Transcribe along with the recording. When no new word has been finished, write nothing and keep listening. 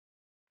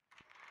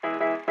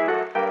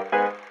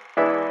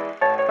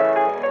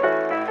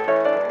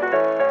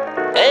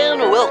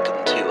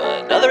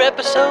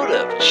episode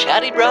of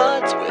Chatty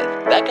Broads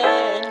with Becca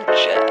and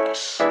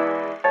Jess.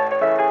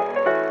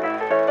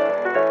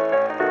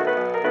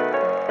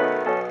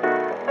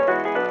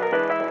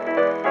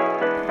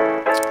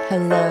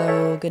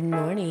 Hello, good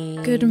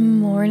morning. Good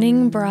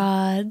morning,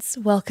 broads.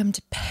 Welcome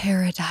to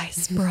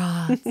Paradise,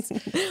 broads.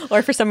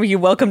 Or for some of you,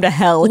 welcome to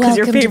hell, because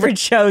your Welcome to favorite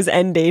show's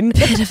ending.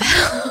 Pit of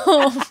hell.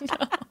 Oh,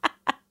 no.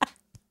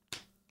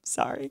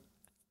 Sorry.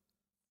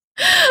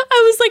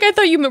 I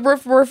thought you were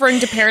referring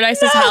to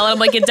paradise as hell. And I'm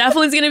like, it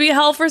definitely is going to be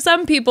hell for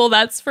some people.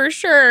 That's for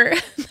sure.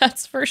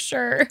 That's for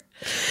sure.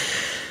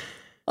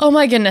 Oh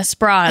my goodness,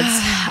 broads.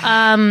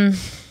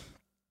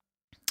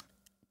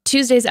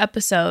 Tuesday's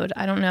episode,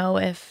 I don't know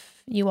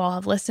if you all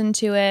have listened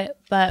to it,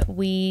 but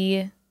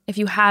if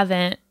you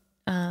haven't,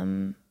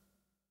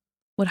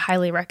 would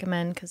highly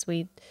recommend, because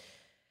we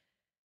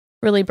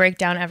really break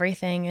down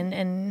everything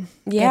and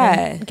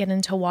get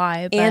into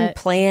why. But And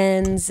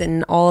plans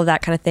and all of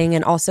that kind of thing.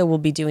 And also we'll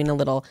be doing a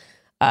little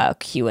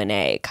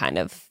Q&A kind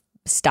of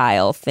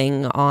style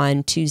thing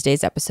on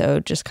Tuesday's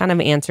episode, just kind of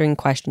answering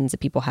questions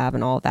that people have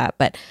and all of that.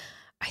 But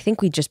I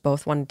think we just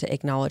both wanted to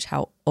acknowledge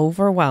how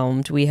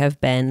overwhelmed we have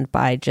been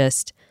by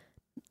just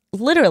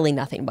literally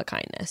nothing but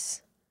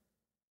kindness.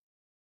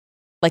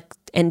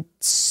 And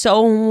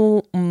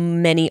so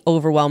many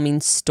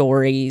overwhelming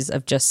stories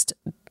of just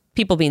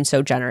people being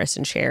so generous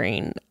and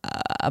sharing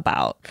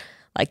about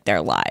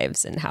their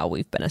lives and how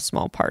we've been a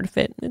small part of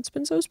it. It's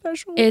been so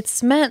special.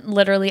 It's meant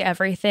literally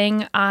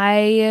everything.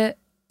 I,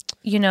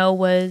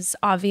 was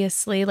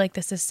obviously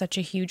this is such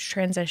a huge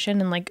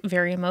transition and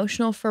very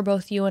emotional for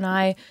both you and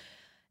I,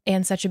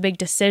 and such a big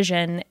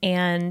decision.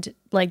 And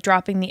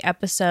dropping the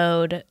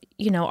episode,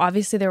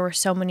 obviously there were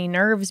so many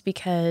nerves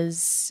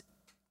because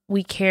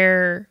we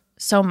care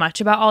so much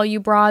about all you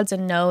broads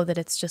and know that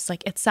it's just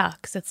it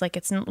sucks.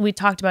 We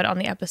talked about it on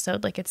the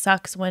episode. It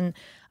sucks when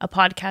a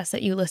podcast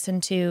that you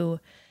listen to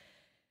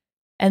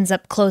ends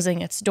up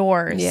closing its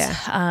doors. Yeah.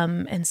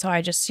 And so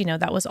I just,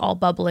 that was all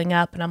bubbling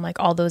up, and I'm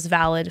all those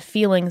valid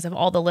feelings of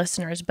all the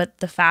listeners. But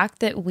the fact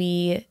that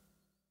we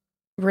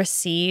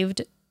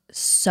received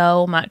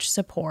so much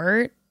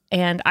support,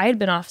 and I had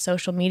been off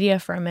social media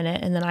for a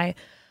minute, and then I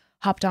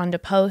hopped on to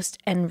post,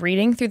 and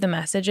reading through the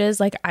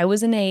messages, I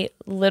was in a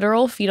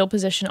literal fetal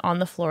position on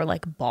the floor,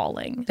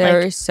 bawling.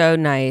 They're so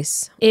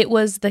nice. It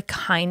was the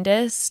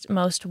kindest,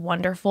 most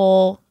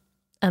wonderful,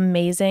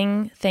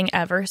 amazing thing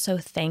ever. So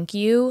thank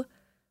you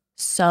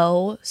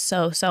so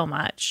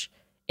much.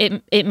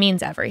 It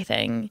means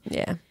everything.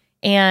 Yeah.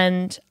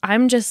 And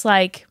I'm just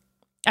I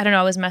don't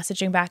know, I was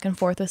messaging back and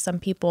forth with some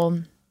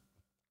people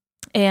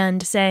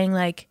and saying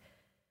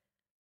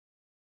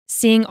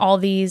seeing all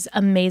these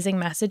amazing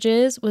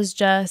messages was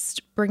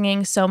just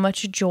bringing so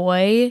much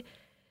joy,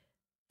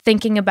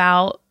 thinking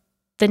about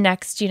the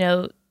next,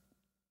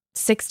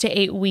 6 to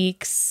 8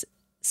 weeks,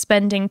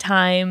 spending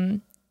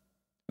time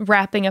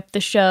wrapping up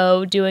the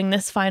show, doing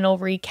this final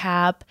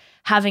recap,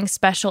 having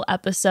special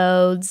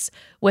episodes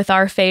with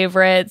our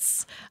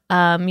favorites,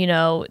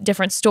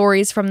 different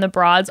stories from the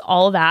broads,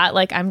 all that.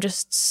 I'm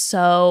just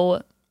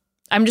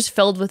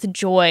filled with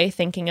joy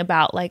thinking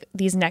about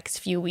these next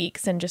few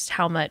weeks and just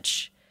how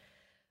much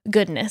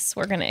goodness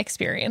we're going to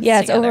experience. Yeah,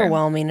 together. It's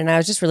overwhelming. And I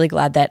was just really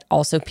glad that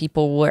also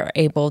people were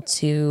able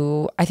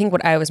to, I think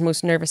what I was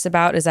most nervous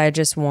about is I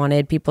just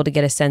wanted people to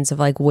get a sense of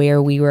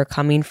where we were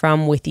coming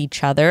from with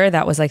each other.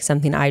 That was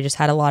something I just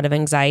had a lot of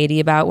anxiety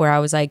about, where I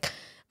was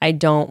I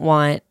don't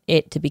want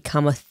it to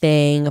become a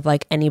thing of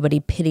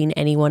anybody pitting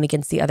anyone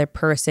against the other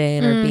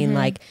person or being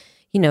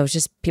it's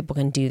just people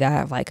can do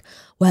that of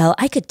well,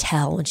 I could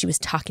tell when she was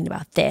talking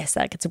about this,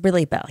 it's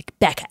really about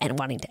Becca and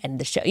wanting to end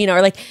the show,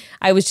 or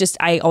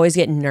I always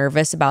get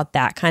nervous about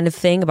that kind of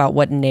thing, about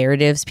what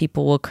narratives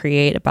people will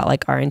create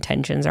about our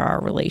intentions or our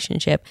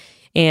relationship.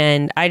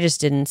 And I just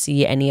didn't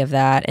see any of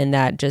that. And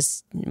that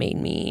just made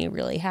me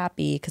really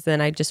happy, because then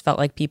I just felt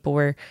like people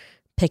were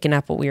picking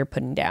up what we were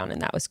putting down,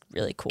 and that was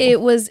really cool. It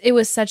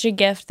was such a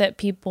gift that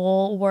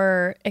people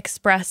were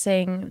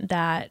expressing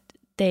that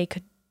they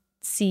could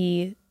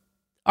see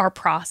our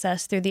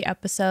process through the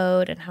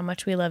episode and how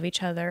much we love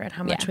each other and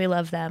how much we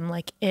love them.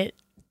 It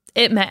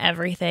meant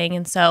everything.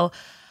 And so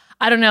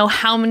I don't know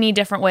how many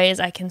different ways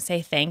I can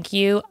say thank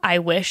you. I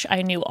wish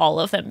I knew all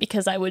of them,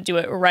 because I would do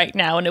it right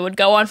now and it would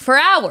go on for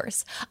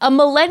hours, a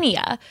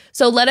millennia.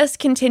 So let us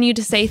continue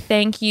to say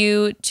thank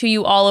you to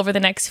you all over the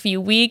next few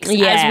weeks as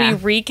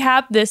we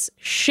recap this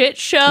shit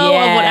show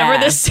of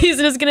whatever this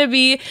season is going to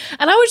be.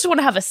 And I would just want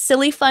to have a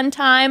silly fun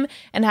time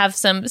and have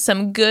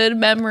some good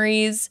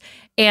memories.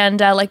 And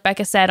like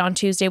Becca said, on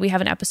Tuesday, we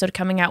have an episode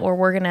coming out where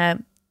we're going to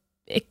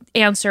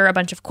answer a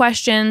bunch of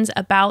questions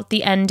about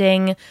the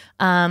ending,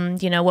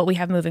 what we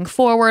have moving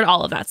forward,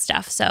 all of that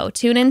stuff. So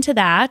tune into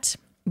that.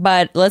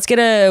 But let's get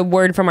a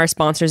word from our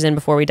sponsors in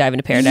before we dive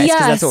into Paradise,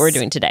 because that's what we're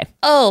doing today.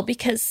 Oh,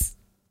 because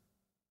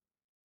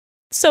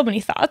So many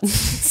thoughts.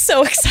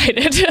 So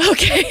excited.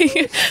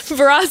 Okay.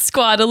 Broad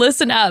Squad,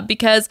 listen up,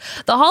 because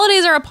the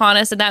holidays are upon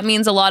us, and that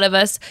means a lot of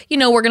us,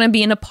 we're going to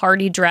be in a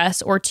party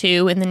dress or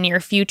two in the near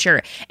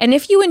future. And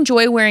if you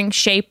enjoy wearing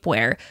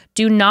shapewear,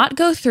 do not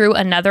go through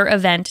another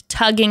event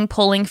tugging,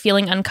 pulling,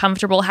 feeling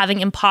uncomfortable, having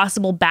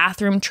impossible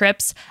bathroom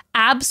trips.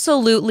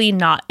 Absolutely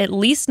not. At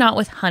least not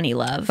with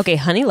Honeylove. Okay,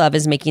 Honeylove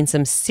is making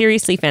some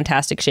seriously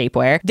fantastic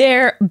shapewear.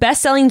 Their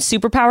best-selling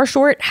Superpower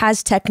short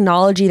has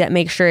technology that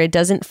makes sure it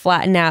doesn't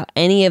flatten out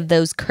any of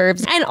those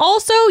curves. And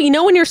also,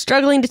 when you're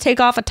struggling to take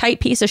off a tight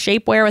piece of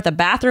shapewear with a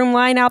bathroom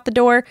line out the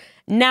door,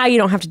 now you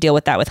don't have to deal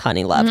with that with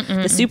Honeylove.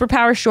 The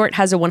Superpower short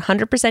has a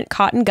 100%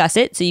 cotton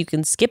gusset, so you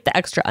can skip the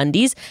extra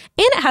undies,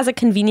 and it has a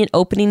convenient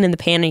opening in the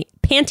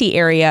panty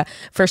area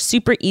for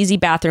super easy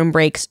bathroom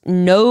breaks.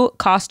 No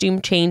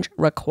costume change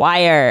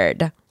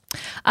required.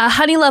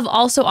 Honeylove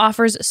also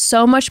offers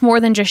so much more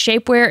than just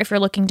shapewear. If you're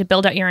looking to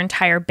build out your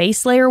entire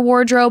base layer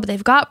wardrobe,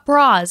 they've got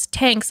bras,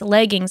 tanks,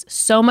 leggings,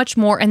 so much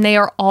more, and they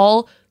are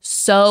all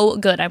so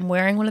good. I'm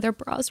wearing one of their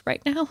bras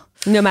right now.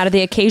 No matter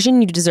the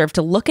occasion, you deserve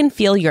to look and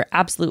feel your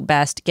absolute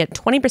best. Get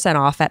 20%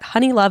 off at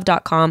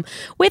honeylove.com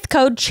with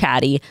code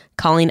CHATTY.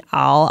 Calling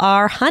all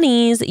our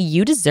honeys,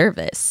 you deserve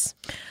this.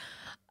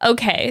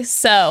 Okay,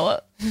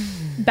 so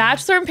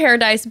Bachelor in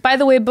Paradise. By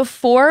the way,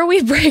 before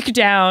we break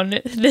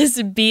down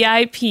this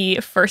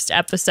BIP first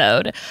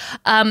episode,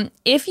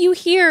 if you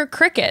hear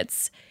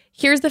crickets,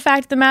 here's the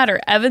fact of the matter.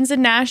 Evan's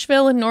in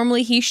Nashville, and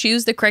normally he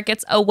shoos the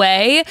crickets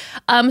away.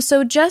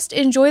 So just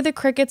enjoy the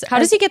crickets. How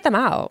does he get them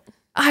out?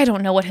 I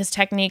don't know what his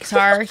techniques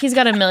are. He's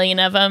got a million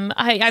of them.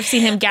 I've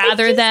seen him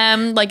gather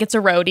them like it's a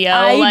rodeo.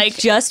 I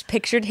just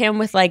pictured him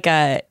with like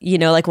a,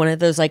 like one of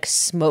those like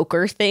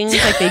smoker things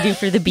like they do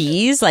for the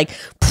bees. Like,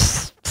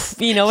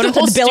 what I'm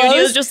talking about?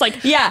 Billows. Just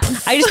like, yeah.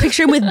 I just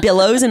picture him with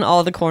billows in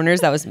all the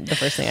corners. That was the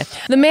first thing I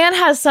thought. The man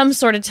has some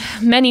sort of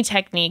many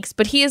techniques,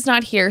 but he is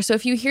not here. So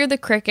if you hear the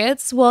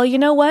crickets, well, you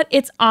know what?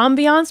 It's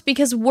ambiance,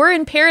 because we're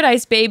in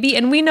paradise, baby,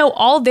 and we know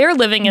all they're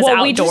living is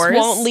outdoors. We just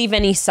won't leave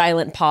any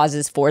silent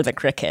pauses for the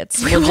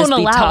crickets. We'll just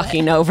be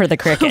talking over the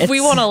crickets.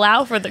 We won't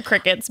allow for the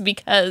crickets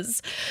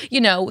because,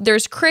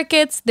 there's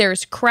crickets,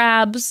 there's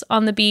crabs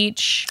on the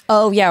beach.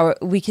 Oh yeah,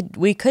 we could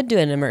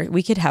do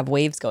we could have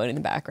waves going in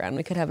the background.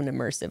 We could have an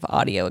immersive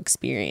audio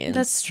experience.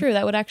 That's true.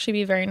 That would actually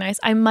be very nice.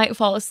 I might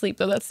fall asleep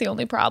though. That's the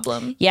only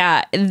problem.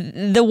 Yeah,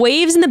 the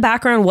waves in the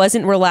background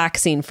wasn't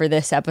relaxing for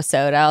this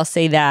episode. I'll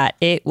say that.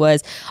 It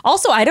was.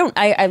 Also,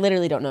 I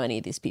literally don't know any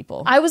of these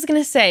people. I was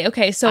gonna say,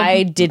 okay, so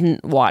I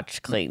didn't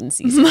watch Clayton's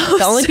season.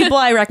 The only people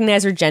I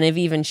recognize are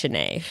Genevieve and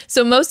Shanae.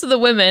 So most of the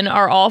women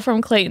are all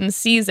from Clayton's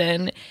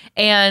season,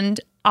 and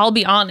I'll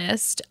be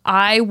honest,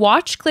 I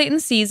watched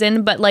Clayton's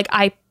season, but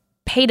I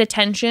paid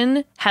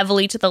attention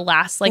heavily to the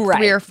last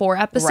 3 or 4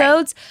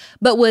 episodes,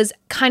 but was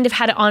kind of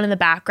had it on in the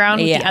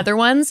background with the other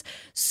ones.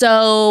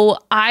 So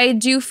I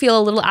do feel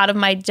a little out of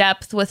my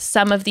depth with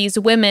some of these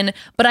women,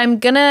 but I'm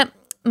gonna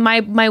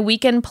my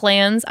weekend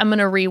plans, I'm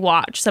gonna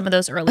rewatch some of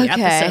those early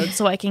episodes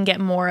so I can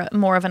get more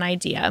of an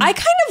idea. I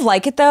kind of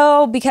like it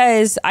though,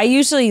 because I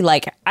usually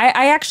I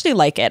actually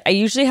like it. I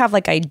usually have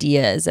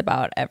ideas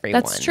about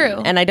everyone. That's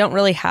true. And I don't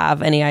really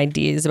have any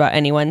ideas about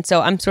anyone.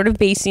 So I'm sort of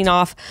basing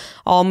off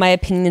all my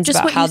opinions Just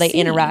about how they see.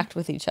 interact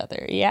with each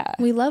other. Yeah.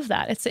 We love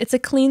that. It's a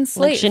clean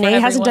slate. Shanae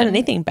hasn't done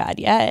anything bad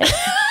yet.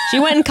 She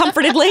went and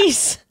comforted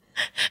Lace.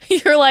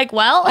 You're like,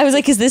 well, I was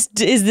like, is this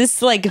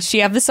does she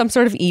have some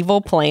sort of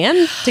evil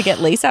plan to get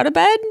Lace out of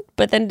bed?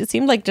 But then it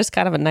seemed like just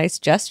kind of a nice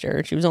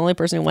gesture. She was the only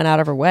person who went out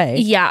of her way.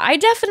 Yeah, I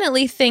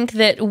definitely think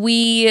that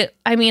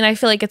I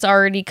feel like it's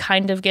already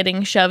kind of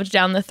getting shoved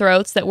down the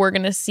throats that we're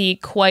going to see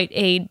quite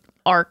a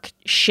arc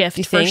shift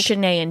for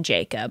Shanae and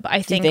Jacob.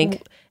 I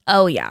think.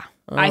 Oh yeah.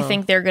 I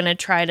think they're going to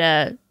try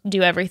to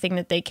do everything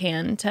that they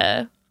can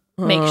to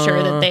make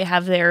sure that they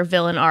have their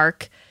villain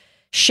arc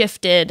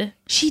shifted.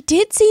 She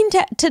did seem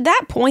to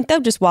that point though,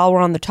 just while we're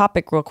on the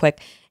topic real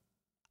quick,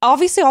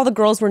 obviously all the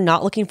girls were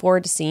not looking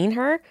forward to seeing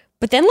her,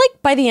 but then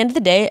by the end of the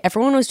day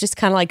everyone was just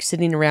kind of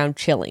sitting around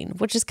chilling,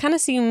 which is kind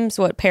of seems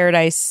like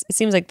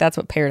that's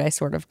what Paradise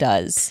sort of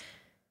does.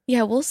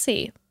 Yeah, we'll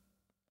see.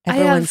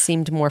 Everyone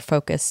seemed more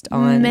focused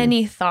on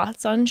many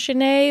thoughts on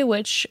Shanae,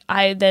 which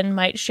I then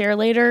might share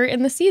later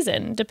in the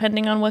season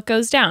depending on what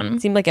goes down.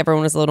 It seemed like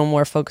everyone was a little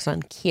more focused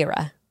on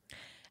Kira.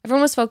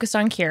 Everyone was focused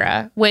on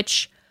Kira,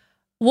 which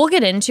we'll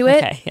get into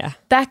it. Okay, yeah.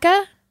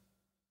 Becca,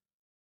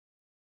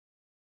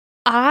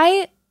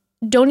 I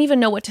don't even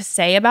know what to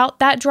say about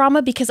that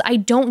drama because I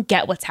don't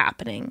get what's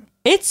happening.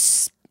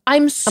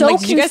 I'm so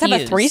confused. Did you guys have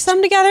a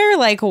threesome together?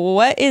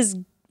 What is...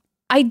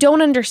 I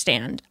don't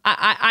understand.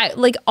 I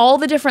all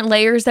the different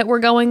layers that were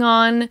going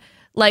on.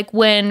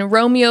 When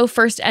Romeo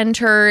first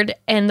entered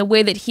and the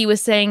way that he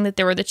was saying that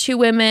there were the 2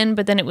 women,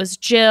 but then it was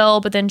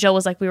Jill, but then Jill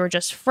was like, we were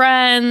just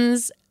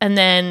friends. And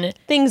then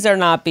things are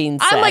not being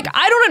said. I'm like,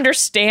 I don't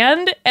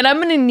understand. And I'm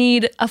going to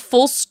need a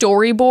full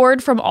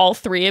storyboard from all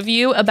 3 of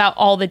you about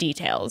all the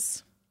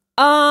details.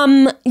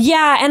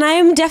 Yeah. And I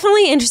am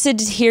definitely interested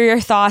to hear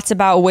your thoughts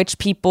about which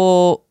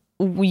people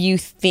you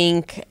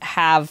think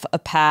have a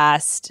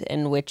past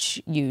and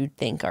which you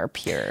think are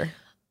pure.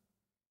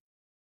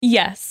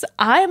 Yes,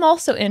 I am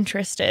also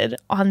interested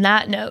on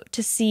that note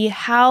to see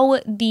how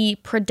the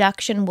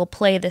production will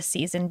play this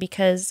season,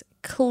 because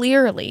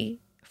clearly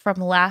from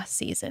last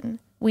season,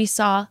 we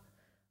saw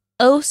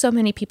so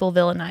many people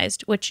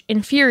villainized, which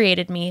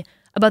infuriated me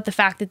about the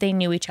fact that they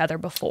knew each other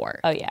before.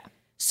 Oh, yeah.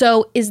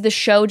 So is the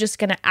show just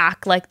going to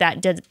act like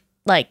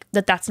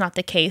that's not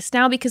the case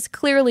now? Because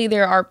clearly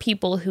there are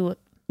people who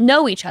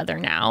know each other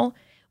now,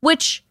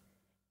 which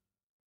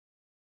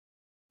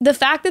the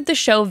fact that the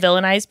show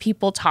villainized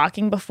people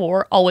talking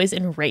before always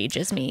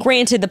enrages me.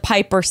 Granted, the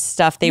Piper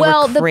stuff, they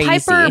were crazy.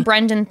 The Piper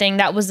Brendan thing,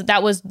 that was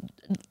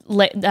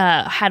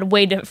had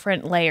way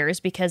different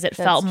layers, because it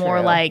felt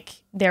more like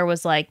there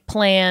was like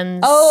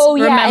plans. Oh,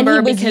 yeah.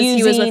 Remember, and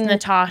he was with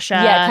Natasha.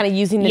 Yeah, kind of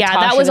using Natasha. Yeah,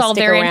 that was all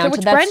very around,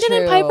 which Brendan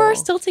and Piper are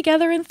still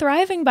together and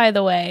thriving, by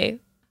the way.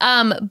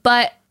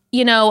 But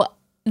you know,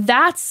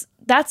 that's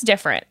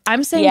different.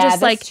 I'm saying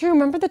just like true.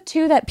 Remember the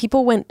two that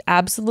people went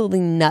absolutely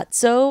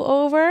nutso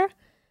over?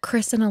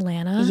 Chris and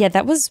Alana. Yeah,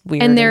 that was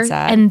weird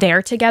and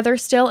they're together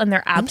still, and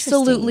they're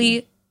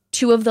absolutely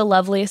two of the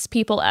loveliest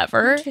people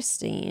ever.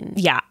 Interesting.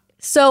 Yeah.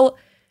 So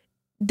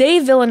they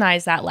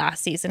villainized that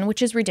last season,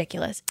 which is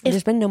ridiculous.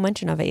 There's been no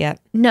mention of it yet.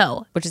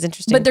 No. Which is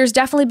interesting. But there's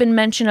definitely been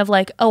mention of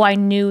like, oh, I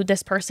knew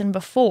this person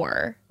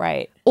before.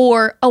 Right.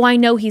 Or, oh, I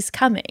know he's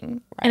coming.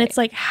 Right. And it's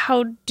like,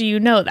 how do you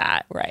know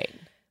that? Right.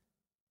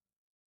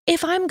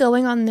 If I'm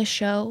going on this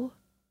show,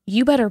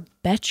 you better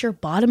bet your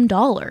bottom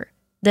dollar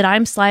that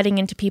I'm sliding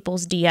into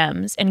people's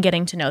DMs and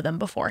getting to know them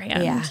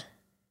beforehand. Yeah.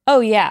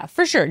 Oh, yeah,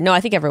 for sure. No, I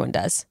think everyone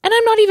does. And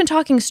I'm not even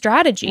talking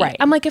strategy. Right.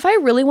 I'm like, if I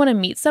really want to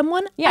meet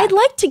someone, Yeah. I'd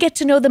like to get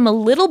to know them a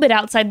little bit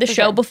outside the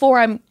show before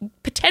I'm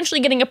potentially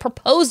getting a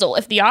proposal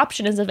if the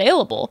option is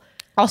available.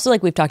 Also,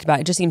 like we've talked about,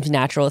 it just seems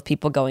natural with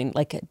people going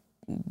like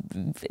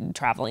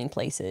traveling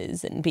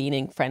places and being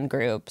in friend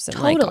groups and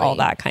like all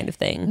that kind of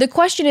thing. The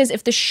question is,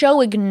 if the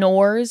show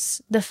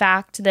ignores the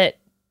fact that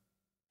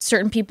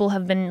certain people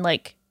have been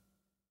like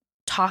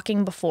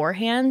talking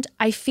beforehand,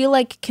 I feel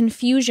like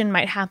confusion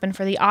might happen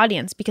for the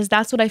audience, because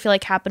that's what I feel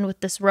like happened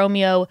with this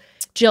Romeo,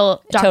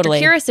 Jill, Dr.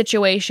 Kira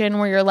situation,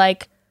 where you're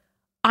like,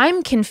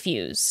 I'm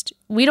confused.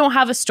 We don't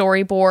have a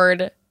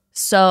storyboard.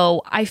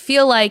 So I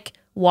feel like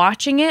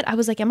watching it, I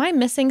was like, am I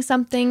missing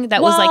something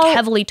that was like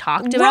heavily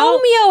talked about?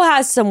 Romeo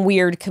has some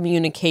weird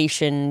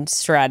communication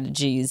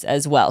strategies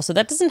as well, so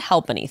that doesn't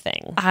help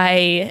anything.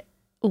 I'm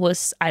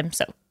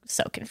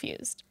so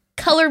confused.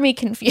 Color me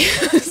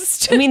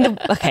confused. I mean,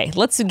 okay,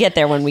 let's get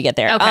there when we get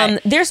there. Okay.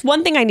 There's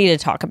one thing I need to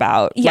talk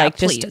about, please.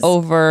 Just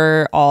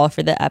overall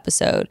for the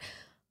episode.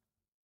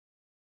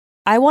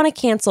 I want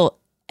to cancel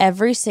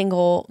every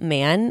single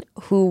man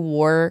who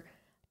wore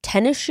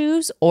tennis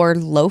shoes or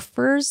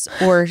loafers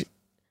or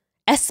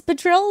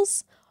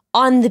espadrilles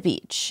on the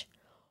beach.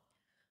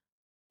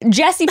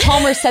 Jesse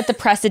Palmer set the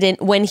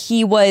precedent when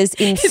he was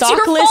in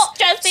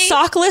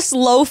sockless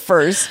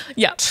loafers,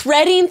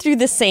 treading through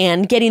the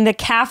sand, getting the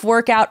calf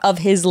workout of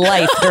his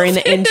life during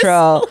the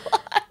intro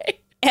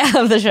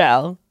of the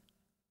show.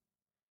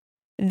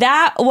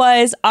 That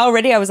was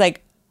already, I was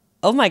like,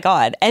 oh my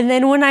God. And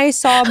then when I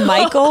saw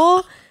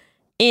Michael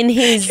in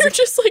his... You're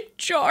just like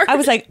jarred. I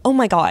was like, oh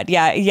my God.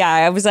 Yeah.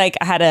 I was like,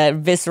 I had a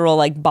visceral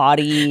like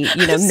body,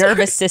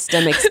 nervous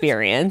system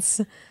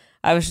experience.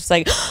 I was just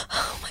like,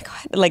 oh my God.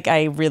 Like,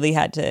 I really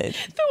had to. The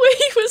way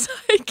he was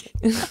like,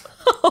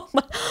 oh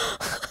my.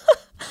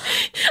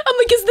 I'm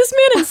like, is this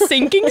man in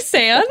sinking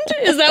sand?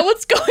 Is that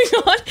what's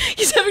going on?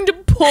 He's having to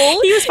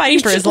pull. He was fighting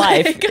for his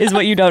life, is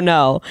what you don't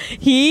know.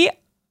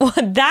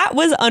 That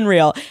was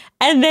unreal.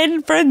 And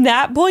then from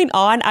that point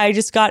on, I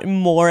just got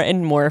more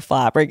and more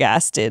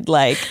flabbergasted.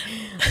 Like,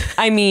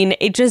 I mean,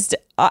 it just,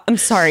 I'm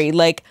sorry,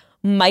 like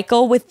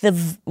Michael with the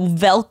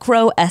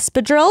Velcro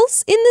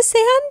espadrilles in the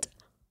sand.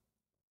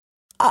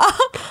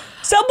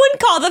 Someone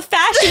call the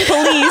fashion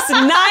police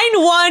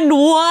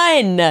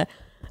 911.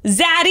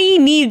 Zaddy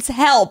needs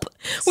help.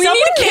 We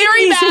need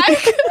Carrie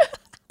back.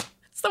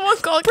 Someone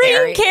call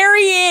Carrie. Bring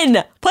Carrie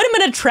in. Put him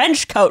in a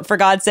trench coat, for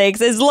God's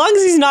sakes. As long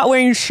as he's not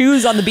wearing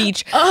shoes on the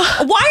beach. Why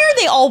are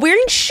they all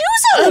wearing shoes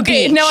on the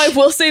beach? Now I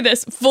will say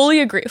this. Fully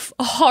agree.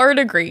 Hard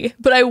agree.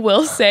 But I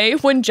will say,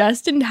 when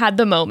Justin had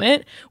the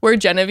moment where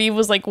Genevieve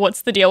was like,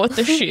 what's the deal with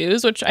the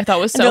shoes? Which I thought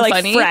was so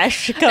funny.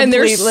 Fresh. And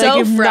they're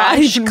so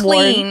fresh,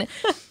 clean.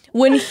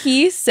 When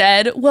he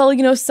said,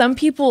 well, some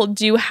people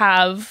do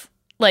have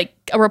like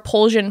a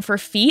repulsion for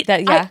feet.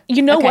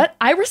 What?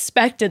 I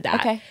respected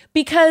that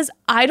because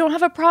I don't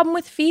have a problem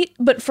with feet.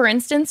 But for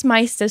instance,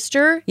 my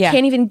sister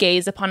can't even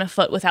gaze upon a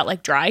foot without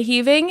like dry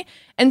heaving.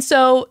 And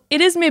so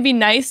it is maybe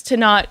nice to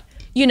not,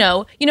 you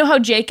know how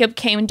Jacob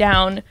came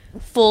down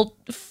full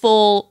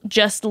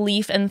just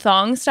leaf and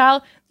thong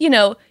style.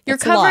 You're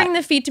That's covering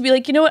the feet to be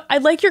like, you know what?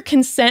 I'd like your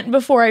consent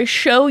before I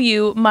show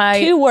you my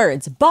 2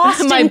 words,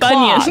 Boston my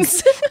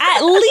bunions.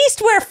 At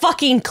least wear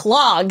fucking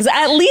clogs.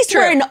 At least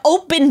wear an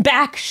open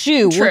back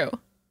shoe. True.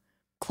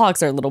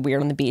 clogs are a little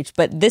weird on the beach,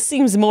 but this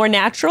seems more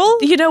natural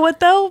You know what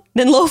though?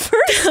 than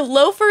loafers.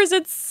 Loafers,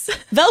 it's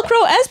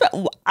Velcro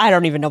Espa. I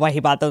don't even know why he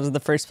bought those in the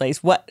first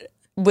place. What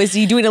was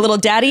he doing? A little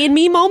daddy and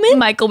me moment?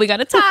 Michael, we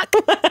gotta talk.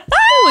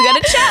 We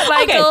gotta chat,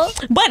 Michael.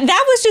 Okay. But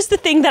that was just the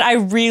thing that I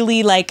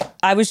really like.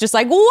 I was just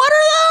like, what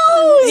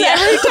are those? Yeah.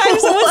 Every time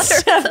someone What are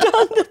stepped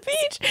on the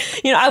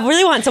beach. I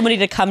really want somebody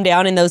to come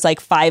down in those like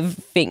the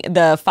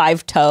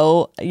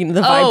 5-toe,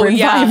 the vibrant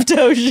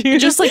 5-toe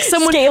shoes. Just like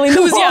someone scaling the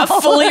who's wall.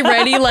 fully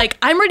ready. Like,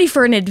 I'm ready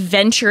for an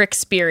adventure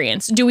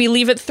experience. Do we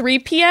leave at 3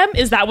 p.m.?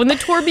 Is that when the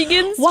tour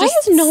begins? Why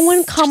Just- has no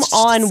one come just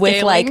on with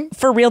scaling? like,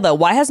 for real though,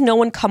 why has no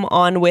one come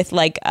on with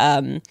like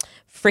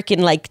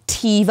freaking like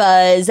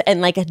Tevas and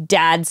like a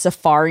dad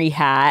safari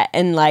hat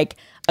and like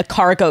a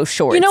cargo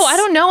shorts? I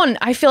don't know. And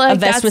I feel like A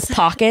vest with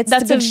pockets.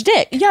 That's a good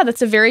shtick. Yeah,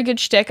 that's a very good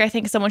shtick. I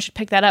think someone should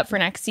pick that up for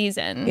next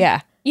season.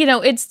 Yeah.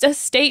 It's a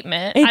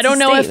statement. It's I don't a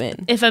know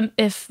statement.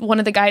 if one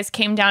of the guys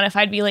came down, if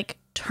I'd be like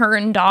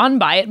turned on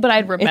by it, but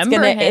I'd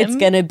remember him. It's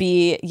gonna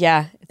be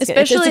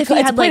Especially if he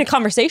it's had a point like of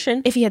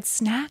conversation. if he had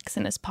snacks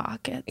in his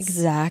pockets.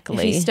 Exactly.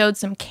 If he stowed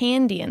some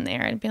candy in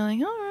there, I'd be like,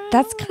 all right.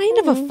 That's kind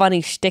of a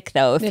funny shtick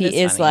though. If It he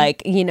is is funny.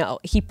 like,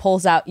 he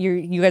pulls out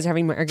you guys are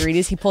having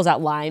margaritas, he pulls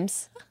out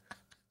limes.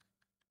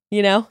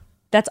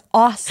 That's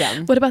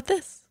awesome. What about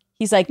this?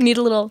 He's like, Need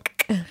a little.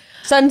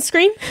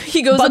 sunscreen?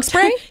 He goes Bug up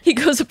spray? He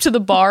goes up to the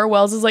bar.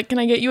 Wells is like, "Can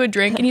I get you a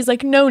drink?" And he's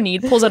like, "No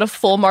need." Pulls out a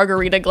full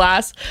margarita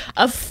glass,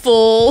 a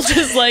full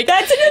just like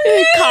That's an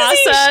amazing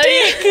casa.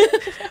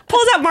 shtick.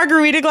 Pulls out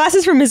margarita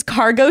glasses from his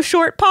cargo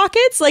short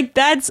pockets. Like,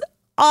 that's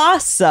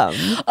awesome.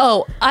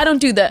 Oh, I don't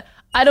do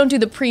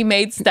the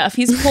pre-made stuff.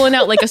 He's pulling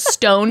out like a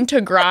stone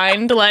to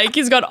grind. Like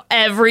he's got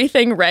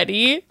everything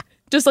ready,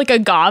 just like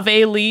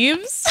agave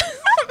leaves.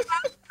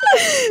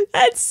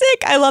 That's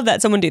sick. I love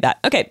that. Someone do that.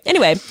 Okay.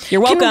 Anyway,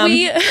 you're welcome.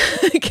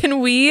 Can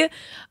we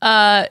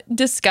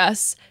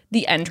discuss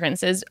the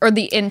entrances or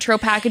the intro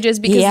packages?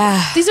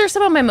 Because these are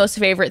some of my most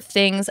favorite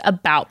things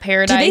about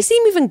Paradise. Do they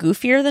seem even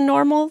goofier than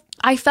normal?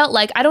 I felt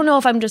like, I don't know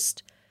if I'm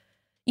just,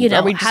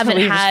 Have we haven't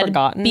just had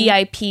forgotten?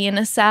 BIP in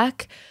a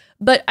sec.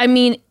 But I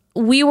mean,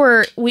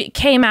 we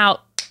came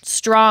out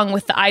strong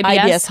with the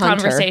IBS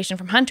Hunter. conversation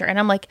from Hunter. And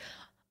I'm like,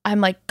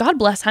 God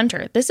bless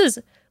Hunter.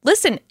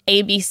 Listen,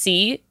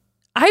 ABC,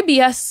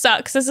 IBS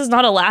sucks. This is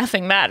not a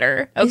laughing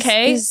matter.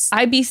 Okay.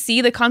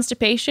 IBC, the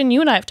constipation. You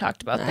and I have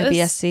talked about this.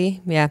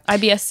 IBSC? Yeah.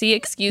 IBSC,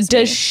 excuse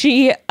Does me.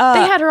 she, They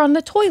had her on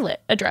the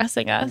toilet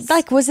addressing us.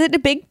 like, was it a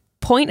big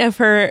point of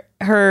her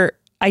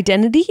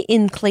identity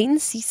in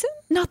Clayton's season?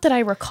 Not that I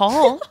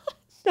recall.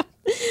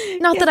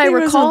 Not that I It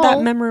wasn't recall.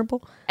 that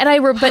memorable. And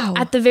but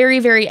at the very,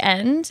 very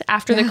end,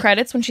 after the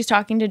credits, when she's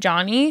talking to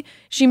Johnny,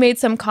 she made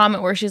some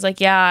comment where she's like,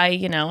 "Yeah,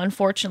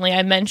 unfortunately,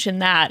 I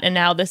mentioned that, and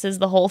now this is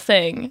the whole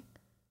thing."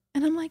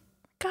 And I'm like,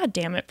 "God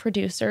damn it,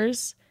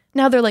 producers!"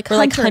 Now they're like,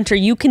 Hunter,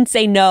 you can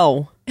say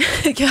no.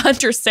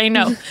 Hunter, say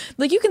no.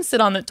 Like, you can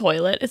sit on the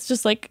toilet. It's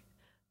just like,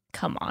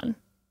 come on,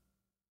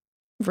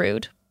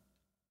 rude.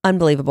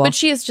 Unbelievable. But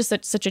she is just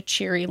such a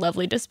cheery,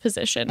 lovely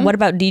disposition. What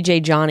about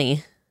DJ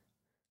Johnny?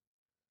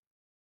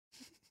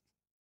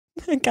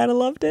 I kind of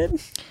loved it.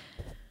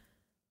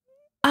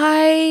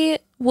 I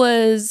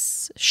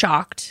was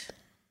shocked,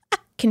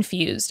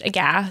 confused,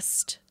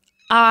 aghast.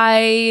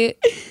 I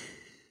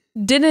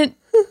didn't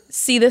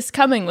see this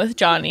coming with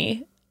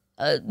Johnny.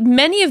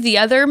 Many of the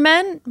other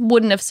men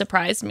wouldn't have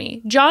surprised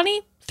me.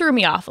 Johnny threw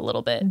me off a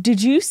little bit.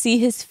 Did you see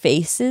his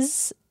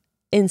faces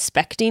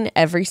inspecting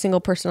every single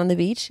person on the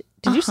beach?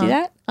 Did you see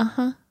that?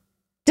 Uh-huh.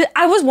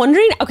 I was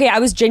wondering, I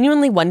was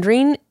genuinely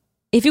wondering,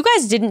 if you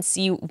guys didn't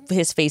see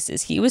his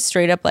faces, he was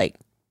straight up like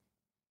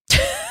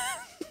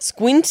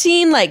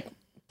squinting, like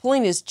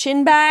pulling his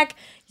chin back.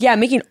 Yeah,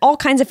 making all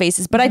kinds of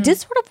faces. But I did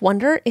sort of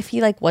wonder if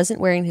he like wasn't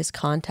wearing his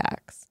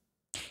contacts.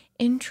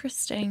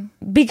 Interesting.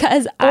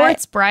 Because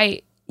it's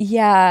bright.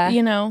 Yeah.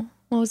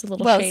 What was a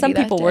little shady some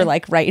that people day? were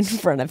like right in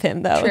front of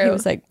him though. He True.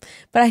 was like,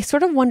 but I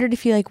sort of wondered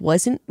if he like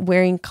wasn't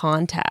wearing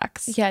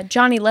contacts. Yeah,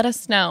 Johnny, let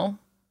us know.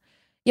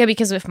 Yeah,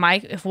 because if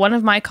one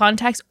of my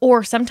contacts,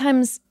 or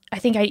sometimes I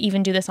think I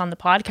even do this on the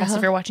podcast,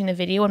 if you're watching the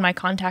video and my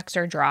contacts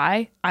are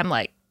dry, I'm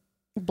like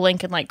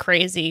blinking like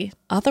crazy.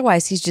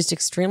 Otherwise, he's just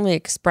extremely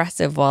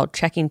expressive while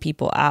checking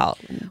people out.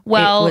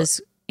 Well, it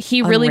was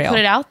he really unreal. put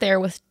it out there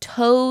with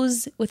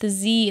Toes with a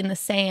Z in the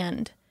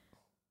sand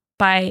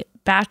by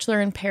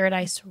Bachelor in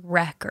Paradise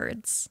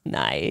Records.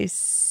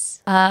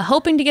 Nice.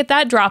 Hoping to get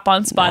that drop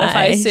on Spotify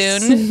Nice.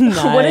 soon.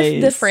 What if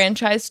the Nice.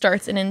 franchise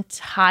starts an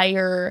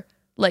entire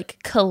like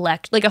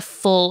a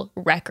full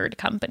record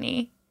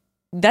company?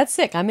 That's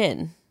sick. I'm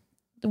in.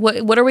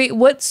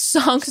 What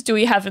songs do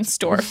we have in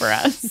store for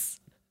us?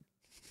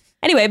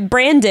 Anyway,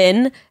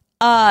 Brandon,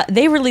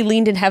 they really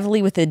leaned in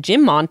heavily with the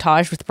gym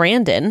montage with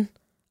Brandon.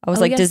 I was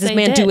like, yes, does this they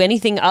man did. do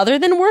anything other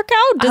than work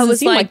out? Doesn't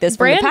seem like this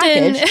from the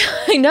Brandon, package.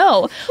 I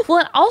know. Well,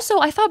 and also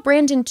I thought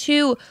Brandon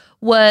too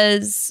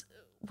was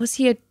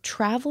he a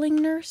traveling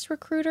nurse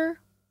recruiter?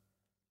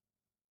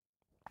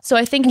 So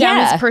I think now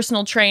Yeah. his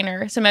personal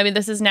trainer. So maybe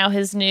this is now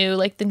his new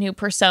the new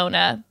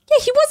persona.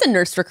 Yeah, he was a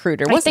nurse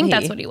recruiter, wasn't I think he?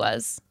 that's what he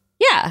was.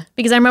 Yeah.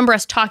 Because I remember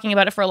us talking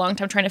about it for a long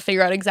time, trying to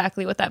figure out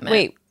exactly what that meant.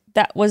 Wait,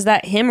 was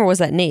that him or was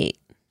that Nate?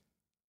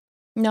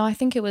 No, I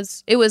think it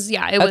was Brandon.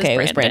 It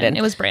was Brandon.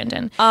 It was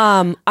Brandon.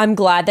 I'm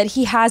glad that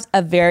he has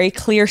a very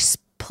clear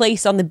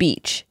place on the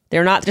beach.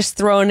 They're not just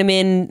throwing him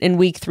in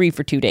week 3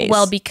 for 2 days.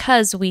 Well,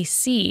 because we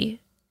see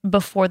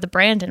before the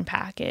Brandon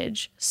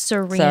package,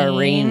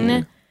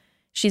 Serene.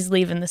 She's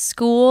leaving the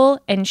school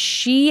and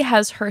she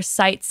has her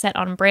sights set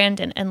on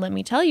Brandon. And let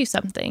me tell you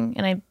something,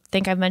 and I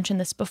think I've mentioned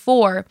this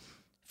before.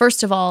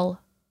 First of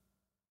all,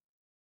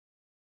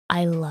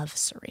 I love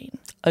Serene.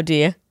 Oh, do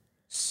you?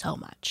 So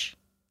much.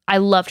 I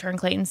loved her in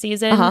Clayton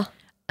season.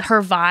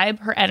 Her vibe,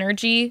 her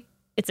energy,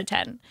 it's a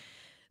 10.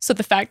 So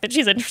the fact that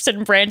she's interested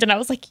in Brandon, I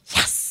was like,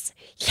 yes,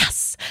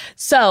 yes.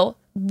 So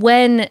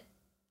when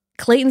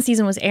Clayton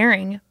season was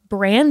airing,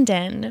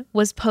 Brandon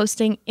was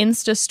posting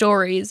Insta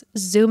stories,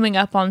 zooming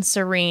up on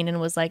Serene and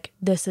was like,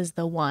 this is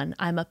the one.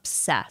 I'm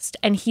obsessed.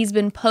 And he's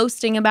been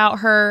posting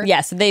about her.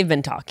 Yes, they've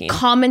been talking.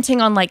 Commenting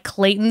on like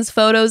Clayton's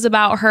photos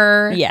about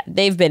her. Yeah,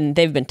 they've been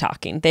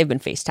talking. They've been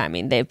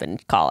FaceTiming. They've been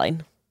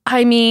calling.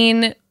 I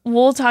mean,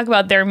 we'll talk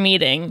about their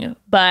meeting,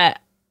 but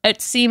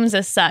it seems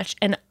as such.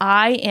 And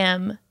I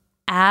am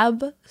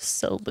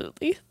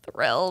absolutely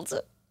thrilled.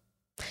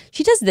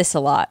 She does this a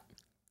lot.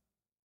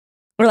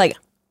 We're like,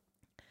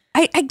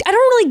 I don't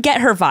really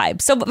get her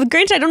vibe. So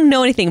granted, I don't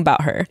know anything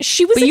about her.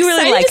 She was but you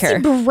really like to her.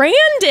 See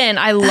Brandon.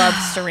 I love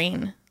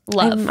Serene.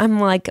 Love. I'm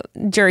like,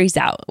 jury's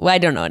out. Well, I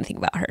don't know anything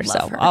about her,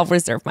 Love so her. I'll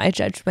reserve my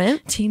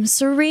judgment. Team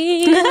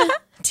Serene.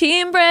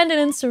 Team Brandon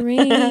and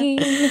Serene.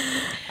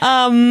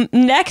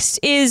 Next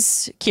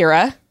is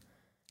Kira.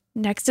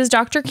 Next is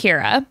Dr.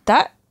 Kira.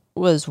 That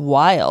was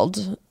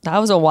wild. That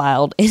was a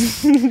wild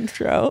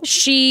intro.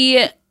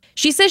 She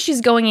says she's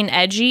going in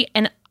edgy,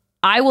 and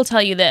I will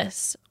tell you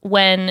this,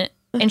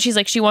 and she's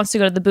like, she wants to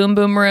go to the boom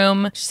boom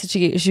room. She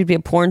said she'd be a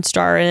porn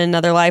star in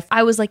another life.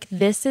 I was like,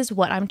 this is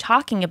what I'm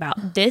talking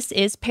about. This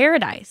is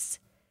paradise.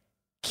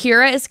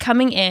 Kira is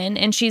coming in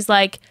and she's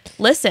like,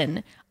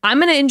 listen, I'm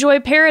going to enjoy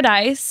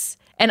paradise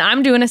and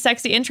I'm doing a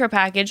sexy intro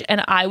package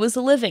and I was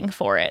living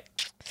for it.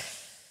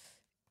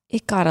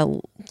 It got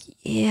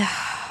I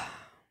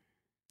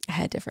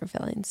had different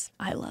feelings.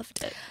 I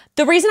loved it.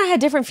 The reason I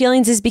had different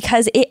feelings is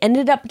because it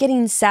ended up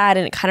getting sad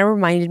and it kind of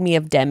reminded me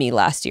of Demi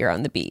last year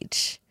on the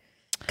beach.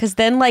 Because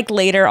then like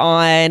later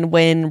on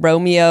when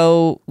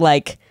Romeo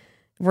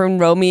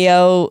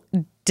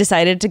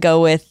decided to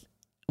go with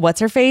what's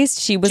her face,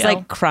 she was Jill.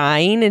 like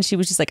crying and she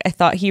was just like, I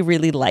thought he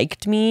really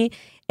liked me.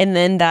 And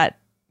then that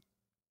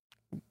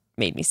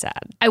made me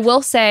sad. I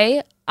will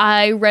say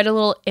I read a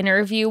little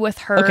interview with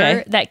her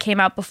Okay. that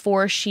came out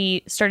before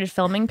she started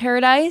filming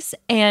Paradise,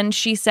 and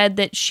she said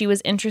that she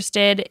was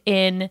interested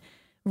in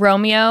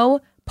Romeo,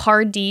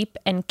 Pardeep,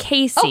 and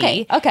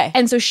Casey. Okay.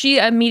 And so she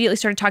immediately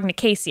started talking to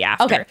Casey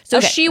after. So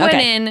she went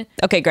in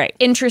Okay, great.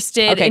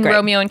 interested in great.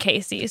 Romeo and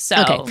Casey. So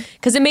Okay.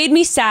 Because it made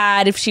me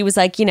sad if she was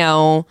like,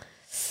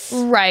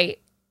 right.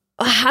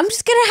 I'm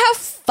just going to have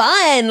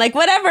fun, like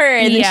whatever.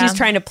 And then Yeah. she's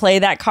trying to play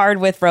that card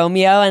with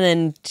Romeo. And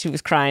then she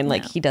was crying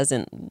like he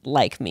doesn't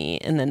like me.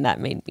 And then that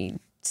made me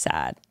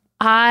sad.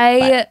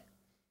 I'm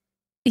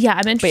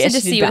interested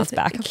to she see bounced with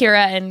back.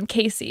 Kira and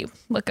Casey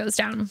what goes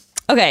down.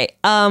 Okay.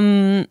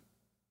 So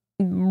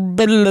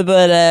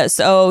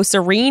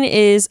Serene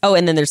is,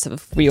 and then there's a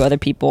few other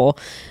people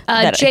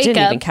that I didn't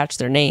Jacob. even catch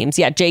their names.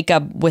 Yeah,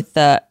 Jacob with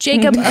the...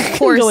 Jacob, of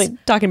course.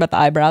 talking about the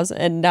eyebrows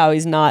and now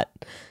he's not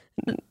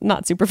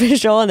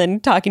superficial, and then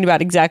talking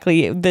about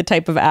exactly the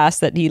type of ass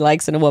that he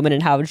likes in a woman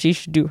and how she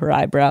should do her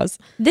eyebrows.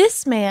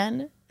 This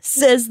man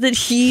says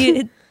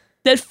that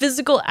that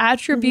physical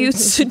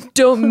attributes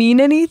don't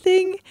mean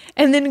anything,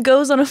 and then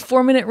goes on a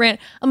 4-minute rant.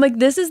 I'm like,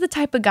 this is the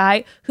type of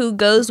guy who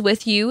goes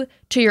with you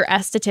to your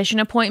esthetician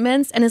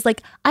appointments and is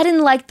like, I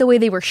didn't like the way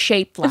they were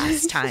shaped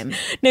last time.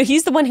 No,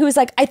 he's the one who was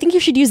like, I think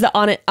you should use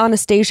the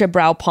Anastasia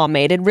brow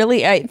pomade. And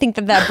really, I think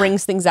that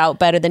brings things out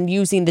better than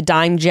using the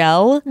Dime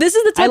gel. This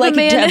is the type I like of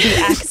man it to be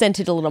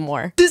accented a little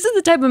more. This is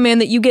the type of man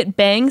that you get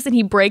bangs and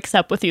he breaks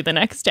up with you the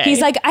next day.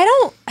 He's like, I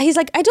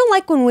don't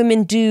like when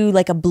women do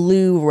like a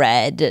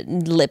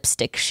blue-red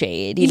lipstick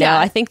shade. You know, Yeah.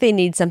 I think they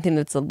need something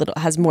that's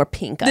has more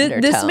pink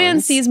undertones. This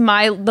man sees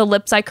the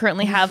lips I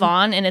currently have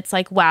on, and it's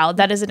like, wow,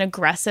 that is an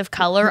aggressive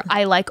color.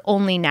 I like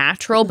only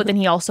natural, but then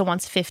he also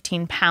wants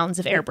 15 pounds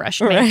of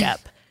airbrush makeup.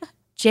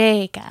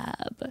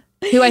 Jacob,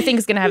 who I think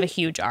is going to have a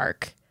huge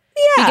arc.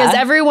 Yeah. Because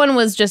everyone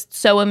was just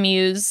so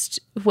amused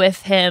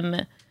with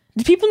him.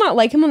 Did people not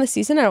like him on the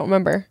season? I don't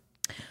remember.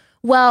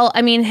 Well,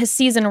 I mean, his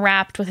season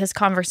wrapped with his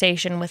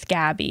conversation with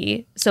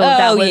Gabby. So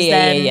that was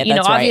then, you know,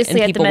 that's right. obviously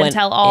And at the people Men went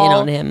Tell in All,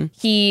 on him.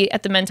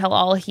 at the Men Tell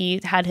All,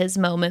 he had his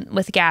moment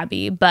with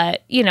Gabby.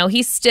 But, you know,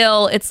 he's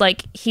still, it's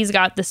like he's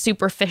got the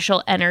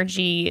superficial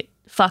energy,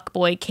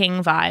 fuckboy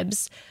king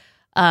vibes.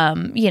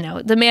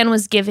 The man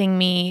was giving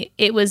me,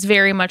 it was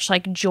very much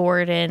like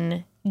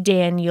Jordan,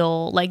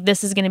 Daniel, like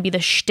this is going to be the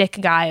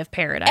shtick guy of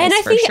Paradise. And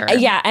I think, sure.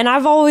 yeah, and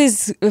I've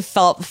always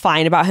felt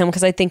fine about him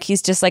because I think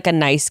he's just like a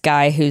nice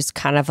guy who's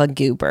kind of a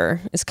goober.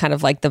 It's kind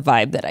of like the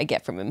vibe that I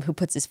get from him. Who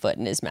puts his foot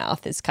in his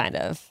mouth is kind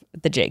of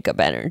the Jacob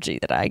energy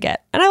that I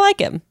get, and I like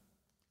him.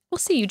 We'll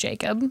see you,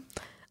 Jacob.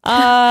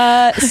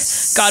 God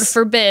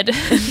forbid.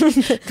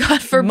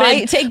 God forbid.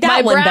 Might take that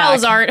my one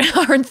brows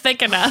back. aren't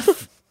thick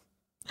enough.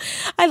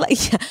 I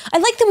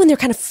like them when they're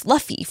kind of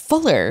fluffy,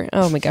 fuller.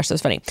 Oh my gosh,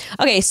 that's funny.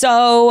 Okay,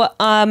 so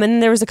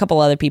and there was a couple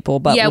other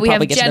people, but we'll we have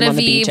probably get to them on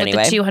the beach Genevieve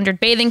anyway. with the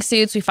 200 bathing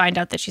suits. We find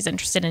out that she's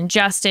interested in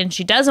Justin.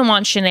 She doesn't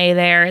want Shanae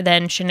there.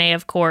 Then Shanae,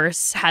 of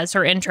course, has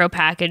her intro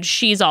package.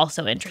 She's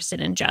also interested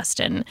in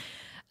Justin.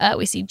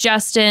 We see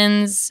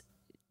Justin's.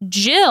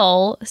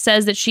 Jill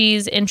says that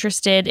she's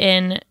interested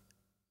in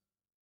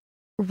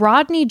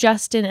Rodney,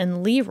 Justin,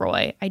 and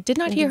Leroy. I did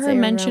not hear her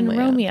mention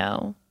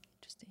Romeo.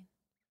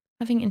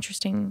 Having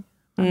interesting.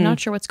 I'm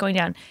not sure what's going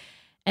down.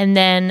 And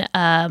then,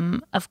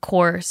 of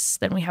course,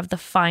 then we have the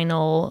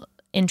final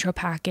intro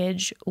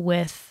package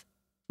with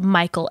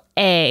Michael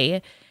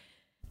A.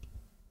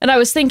 And I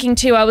was thinking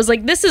too, I was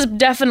like, this is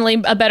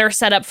definitely a better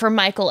setup for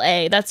Michael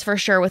A. That's for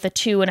sure, with a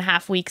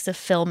 2.5 weeks of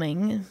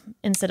filming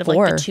instead of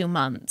like the 2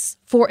 months.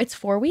 It's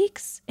 4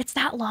 weeks? It's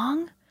that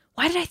long?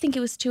 Why did I think it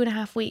was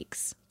 2.5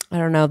 weeks? I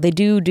don't know. They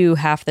do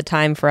half the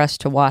time for us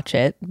to watch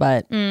it,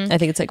 but I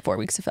think it's like 4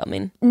 weeks of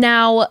filming.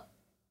 Now,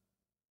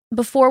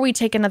 before we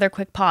take another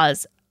quick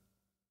pause,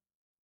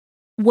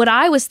 what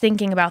I was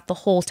thinking about the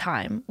whole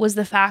time was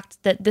the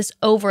fact that this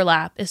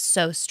overlap is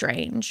so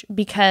strange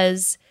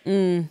because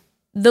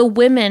the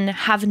women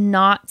have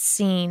not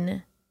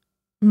seen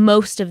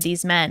most of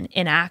these men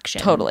in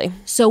action. Totally.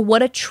 So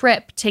what a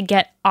trip to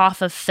get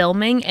off of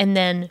filming and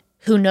then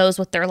who knows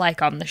what they're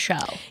like on the show.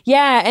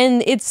 Yeah,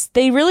 and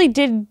they really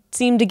did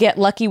seem to get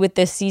lucky with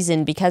this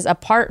season because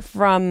apart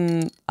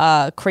from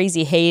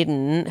Crazy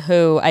Hayden,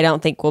 who I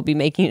don't think will be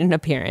making an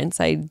appearance,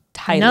 I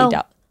highly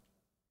doubt.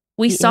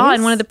 We saw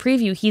in one of the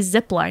preview, he's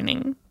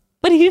ziplining.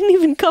 But he didn't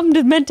even come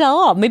to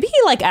Mental. Maybe he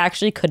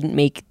actually couldn't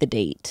make the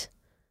date.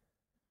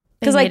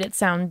 Because made it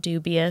sound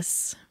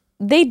dubious.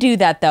 They do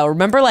that though.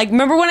 Remember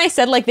when I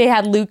said they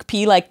had Luke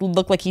P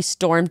look like he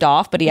stormed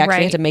off, but he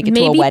actually had to make it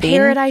to a wedding? Maybe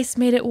Paradise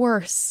made it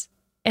worse.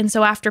 And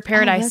so after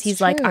Paradise, he's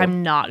true. Like,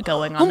 I'm not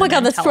going on. Oh my God,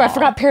 that's true. I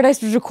forgot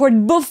Paradise was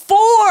recorded before.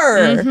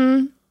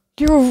 Mm-hmm.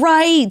 You're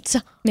right.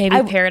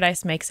 Maybe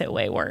Paradise makes it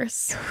way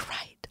worse. You're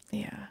right.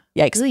 Yeah.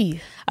 Yikes.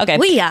 Okay.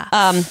 Yeah.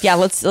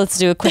 Let's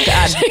do a quick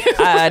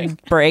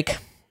ad break.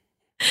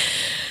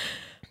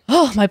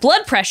 Oh, my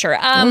blood pressure.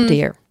 Oh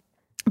dear.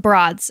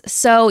 Broads.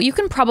 So you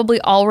can probably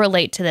all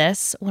relate to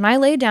this. When I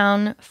lay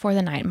down for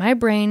the night, my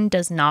brain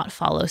does not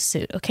follow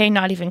suit, okay?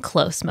 Not even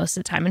close most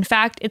of the time. In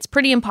fact, it's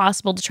pretty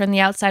impossible to turn the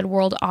outside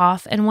world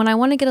off. And when I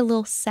want to get a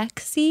little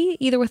sexy,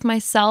 either with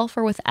myself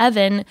or with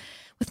Evan,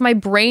 with my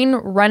brain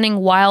running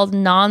wild,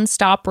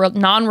 nonstop,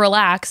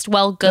 non-relaxed,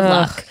 well, good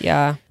luck.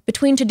 Yeah.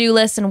 Between to-do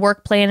lists and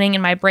work planning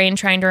and my brain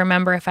trying to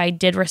remember if I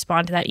did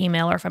respond to that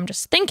email or if I'm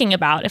just thinking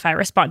about if I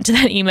respond to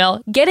that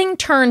email, getting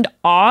turned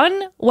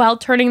on while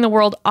turning the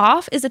world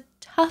off is a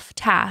tough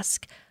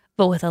task.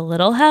 But with a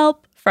little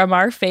help from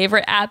our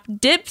favorite app,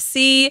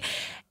 Dipsea,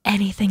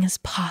 anything is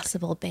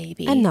possible,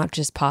 baby. And not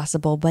just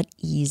possible, but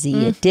easy.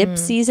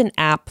 Dipsea's an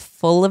app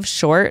full of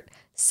short,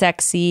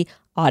 sexy,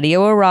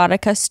 audio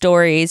erotica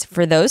stories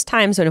for those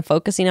times when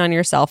focusing on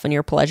yourself and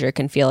your pleasure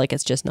can feel like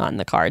it's just not in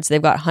the cards.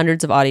 They've got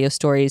hundreds of audio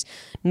stories,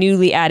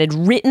 newly added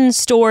written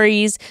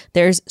stories.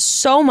 There's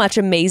so much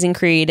amazing,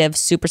 creative,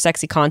 super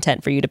sexy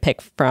content for you to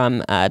pick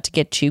from to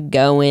get you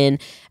going.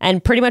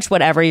 And pretty much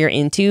whatever you're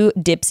into,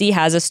 Dipsea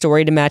has a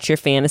story to match your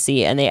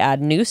fantasy, and they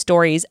add new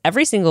stories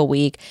every single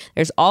week.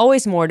 There's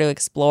always more to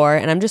explore,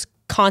 and I'm just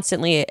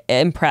constantly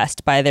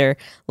impressed by their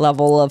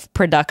level of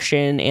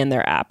production and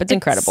their app. It's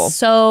incredible.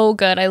 So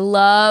good. I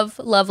love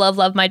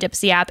my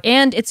Dipsea app.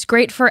 And it's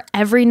great for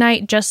every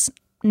night,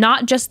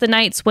 not just the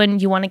nights when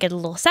you want to get a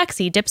little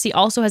sexy. Dipsea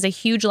also has a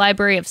huge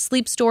library of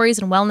sleep stories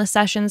and wellness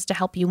sessions to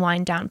help you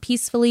wind down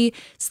peacefully,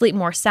 sleep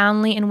more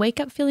soundly, and wake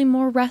up feeling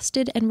more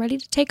rested and ready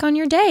to take on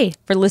your day.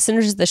 For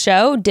listeners of the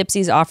show,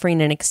 Dipsea's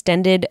offering an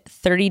extended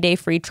 30-day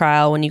free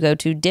trial when you go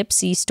to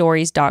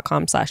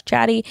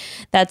dipseastories.com/chatty.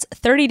 That's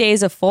 30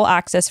 days of full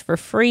access for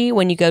free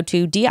when you go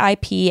to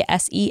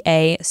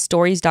DIPSEA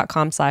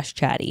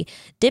stories.com/chatty.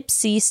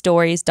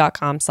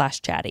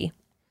 dipseastories.com/chatty.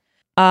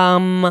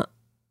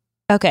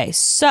 Okay,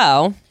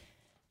 so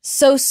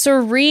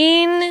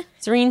Serene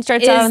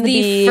starts out on the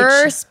beach. Is the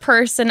first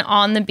person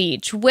on the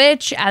beach,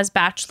 which, as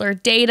Bachelor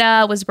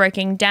Data was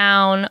breaking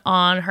down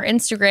on her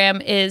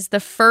Instagram, is the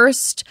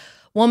first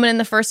woman and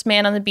the first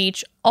man on the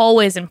beach.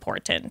 Always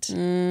important.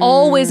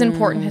 Always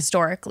important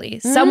historically.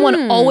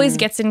 Someone always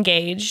gets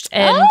engaged.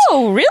 And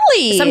oh,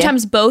 really?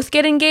 Sometimes both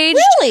get engaged.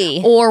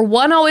 Really? Or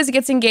one always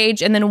gets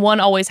engaged and then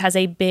one always has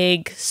a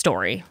big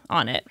story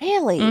on it.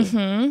 Really?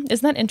 Mm-hmm.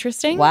 Isn't that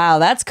interesting? Wow,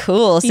 that's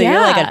cool. So you're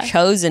like a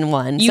chosen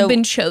one. You've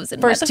been chosen.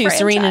 First two,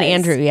 Serene and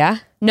Andrew, yeah?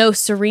 No,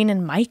 Serene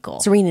and Michael.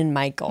 Serene and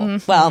Michael.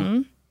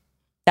 Well,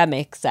 that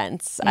makes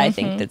sense. I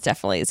think that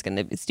definitely is going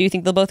to be. Do you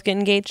think they'll both get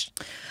engaged?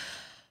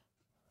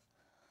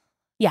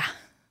 Yeah,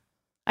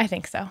 I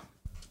think so.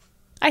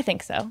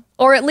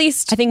 Or at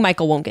least I think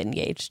Michael won't get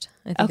engaged.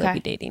 I think they'll Okay. be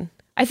dating.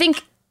 I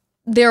think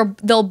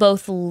they'll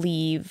both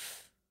leave.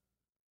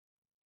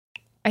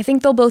 I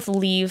think they'll both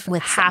leave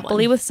With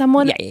happily someone. with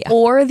someone. Yeah.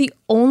 Or the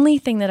only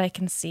thing that I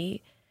can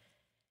see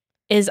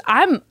is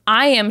I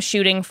am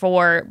shooting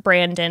for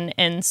Brandon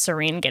and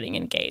Serene getting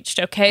engaged.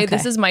 Okay?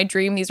 This is my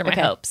dream. These are my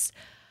hopes.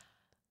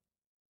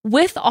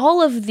 With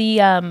all of the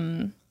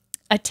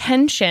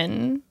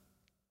attention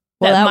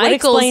that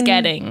Michael's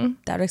getting.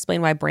 That would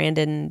explain why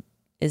Brandon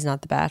is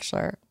not the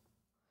Bachelor.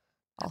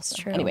 That's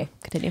Also. true. Anyway,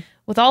 continue.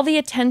 With all the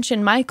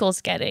attention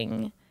Michael's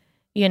getting,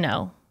 you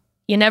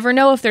never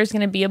know if there's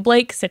going to be a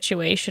Blake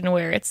situation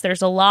where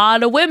there's a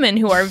lot of women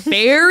who are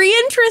very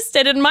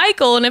interested in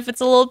Michael, and if it's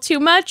a little too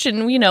much,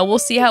 and we'll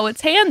see how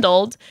it's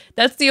handled.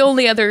 That's the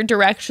only other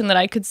direction that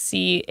I could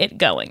see it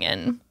going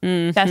in.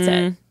 That's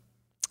it.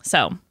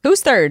 So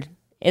Who's third?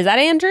 Is that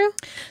Andrew?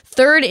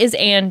 third is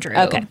Andrew.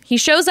 Okay. He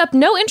shows up,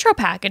 no intro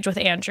package with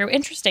Andrew.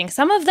 Interesting.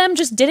 Some of them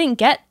just didn't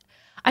get.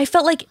 I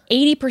felt like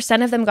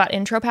 80% of them got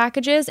intro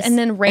packages, and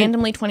then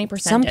randomly 20%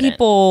 Some didn't.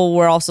 people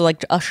were also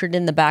like ushered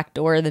in the back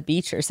door of the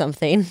beach or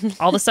something.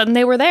 All of a sudden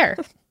they were there.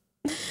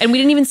 And we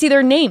didn't even see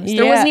their names.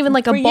 There wasn't even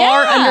like a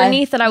bar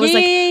underneath that I was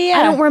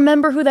I don't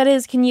remember who that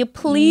is. Can you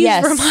please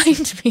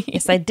remind me?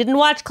 Yes, I didn't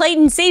watch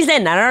Clayton's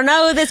season. I don't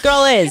know who this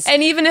girl is.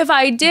 And even if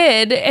I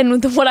did,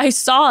 and what I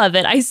saw of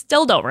it, I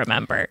still don't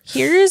remember.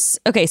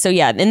 Okay, so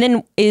yeah, and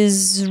then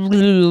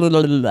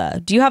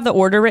do you have the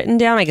order written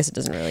down? I guess it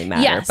doesn't really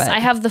matter. Yes, but I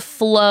have the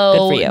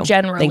flow Good for you.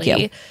 generally. Thank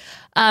you.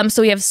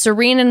 So we have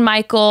Serene and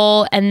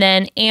Michael, and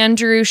then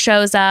Andrew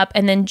shows up,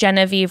 and then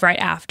Genevieve right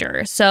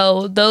after.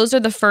 So those are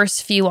the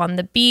first few on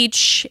the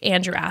beach.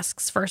 Andrew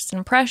asks first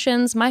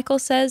impressions. Michael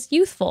says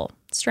youthful,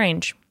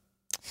 strange.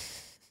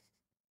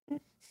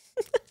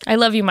 I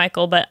love you,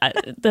 Michael, but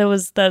there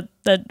was the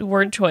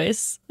word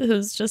choice. It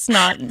was just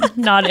not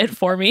it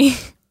for me.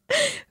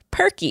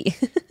 Perky.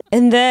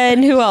 And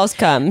then who else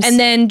comes? And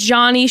then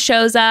Johnny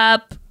shows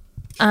up.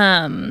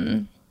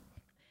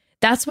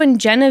 That's when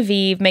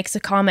Genevieve makes a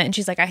comment and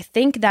she's like, I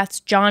think that's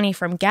Johnny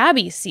from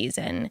Gabby's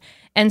season.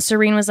 And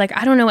Serene was like,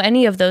 I don't know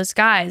any of those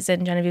guys.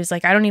 And Genevieve was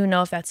like, I don't even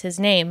know if that's his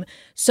name.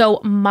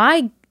 So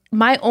my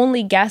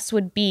only guess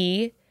would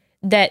be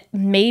that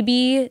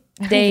maybe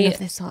I don't even know if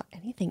they saw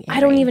anything. I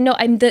don't even know.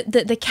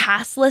 The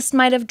cast list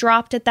might have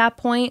dropped at that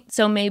point.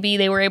 So maybe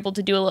they were able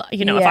to do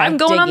if I'm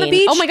going on the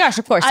beach. Oh my gosh,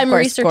 of course. I'm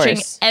researching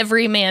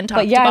every man top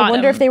But yeah, to bottom. I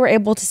wonder if they were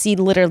able to see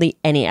literally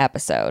any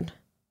episode.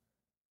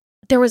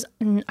 There was,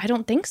 I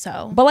don't think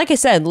so. But like I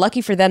said,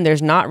 lucky for them,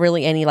 there's not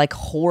really any like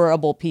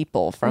horrible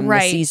people from the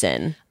Right.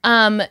 season.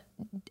 And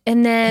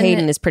then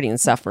Hayden is pretty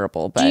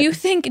insufferable. But do you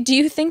think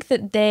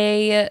that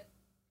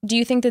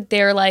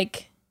they're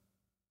like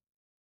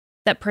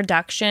that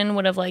production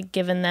would have like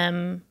given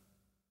them?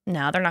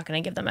 No, they're not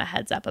going to give them a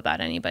heads up about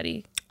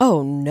anybody.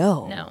 Oh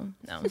no,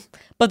 No.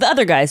 But the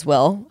other guys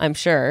will, I'm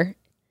sure.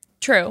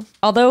 True.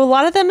 Although a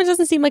lot of them, it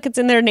doesn't seem like it's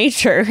in their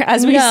nature,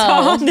 as we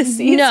saw on the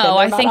season. No, They're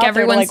I not think out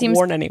there to, like, everyone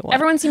warn anyone.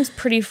 everyone seems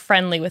pretty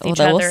friendly with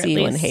each Although other. we'll see at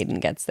least. when Hayden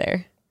gets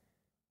there.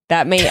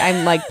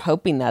 I'm like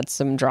hoping that's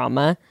some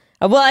drama.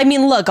 Well, I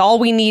mean, look, all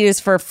we need is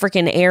for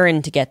freaking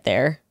Aaron to get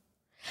there.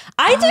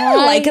 I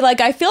didn't like it.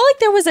 Like, I feel like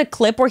there was a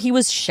clip where he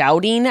was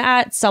shouting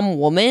at some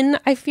woman,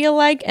 I feel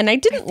like, and I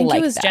didn't I think like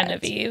it was that.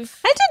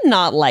 Genevieve. I did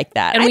not like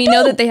that. And we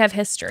know that they have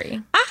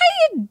history.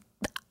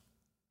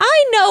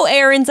 I know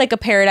Aaron's like a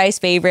Paradise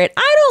favorite.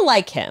 I don't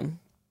like him.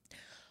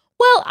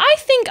 Well, I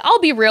think, I'll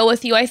be real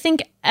with you. I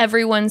think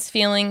everyone's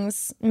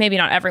feelings, maybe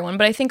not everyone,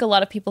 but I think a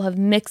lot of people have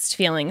mixed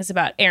feelings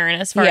about Aaron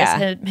as far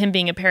as him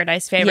being a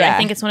Paradise favorite. Yeah. I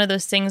think it's one of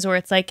those things where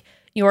it's like,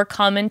 your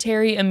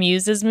commentary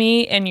amuses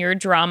me and your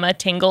drama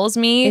tingles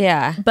me.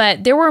 Yeah.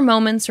 But there were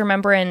moments,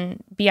 remember,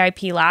 in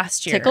BIP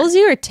last year. Tickles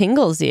you or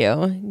tingles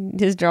you?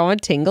 His drama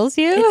tingles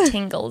you? It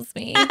tingles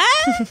me.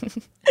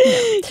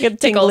 You get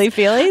tingly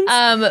feelings?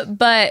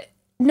 But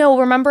no,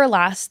 remember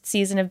last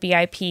season of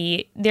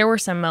BIP, there were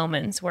some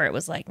moments where it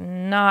was like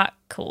not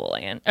cool,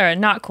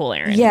 not cool,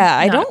 Aaron. Yeah,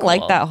 I Not don't like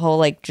cool. that whole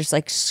like just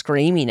like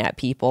screaming at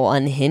people,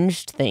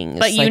 unhinged things.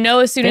 But like,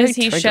 as soon very as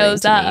he triggering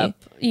shows to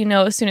me.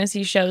 up, as soon as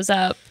he shows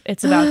up,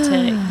 it's about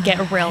to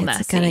get real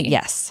messy.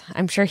 Yes,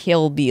 I'm sure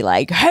he'll be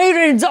like,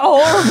 Hayden's a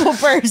horrible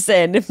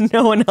person if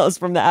no one else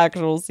from the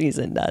actual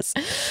season does.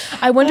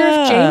 I wonder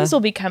if James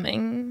will be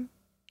coming.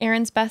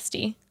 Aaron's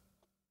bestie.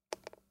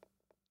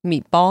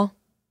 Meatball?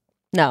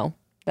 No,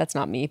 that's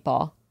not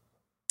Meatball.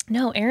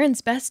 No,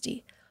 Aaron's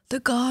bestie. The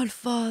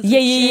Godfather.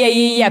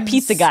 Yeah.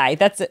 Pizza guy.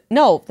 That's it.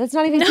 No, that's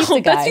not even Pizza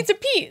guy. That's Pizza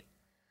Pete.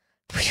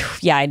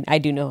 Yeah, I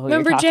do know who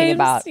Remember you're talking James?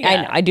 about.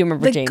 Yeah. I do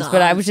remember The James,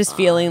 but I was just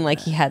feeling like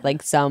he had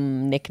like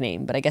some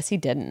nickname, but I guess he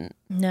didn't.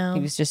 No. He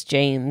was just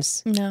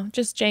James. No,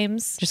 just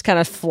James. Just kind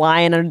of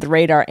flying under the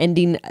radar,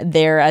 ending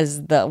there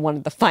as the one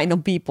of the final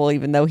people,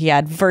 even though he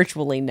had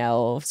virtually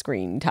no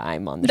screen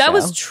time on the show. That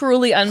was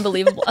truly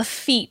unbelievable. A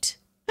feat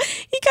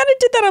He kind of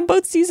did that on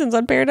both seasons,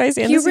 on Paradise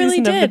and He the really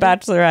season of The did.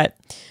 Bachelorette.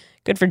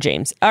 Good for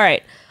James. All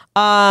right.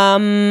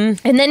 And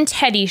then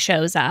Teddy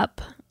shows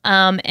up.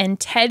 And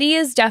Teddy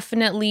is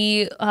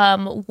definitely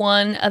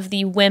one of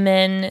the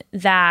women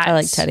that I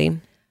like Teddy.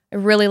 I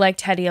really like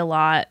Teddy a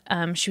lot.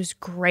 She was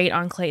great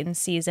on Clayton's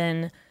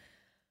season.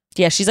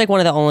 Yeah, she's like one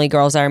of the only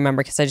girls I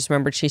remember because I just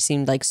remembered she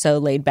seemed like so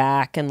laid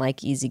back and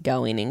like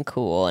easygoing and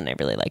cool, and I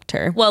really liked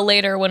her. Well,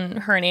 later when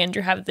her and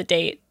Andrew have the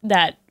date,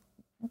 that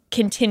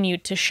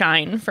continued to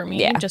shine for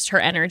me, Yeah. just her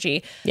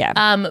energy.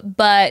 Yeah.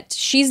 But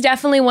she's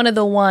definitely one of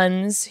the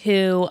ones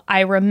who I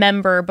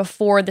remember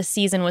before the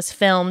season was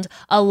filmed,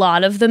 a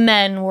lot of the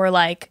men were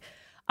like,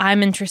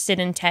 I'm interested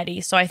in Teddy.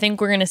 So I think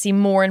we're going to see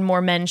more and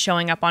more men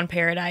showing up on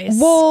Paradise.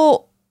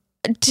 Well,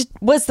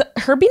 was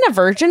her being a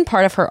virgin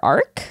part of her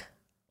arc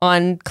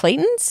on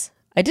Clayton's?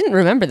 I didn't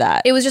remember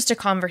that. It was just a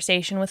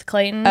conversation with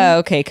Clayton. Oh,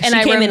 okay. Because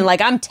And she I came in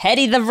like, I'm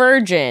Teddy the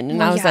Virgin.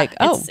 And I was Yeah, like,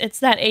 oh. It's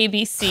that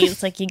ABC.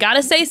 It's like, you got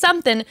to say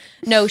something.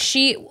 No,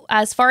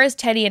 as far as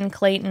Teddy and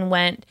Clayton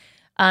went,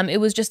 it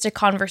was just a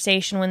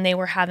conversation when they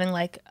were having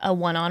like a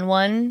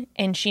one-on-one,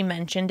 and she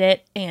mentioned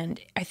it, and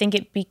I think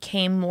it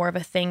became more of a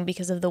thing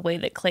because of the way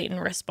that Clayton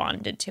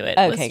responded to it.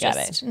 Okay, was got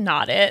just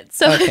not it.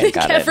 So Okay, I think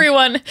got it.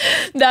 everyone,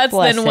 that's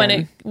Bless then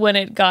him. when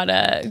it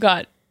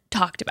got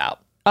talked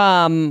about.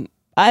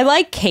 I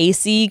like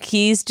Casey.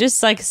 He's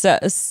just like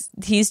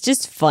he's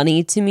just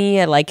funny to me.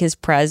 I like his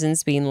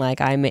presence, being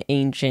like, I'm an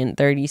ancient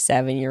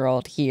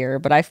 37-year-old here,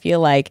 but I feel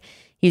like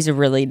he's a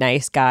really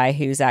nice guy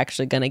who's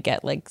actually gonna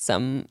get like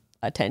some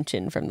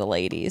attention from the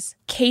ladies.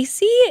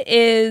 Casey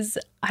is,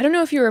 I don't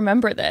know if you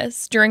remember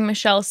this, during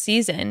Michelle's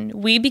season,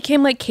 we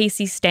became like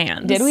Casey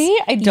stans. Did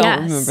we? I don't Yes.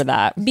 remember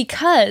that.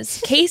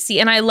 Because Casey,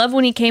 and I love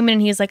when he came in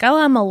and he's like, oh,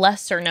 I'm a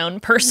lesser known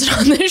person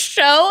on this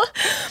show.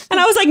 And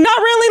I was like, not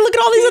really. Look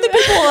at all these other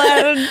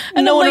people.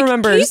 And no I'm one like,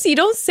 remembers. Casey,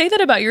 don't say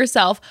that about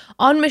yourself.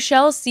 On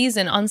Michelle's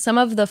season, on some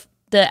of the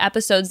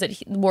episodes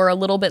that were a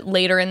little bit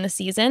later in the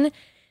season,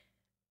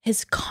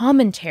 his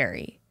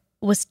commentary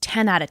was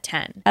 10 out of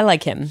 10. I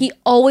like him. He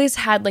always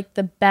had like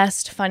the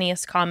best,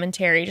 funniest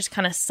commentary, just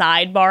kind of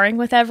sidebarring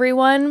with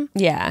everyone.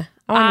 Yeah.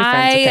 I want to be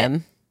friends with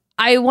him.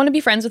 I want to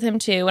be friends with him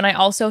too. And I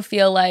also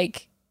feel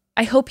like,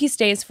 I hope he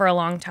stays for a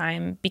long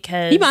time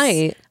because He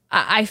might.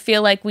 I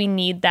feel like we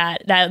need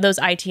those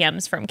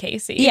ITMs from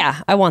Casey.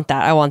 Yeah, I want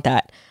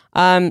that.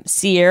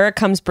 Sierra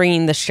comes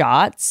bringing the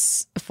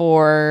shots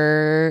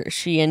for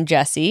she and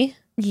Jesse.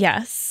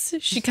 Yes.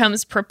 She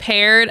comes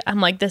prepared.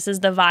 I'm like, this is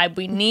the vibe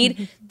we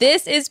need.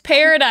 This is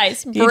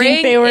Paradise. Do you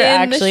think they were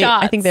actually? the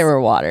shots. I think they were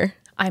water.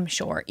 I'm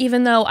sure.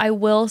 Even though I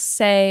will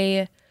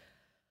say,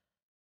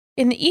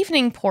 in the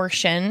evening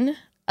portion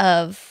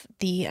of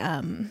the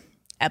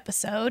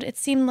episode, it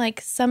seemed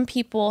like some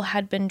people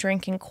had been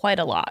drinking quite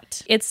a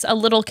lot. It's a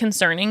little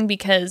concerning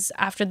because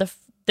after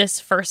this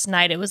first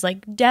night, it was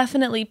like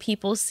definitely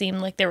people seemed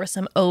like there was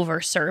some over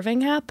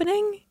serving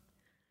happening.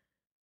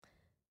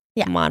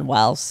 Yeah. Come on,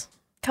 Wells.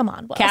 Come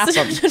on, Wells.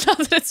 Castle. Not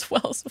that it's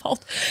Wells'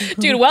 fault.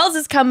 Dude, Wells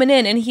is coming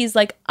in and he's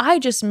like, I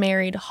just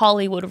married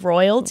Hollywood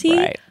royalty.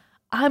 Right.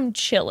 I'm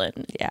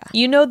chilling. Yeah.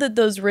 You know that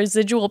those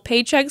residual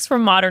paychecks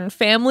from Modern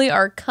Family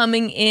are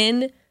coming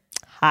in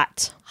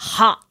Hot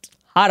hot.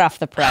 off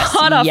the press.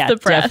 Hot off Yeah, the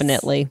press.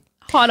 definitely.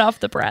 Hot off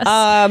the press.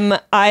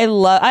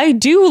 I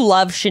do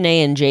love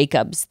Shanae and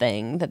Jacob's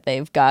thing that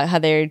they've got. How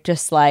they're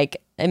just like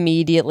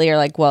immediately are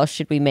like, well,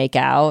 should we make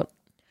out?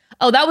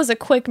 Oh, that was a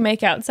quick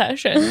makeout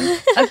session.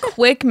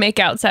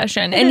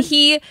 And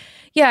he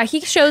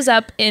shows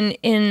up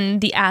in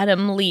the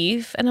Adam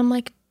leaf, and I'm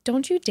like,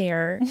 don't you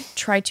dare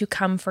try to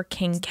come for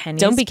King Kenny.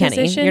 Don't be Kenny.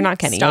 Position. You're not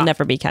Kenny. Stop. You'll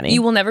never be Kenny.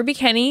 You will never be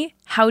Kenny.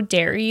 How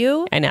dare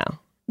you? I know.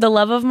 The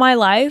love of my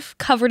life,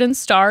 covered in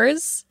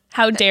stars.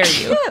 How dare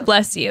you?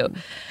 Bless you.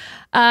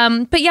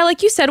 But yeah,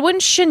 like you said, when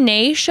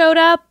Shanae showed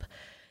up,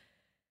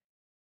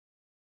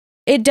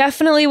 it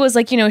definitely was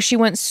like, she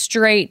went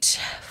straight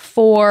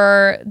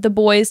for the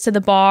boys to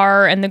the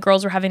bar and the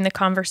girls were having the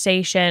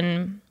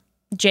conversation.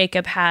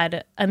 Jacob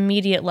had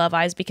immediate love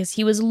eyes because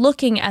he was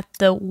looking at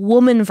the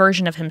woman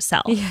version of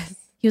himself. Yes.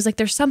 He was like,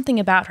 there's something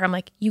about her. I'm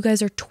like, you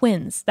guys are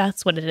twins.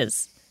 That's what it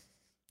is.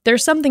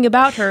 There's something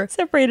about her.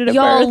 Separated at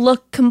Y'all birth.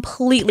 look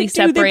completely Dude,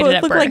 separated they both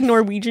at look birth. like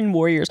Norwegian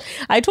warriors.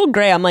 I told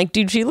Gray, I'm like,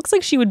 dude, she looks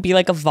like she would be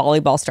like a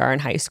volleyball star in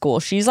high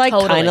school. She's like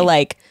Totally. kind of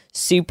like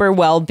super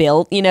well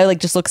built, like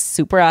just looks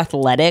super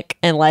athletic.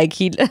 And like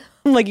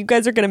I'm like, you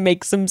guys are gonna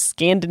make some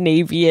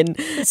Scandinavian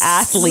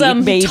athlete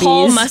Some babies.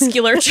 tall,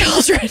 muscular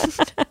children.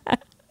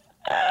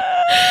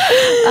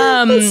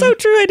 That's so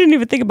true. I didn't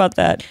even think about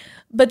that.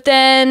 But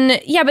then,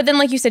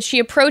 like you said, she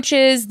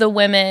approaches the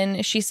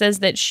women. She says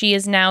that she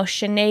is now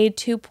Shanae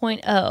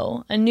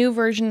 2.0, a new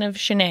version of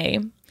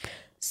Shanae.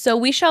 So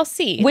we shall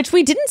see. Which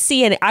we didn't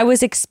see, and I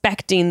was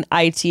expecting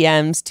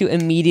ITMs to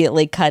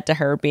immediately cut to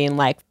her being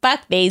like, fuck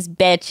these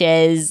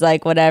bitches,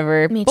 like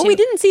whatever. Me But too. we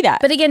didn't see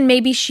that. But again,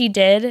 maybe she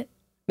did.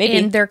 Maybe.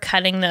 And they're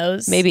cutting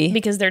those. Maybe.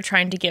 Because they're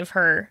trying to give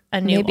her a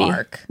new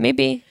arc.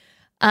 Maybe.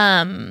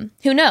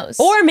 Who knows?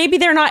 Or maybe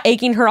they're not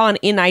egging her on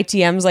in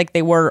ITMs like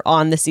they were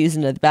on the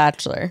season of The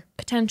Bachelor.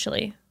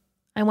 Potentially.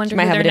 I wonder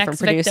might who have their a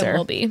different next victim producer.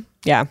 will be.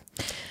 Yeah.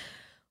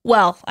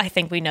 Well, I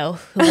think we know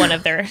who one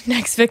of their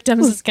next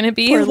victims is going to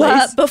be. Poor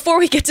Lace. Before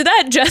we get to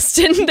that,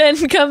 Justin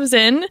then comes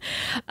in.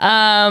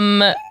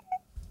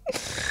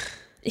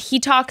 He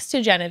talks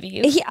to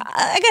Genevieve.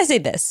 I gotta say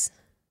this.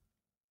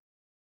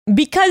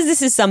 Because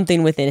this is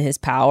something within his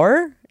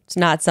power, it's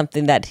not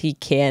something that he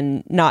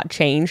can not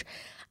change.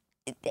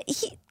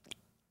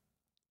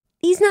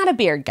 He's not a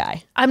beard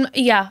guy.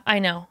 I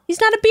know. He's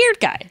not a beard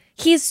guy.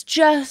 He's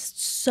just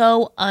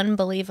so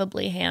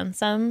unbelievably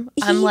handsome.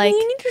 I'm You like,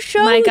 need to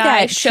show my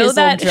guy, that show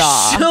that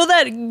jaw. show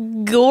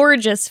that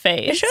gorgeous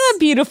face. Show that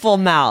beautiful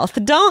mouth.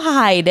 Don't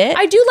hide it.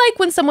 I do like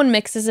when someone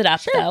mixes it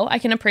up, though. I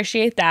can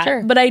appreciate that.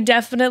 Sure. But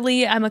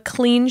I'm a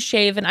clean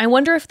shaven. I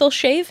wonder if they'll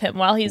shave him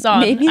while he's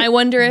on. Maybe- I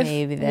wonder if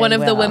maybe they one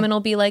of the will. women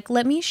will be like,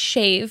 let me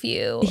shave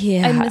you.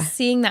 Yeah. I miss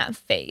seeing that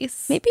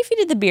face. Maybe if he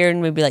did the beard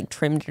and maybe like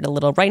trimmed it a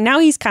little. Right now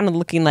he's kind of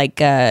looking like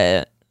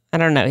I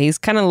don't know. He's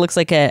kind of looks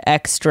like an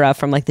extra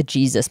from like the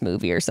Jesus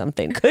movie or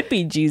something. Could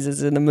be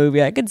Jesus in the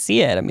movie. I could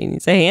see it. I mean,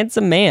 he's a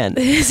handsome man.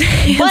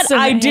 But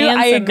I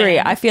agree.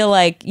 Man. I feel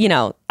like,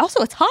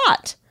 also it's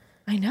hot.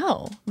 I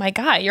know. My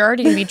God, you're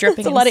already going to be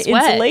dripping a in lot of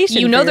sweat. insulation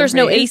You for know your there's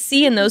no face.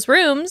 AC in those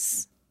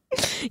rooms.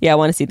 Yeah, I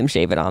want to see them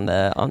shave it on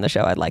the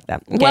show. I'd like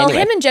that. Okay, Well,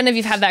 anyway. him and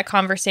Genevieve have that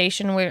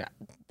conversation where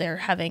they're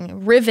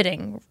having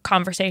riveting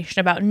conversation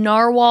about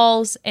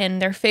narwhals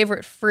and their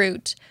favorite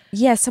fruit.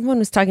 Yeah, someone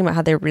was talking about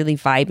how they're really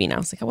vibing. I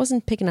was like, I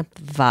wasn't picking up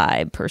the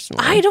vibe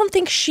personally. I don't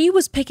think she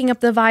was picking up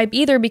the vibe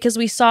either, because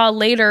we saw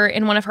later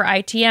in one of her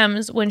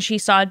ITMs when she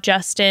saw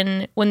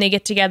Justin when they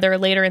get together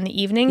later in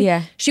the evening.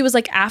 Yeah. She was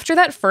like, after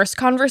that first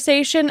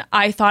conversation,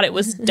 I thought it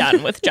was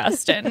done with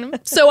Justin.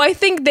 So I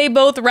think they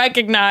both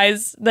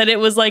recognize that it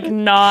was like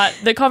not,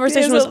 the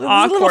conversation was It was a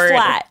awkward. little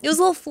flat. It was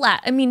a little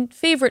flat. I mean,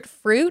 favorite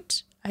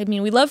fruit. I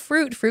mean, we love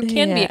fruit. Fruit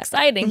can be Yeah.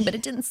 exciting, but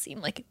it didn't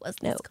seem like it was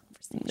this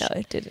conversation. No,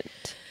 it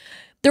didn't.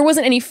 There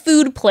wasn't any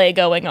food play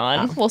going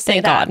on. We'll say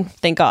Thank that. God.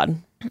 Thank God.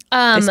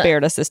 They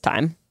spared us this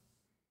time.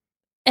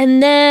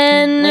 And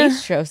then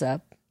Lace shows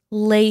up.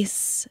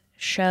 Lace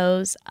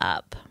shows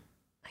up.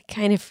 I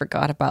kind of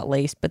forgot about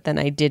Lace, but then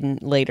I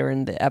didn't later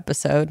in the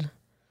episode.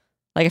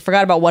 Like I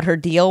forgot about what her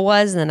deal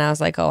was, and then I was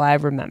like, oh, I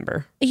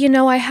remember. You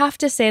know, I have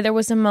to say there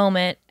was a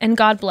moment, and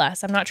God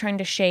bless, I'm not trying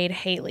to shade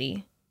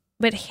Haley,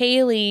 but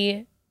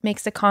Haley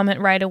makes a comment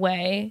right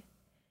away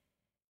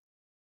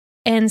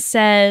and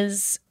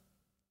says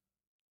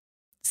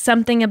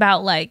something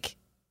about like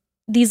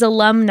these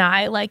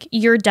alumni, like,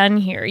 you're done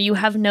here. You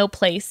have no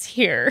place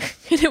here.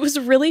 And it was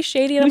really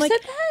shady. And I'm like,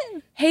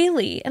 that?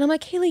 Haley. And I'm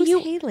like, Haley,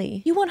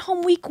 Haley? you went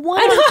home week 1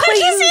 I know, of I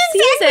Clayton's just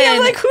season. exactly. I'm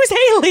like, who's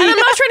Haley? And I'm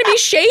not trying to be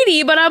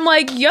shady, but I'm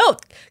like, yo,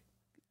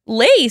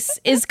 Lace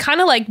is kind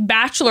of like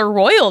Bachelor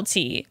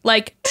royalty.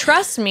 Like,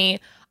 trust me,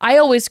 I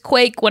always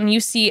quake when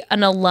you see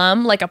an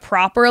alum, like a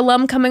proper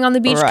alum coming on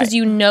the beach, because Right.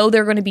 you know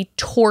they're going to be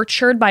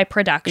tortured by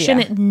production.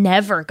 Yeah. It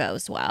never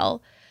goes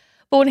well.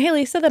 But when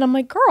Haley said that, I'm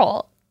like,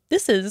 girl,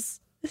 this is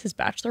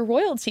Bachelor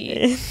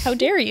royalty. How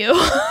dare you?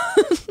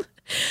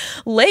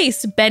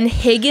 Lace, Ben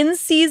Higgins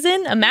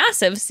season, a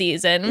massive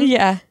season.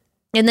 Yeah.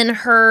 And then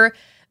her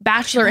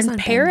Bachelor was in on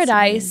Ben's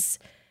Paradise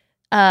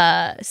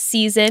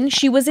season,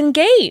 she was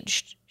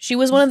engaged. She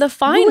was one of the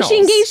finals. Who was she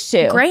engaged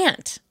to?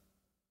 Grant.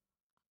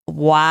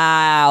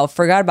 Wow.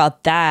 Forgot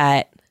about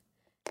that.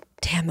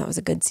 Damn, that was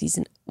a good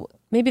season.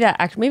 Maybe I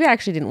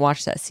actually didn't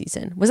watch that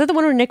season. Was that the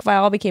one where Nick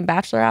Viall became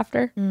Bachelor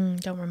after?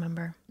 Don't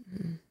remember.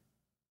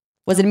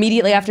 Was it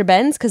immediately after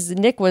Ben's? Because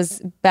Nick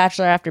was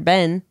Bachelor after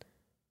Ben.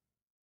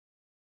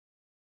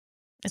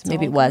 It's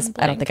Maybe all it was. gone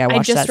I don't blank. think I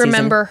watched I just that season.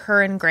 remember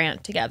her and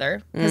Grant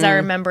together because I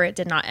remember it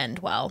did not end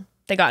well.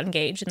 They got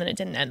engaged and then it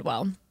didn't end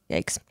well.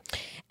 Yikes.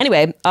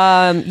 Anyway,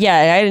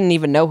 yeah, I didn't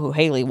even know who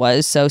Haley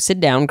was, so sit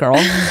down, girl.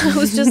 I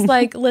was just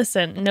like,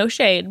 listen, no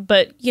shade,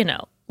 but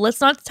let's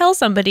not tell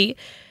somebody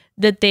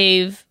that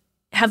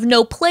have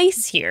no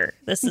place here.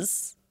 This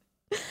is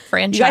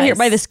franchise. You got here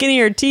by the skin of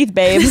your teeth,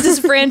 babe. This is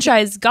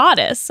franchise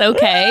goddess,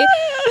 okay?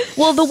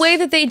 Well, the way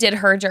that they did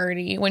her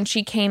dirty when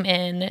she came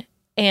in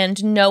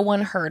and no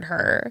one heard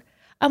her,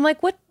 I'm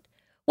like, what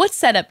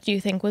setup do you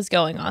think was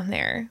going on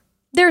there?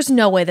 There's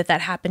no way that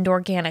happened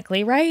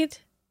organically, right?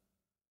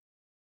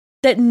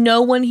 That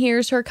no one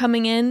hears her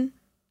coming in.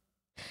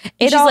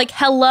 And she's like,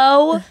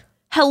 hello,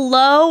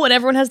 and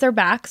everyone has their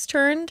backs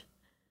turned.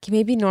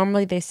 Maybe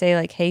normally they say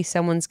like, hey,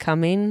 someone's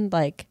coming.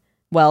 Like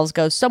Wells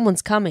goes,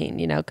 someone's coming,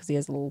 because he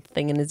has a little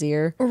thing in his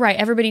ear. Right,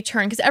 everybody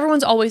turned because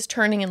everyone's always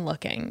turning and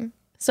looking.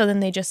 So then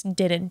they just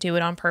didn't do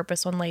it on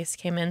purpose when Lace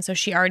came in. So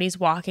she already's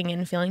walking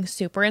in feeling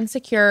super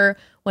insecure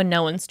when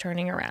no one's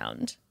turning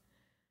around.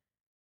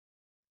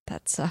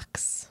 That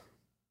sucks.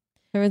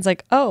 Everyone's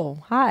like, oh,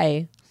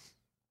 hi.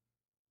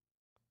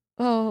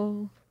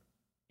 Oh.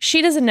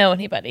 She doesn't know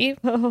anybody.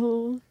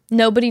 Oh.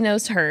 Nobody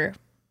knows her.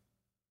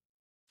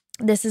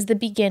 This is the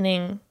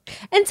beginning.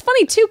 And it's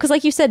funny too, because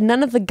like you said,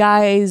 none of the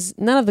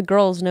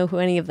girls know who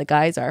any of the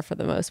guys are for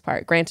the most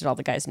part. Granted, all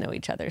the guys know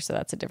each other, so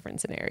that's a different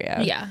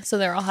scenario. Yeah, so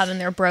they're all having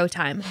their bro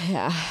time.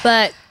 Yeah.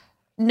 But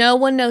no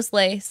one knows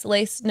Lace.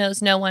 Lace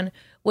knows no one,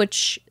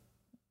 which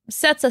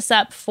sets us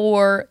up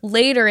for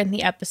later in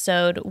the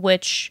episode,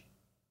 which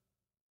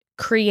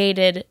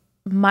created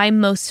my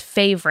most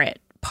favorite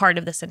part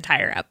of this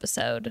entire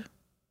episode,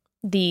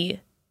 the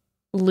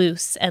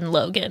Luce and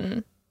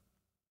Logan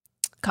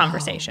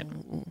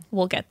conversation. Oh.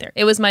 We'll get there.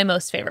 It was my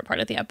most favorite part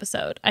of the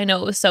episode. I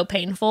know it was so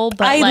painful,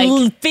 but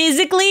I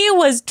physically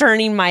was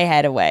turning my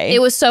head away. It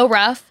was so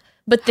rough,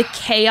 but the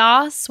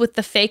chaos with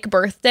the fake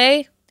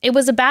birthday, it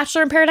was a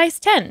Bachelor in Paradise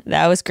 10.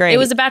 That was great. It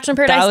was a Bachelor in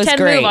Paradise 10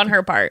 move on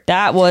her part.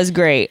 That was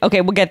great.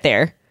 Okay, we'll get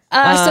there.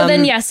 So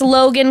then, yes,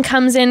 Logan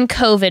comes in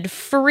COVID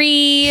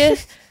free.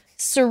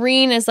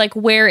 Serene is like,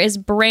 where is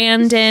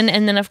Brandon?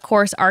 And then, of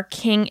course, our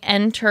king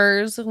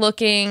enters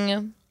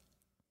looking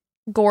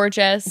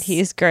gorgeous.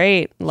 He's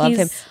great. Love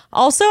him.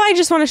 Also, I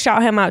just want to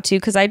shout him out too,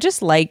 because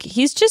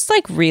he's just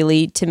like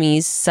really, to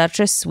me, such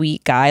a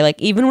sweet guy. Like,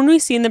 even when we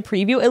see in the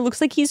preview, it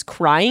looks like he's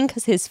crying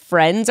because his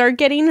friends are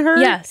getting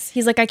hurt. Yes.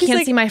 He's like, I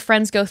can't see my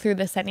friends go through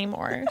this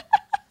anymore.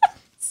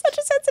 Such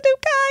a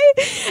sensitive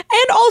guy.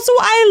 And also,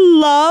 I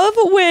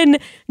love when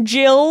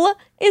Jill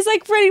is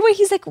like ready.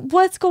 He's like,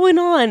 what's going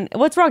on?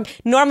 What's wrong?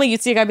 Normally you'd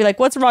see a guy be like,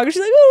 what's wrong? And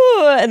she's like,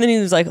 oh. And then he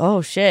was like,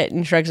 oh shit,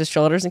 and shrugs his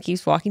shoulders and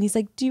keeps walking. He's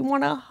like, do you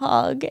want a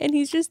hug? And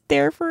he's just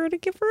there for her to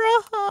give her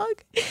a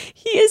hug.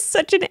 He is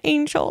such an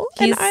angel.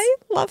 And I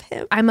love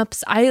him. I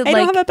don't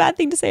have a bad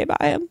thing to say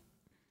about him.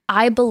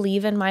 I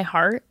believe in my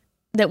heart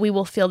that we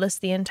will feel this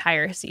the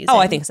entire season. Oh,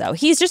 I think so.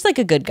 He's just like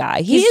a good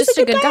guy. He's just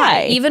a good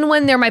guy. Even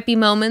when there might be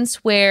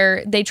moments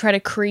where they try to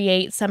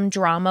create some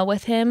drama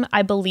with him,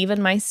 I believe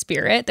in my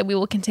spirit that we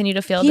will continue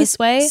to feel this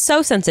way.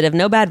 So sensitive.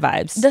 No bad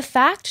vibes. The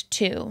fact,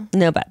 too.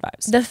 No bad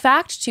vibes. The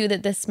fact, too,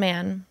 that this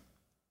man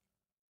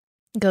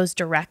goes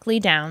directly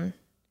down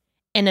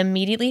and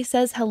immediately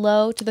says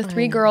hello to the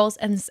three girls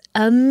and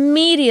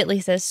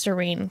immediately says,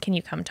 Serene, can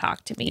you come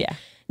talk to me? Yeah.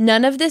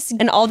 None of this.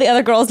 And all the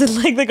other girls did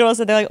like the girls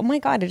said, they're like, oh my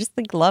God, I just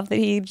like love that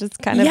he just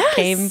kind of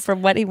came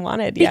from what he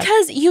wanted. Yeah.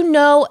 Because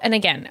and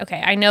again,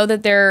 okay, I know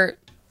that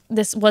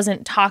this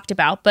wasn't talked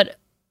about, but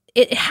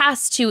they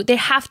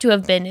have to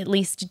have been at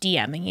least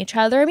DMing each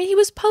other. I mean, he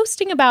was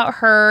posting about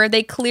her.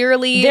 They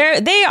clearly.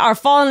 They are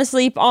falling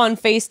asleep on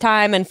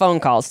FaceTime and phone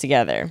calls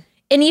together.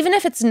 And even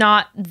if it's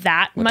not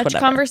that much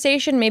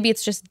conversation, maybe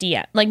it's just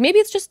DM. Like, maybe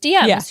it's just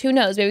DMs. Yeah. Who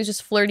knows? Maybe it's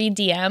just flirty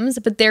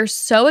DMs. But they're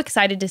so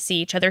excited to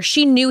see each other.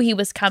 She knew he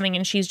was coming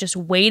and she's just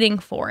waiting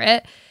for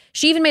it.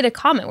 She even made a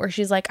comment where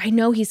she's like, I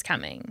know he's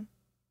coming.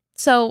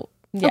 So,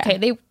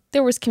 okay,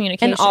 there was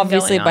communication. And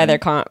obviously going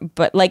by on.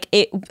 but like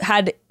it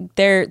had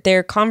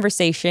their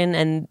conversation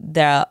and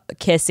the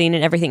kissing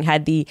and everything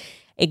had the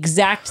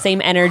exact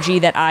same energy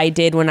that I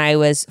did when I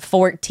was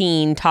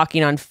 14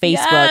 talking on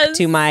Facebook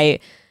to my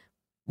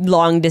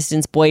long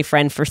distance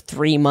boyfriend for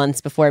 3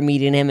 months before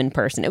meeting him in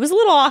person. It was a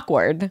little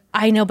awkward.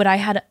 I know,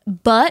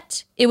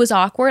 but it was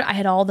awkward. I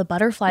had all the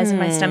butterflies in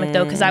my stomach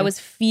though, because I was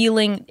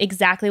feeling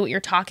exactly what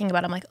you're talking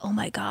about. I'm like, oh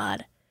my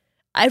God,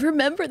 I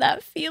remember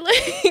that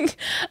feeling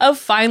of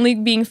finally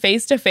being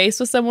face to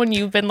face with someone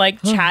you've been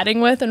like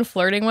chatting with and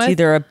flirting with. It's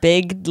either a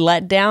big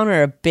letdown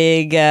or a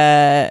big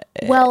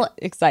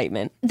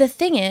excitement. The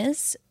thing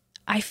is,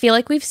 I feel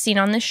like we've seen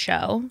on this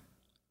show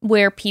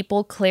where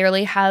people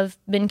clearly have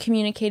been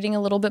communicating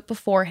a little bit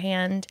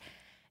beforehand.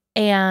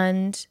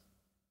 And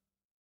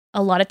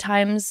a lot of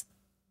times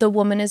the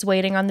woman is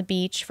waiting on the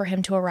beach for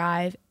him to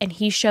arrive and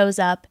he shows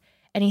up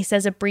and he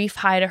says a brief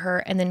hi to her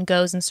and then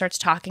goes and starts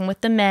talking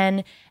with the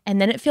men. And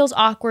then it feels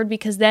awkward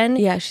because then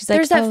she's like,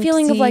 there's that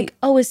feeling of like,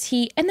 oh, is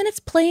he? And then it's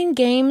playing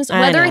games,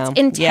 whether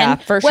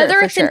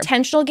it's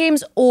intentional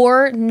games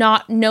or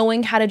not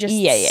knowing how to just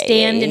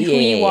stand in who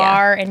you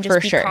are and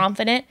just be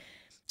confident.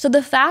 So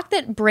the fact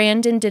that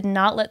Brandon did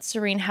not let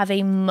Serene have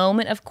a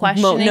moment of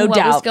questioning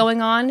what was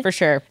going on. For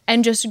sure.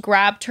 And just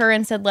grabbed her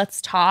and said,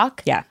 let's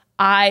talk. Yeah.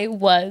 I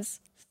was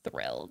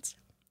thrilled.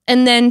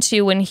 And then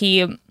too, when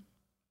he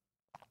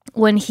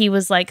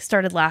was like,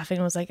 started laughing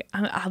and was like,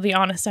 I'll be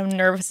honest, I'm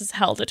nervous as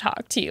hell to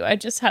talk to you. I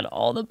just had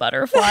all the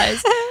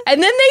butterflies.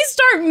 And then they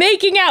start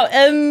making out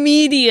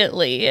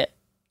immediately. Yes.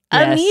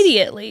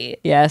 Immediately.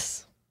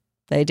 Yes,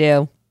 they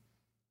do.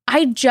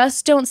 I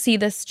just don't see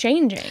this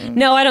changing.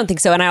 No, I don't think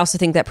so. And I also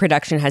think that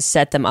production has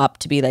set them up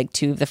to be like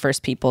two of the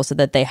first people so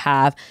that they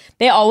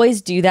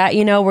always do that,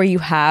 where you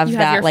have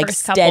that like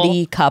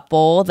steady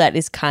couple that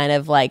is kind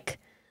of like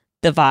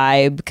the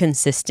vibe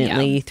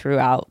consistently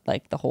throughout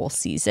like the whole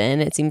season.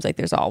 It seems like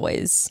there's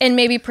always and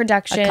maybe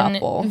production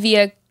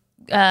via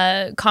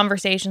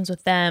conversations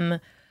with them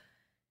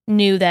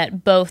knew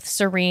that both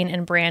Serene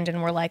and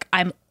Brandon were like,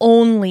 I'm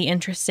only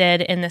interested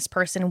in this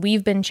person.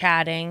 We've been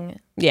chatting.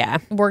 Yeah.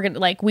 We're going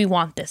to we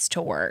want this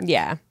to work.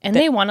 Yeah. And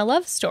they want a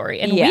love story.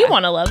 And we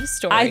want a love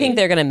story. I think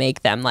they're going to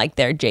make them like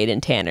they're Jade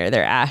and Tanner.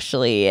 They're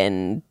Ashley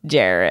and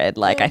Jared.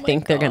 Like, I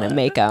think they're going to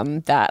make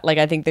them that. Like,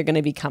 I think they're going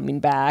to be coming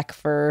back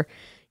for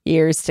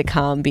years to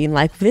come being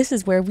like, this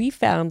is where we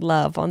found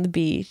love on the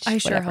beach. I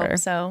sure hope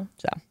so.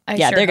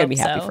 They're going to be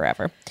happy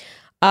forever.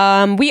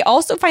 We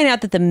also find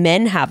out that the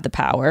men have the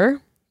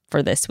power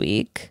for this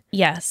week.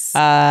 Yes.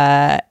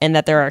 And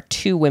that there are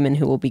 2 women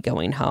who will be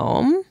going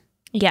home.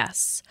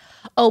 Yes.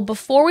 Oh,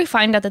 before we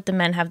find out that the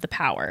men have the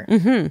power,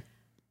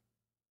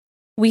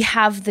 we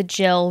have the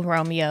Jill,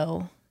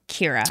 Romeo,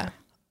 Kira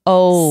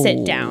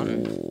sit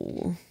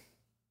down.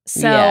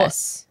 So,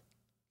 yes.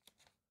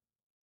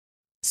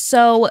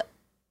 So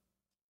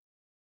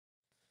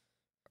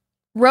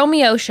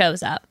Romeo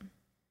shows up.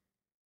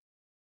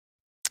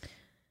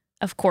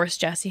 Of course,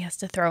 Jesse has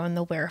to throw in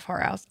the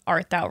 "Wherefore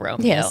art thou,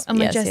 Romeo?" Yes, I'm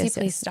like, yes, Jesse, yes,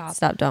 please yes. stop.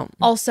 Stop, don't.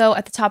 Also,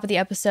 at the top of the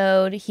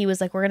episode, he was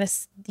like, we're going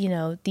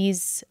to,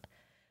 these,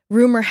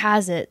 rumor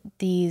has it,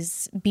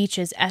 these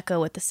beaches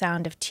echo with the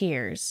sound of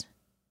tears.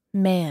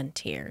 Man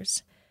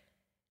tears.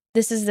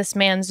 This is this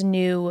man's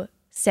new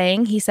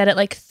saying. He said it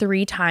like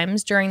 3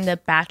 times during the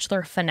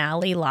Bachelor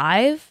finale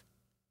live.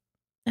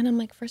 And I'm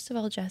like, first of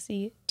all,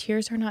 Jesse,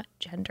 tears are not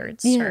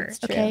gendered, sir. it's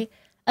true. Okay?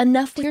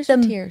 Enough Tears with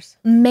are the tears.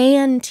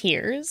 man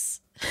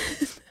tears.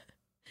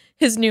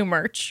 His new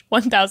merch,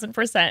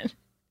 1000%.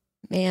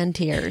 Man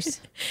tears.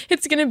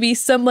 It's going to be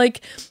some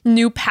like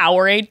new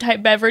Powerade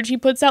type beverage he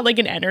puts out, like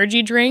an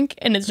energy drink,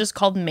 and it's just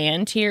called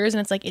Man Tears,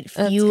 and it's like, it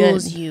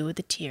fuels you with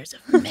the tears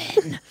of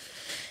men.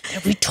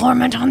 Every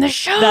torment on the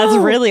show. That's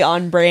really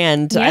on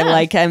brand. Yeah. I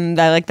like him.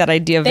 I like that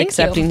idea of Thank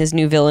accepting you. his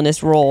new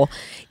villainous role.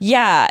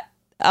 Yeah.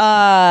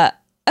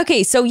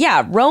 Okay, so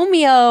yeah,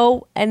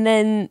 Romeo and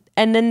then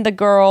the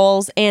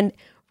girls, and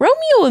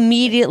Romeo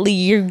immediately,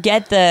 you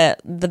get the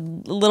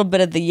little bit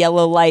of the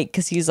yellow light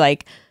because he's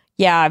like,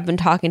 yeah, I've been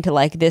talking to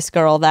like this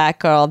girl, that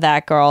girl,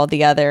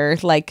 the other.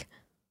 Like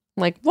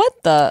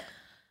what the?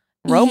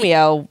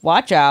 Romeo,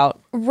 watch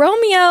out.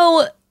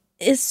 Romeo,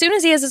 as soon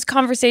as he has this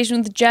conversation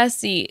with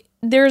Jesse,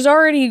 there's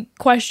already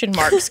question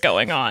marks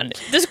going on.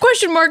 This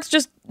question mark's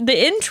just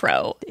the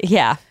intro.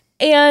 Yeah.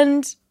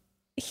 And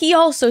he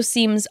also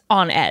seems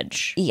on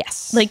edge.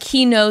 Yes. Like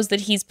he knows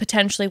that he's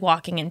potentially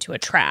walking into a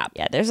trap.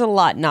 Yeah, there's a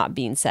lot not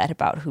being said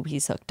about who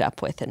he's hooked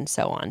up with and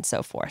so on and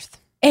so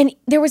forth. And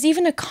there was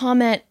even a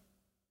comment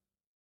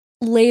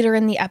later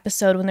in the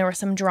episode when there was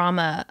some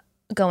drama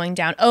going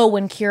down. Oh,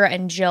 when Kira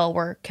and Jill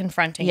were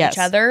confronting Yes. each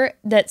other,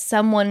 that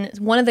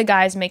one of the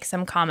guys makes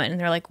some comment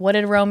and they're like, what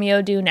did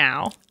Romeo do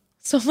now?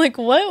 So I'm like,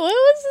 what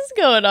was this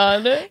going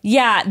on?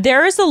 Yeah,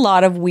 there's a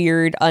lot of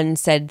weird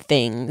unsaid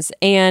things.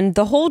 And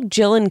the whole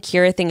Jill and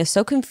Kira thing is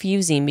so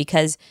confusing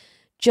because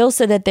Jill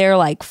said that they're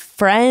like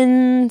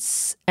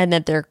friends and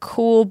that they're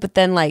cool. But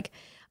then like,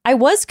 I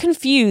was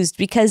confused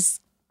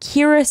because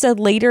Kira said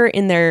later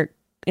in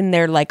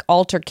their like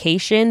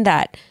altercation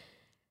that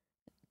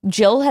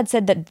Jill had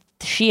said that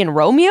she and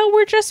Romeo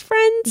were just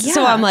friends. Yeah.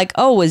 So I'm like,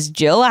 oh, was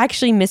Jill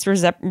actually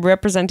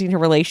misrepresenting her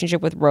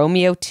relationship with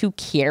Romeo to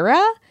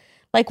Kira?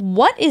 Like,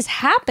 what is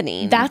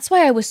happening? That's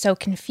why I was so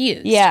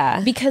confused.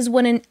 Yeah. Because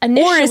when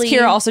initially... Or is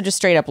Kira also just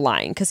straight up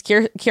lying? Because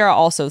Kira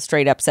also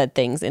straight up said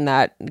things in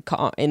that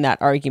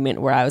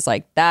argument where I was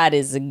like, that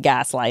is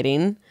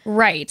gaslighting.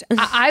 Right.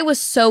 I was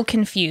so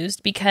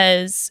confused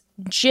because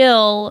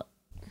Jill,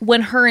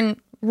 when her and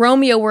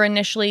Romeo were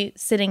initially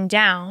sitting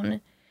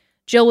down,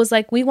 Jill was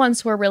like, we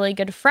once were really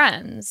good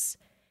friends.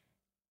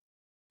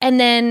 And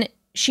then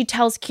she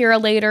tells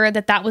Kira later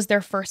that was their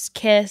first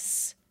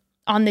kiss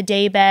on the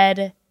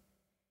daybed.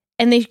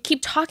 And they keep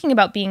talking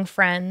about being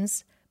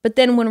friends. But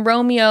then when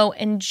Romeo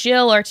and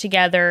Jill are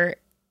together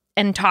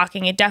and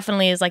talking, it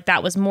definitely is like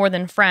that was more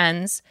than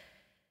friends.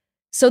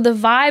 So the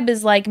vibe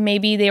is like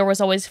maybe there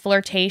was always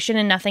flirtation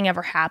and nothing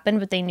ever happened,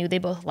 but they knew they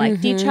both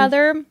liked each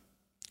other.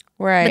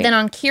 Right. But then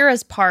on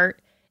Kira's part,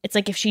 it's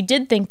like if she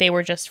did think they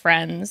were just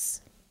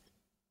friends,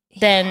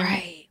 then...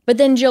 Right. But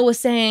then Jill was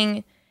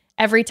saying,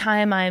 every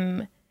time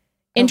I'm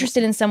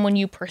interested in someone,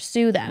 you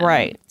pursue them.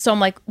 Right. So I'm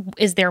like,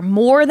 is there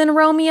more than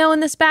Romeo in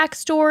this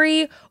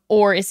backstory?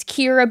 Or is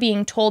Kira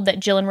being told that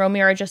Jill and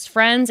Romeo are just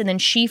friends, and then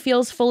she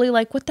feels fully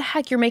like, what the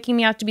heck, you're making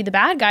me out to be the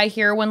bad guy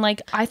here when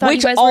like I thought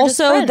you guys were just friends. Which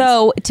also,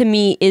 though, to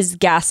me is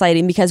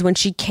gaslighting because when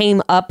she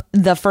came up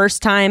the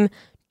first time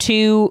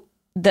in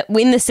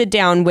the sit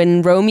down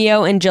when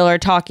Romeo and Jill are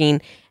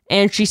talking,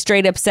 and she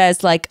straight up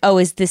says like, oh,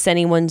 is this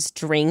anyone's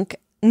drink?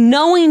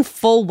 Knowing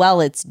full well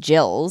it's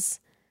Jill's.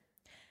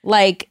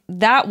 Like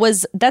that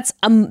was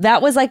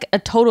like a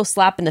total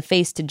slap in the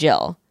face to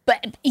Jill.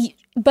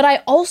 But I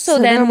also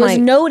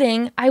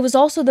I was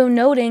also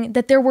noting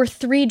that there were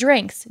 3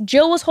 drinks.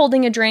 Jill was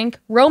holding a drink,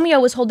 Romeo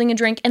was holding a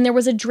drink, and there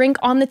was a drink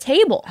on the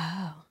table.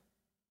 Oh.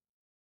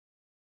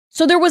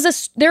 So there was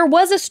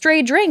a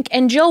stray drink,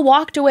 and Jill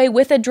walked away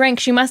with a drink.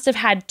 She must have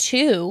had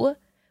 2,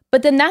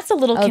 but then that's a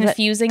little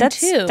confusing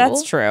too.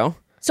 That's true.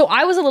 So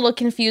I was a little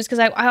confused because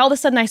I all of a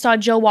sudden I saw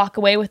Jill walk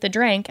away with a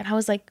drink, and I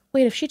was like,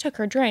 wait, if she took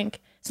her drink.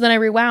 So then I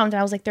rewound, and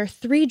I was like, there are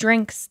 3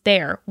 drinks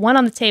there. 1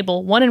 on the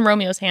table, 1 in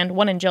Romeo's hand,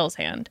 1 in Jill's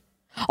hand.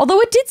 Although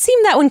it did seem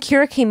that when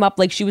Kira came up,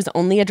 like she was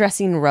only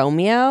addressing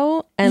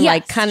Romeo, and Yes,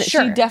 like kind of,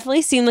 sure. she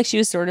definitely seemed like she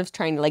was sort of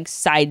trying to like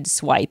side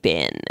swipe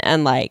in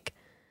and like,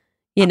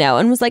 you know,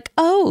 and was like,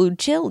 oh,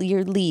 Jill,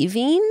 you're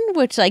leaving,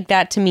 which like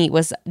that to me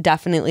was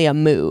definitely a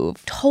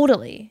move.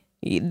 Totally.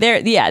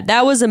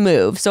 That was a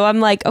move. So I'm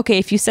like, okay,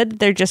 if you said that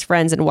they're just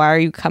friends, and why are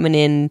you coming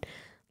in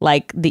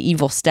like the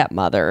evil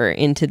stepmother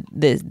into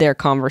their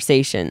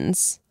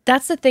conversations?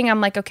 That's the thing.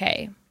 I'm like,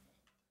 okay,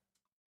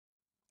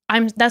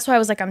 that's why I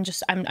was like,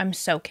 I'm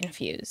so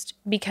confused,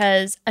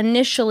 because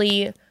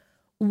initially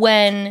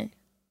when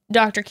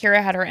Dr.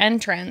 Kira had her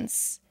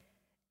entrance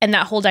and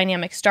that whole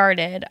dynamic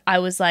started, I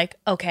was like,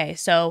 okay,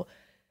 so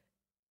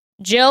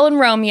Jill and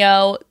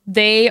Romeo,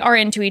 they are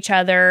into each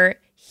other.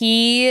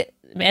 He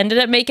ended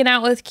up making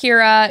out with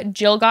Kira.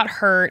 Jill got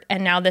hurt,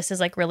 and now this is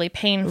like really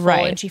painful,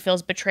 Right. and she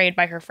feels betrayed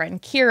by her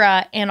friend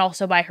Kira and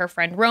also by her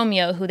friend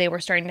Romeo, who they were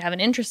starting to have an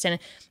interest in.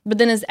 But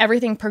then as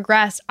everything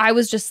progressed, I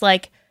was just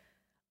like,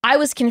 I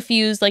was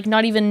confused, like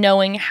not even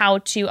knowing how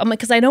to. I'm like,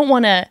 because I don't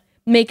want to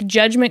make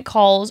judgment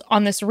calls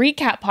on this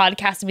recap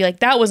podcast and be like,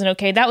 that wasn't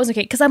okay, that was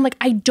okay. Because I'm like,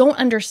 I don't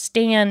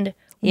understand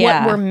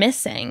Yeah. what we're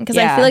missing. Because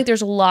Yeah. I feel like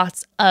there's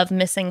lots of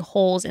missing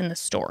holes in the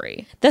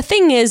story. The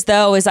thing is,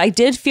 though, is I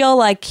did feel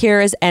like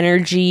Kira's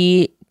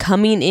energy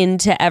coming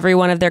into every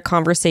one of their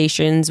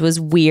conversations was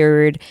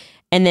weird.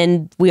 And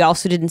then we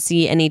also didn't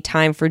see any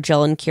time for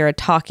Jill and Kira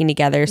talking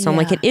together. So I'm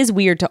like, Yeah. it is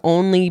weird to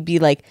only be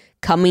like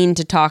coming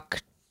to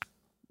talk,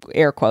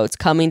 air quotes,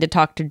 coming to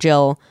talk to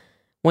Jill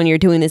when you're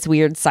doing this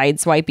weird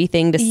sideswipey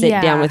thing to sit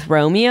Yeah. down with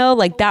Romeo.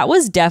 Like, that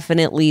was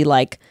definitely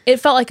like, It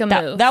felt like a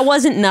move. that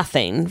wasn't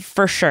nothing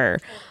for sure.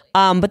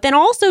 But then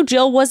also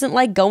Jill wasn't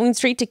like going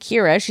straight to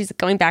Kira. She's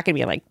going back and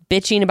being like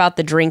bitching about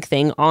the drink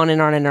thing on and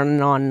on and on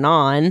and on and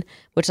on,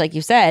 which, like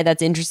you said,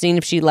 that's interesting.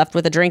 If she left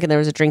with a drink and there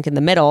was a drink in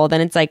the middle, then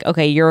it's like,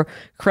 okay, you're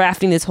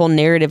crafting this whole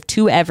narrative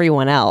to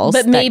everyone else.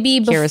 But maybe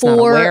that Kira's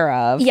before, not aware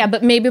of. yeah,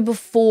 but maybe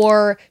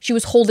before she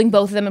was holding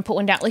both of them and put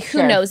one down. Like, who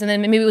Sure. knows? And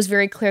then maybe it was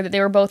very clear that they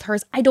were both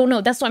hers. I don't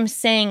know. That's what I'm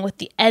saying with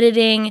the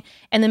editing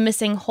and the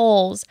missing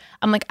holes.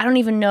 I'm like, I don't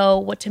even know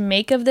what to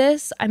make of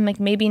this. I'm like,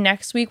 maybe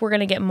next week we're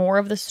gonna get more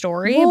of the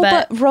story. Well,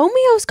 but but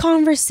Romeo's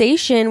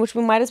conversation, which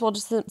we might as well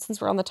just,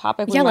 since we're on the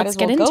topic, we Yeah, might let's as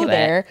well get go into it.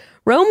 there.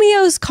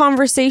 Romeo's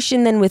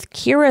conversation then with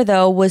Kira,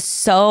 though, was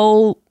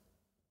so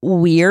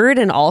weird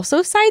and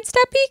also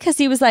sidesteppy, because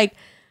he was like,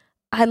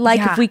 I'd like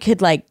Yeah. if we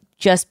could like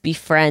just be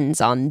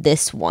friends on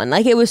this one.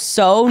 Like, it was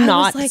so I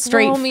not was like,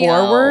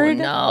 straightforward. Romeo,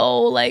 no,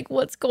 like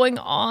what's going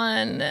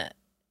on?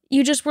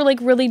 You just were like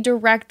really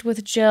direct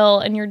with Jill,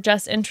 and you're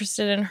just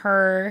interested in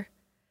her.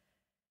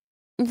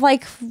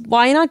 Like,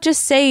 why not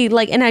just say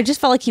like, and I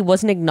just felt like he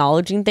wasn't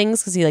acknowledging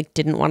things because he like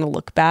didn't want to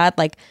look bad.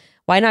 Like,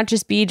 why not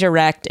just be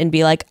direct and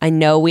be like, I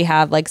know we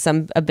have like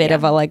a bit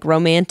of a like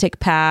romantic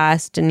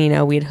past, and you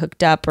know, we'd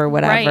hooked up or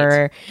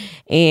whatever.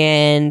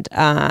 And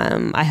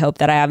I hope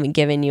that I haven't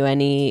given you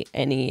any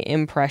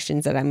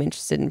impressions that I'm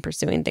interested in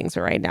pursuing things,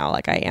 but right now,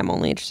 like, I am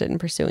only interested in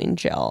pursuing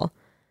Jill.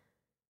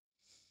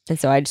 And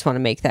so I just want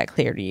to make that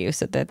clear to you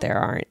so that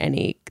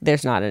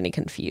there's not any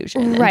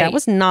confusion. And Right. that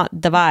was not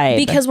the vibe.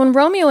 Because when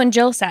Romeo and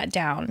Jill sat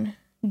down,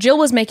 Jill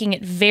was making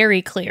it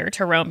very clear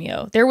to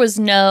Romeo. There was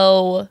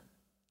no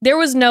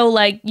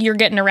like, you're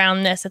getting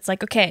around this. It's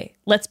like, okay,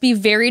 let's be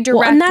very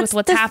direct with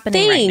what's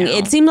happening right now.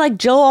 It seemed like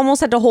Jill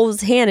almost had to hold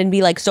his hand and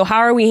be like, so how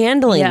are we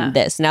handling Yeah.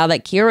 this now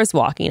that Kira's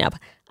walking up?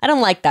 I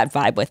don't like that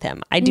vibe with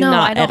him. I do No,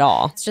 not I don't. at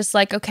all. It's just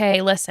like,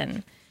 okay,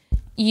 listen,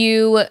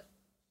 you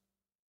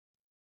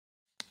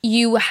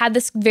had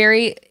this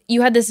very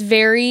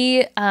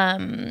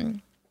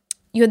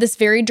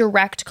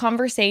direct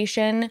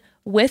conversation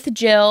with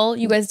Jill.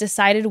 You guys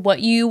decided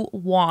what you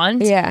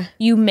want. Yeah.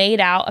 You made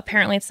out.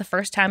 Apparently it's the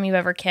first time you've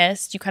ever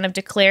kissed. You kind of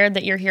declared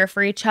that you're here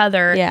for each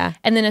other. Yeah.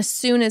 And then as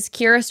soon as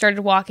Kira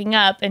started walking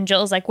up and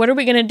Jill's like, what are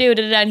we going to do?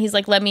 Da-da-da. And he's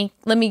like, let me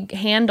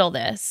handle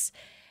this.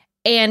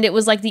 And it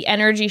was like the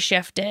energy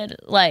shifted.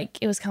 Like,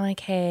 it was kind of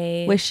like,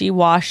 hey.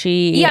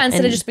 Wishy-washy. Yeah,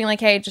 instead of and just being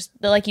like, hey, just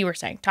like you were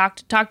saying, talk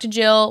to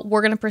Jill.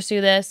 We're gonna pursue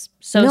this.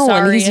 So no,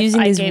 sorry. and he's if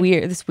using I this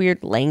gave-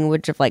 weird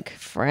language of like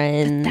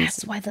friends.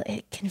 That's why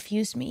it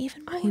confused me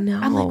even more. I know.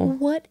 I'm like,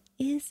 what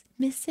is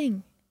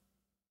missing?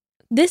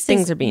 This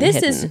Things is are being this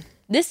hidden. is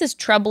this is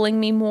troubling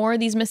me more,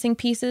 these missing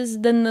pieces,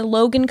 than the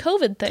Logan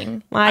COVID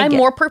thing. I I'm get-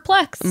 more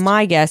perplexed.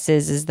 My guess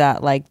is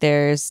that like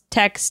there's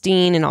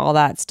texting and all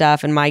that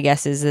stuff, and my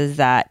guess is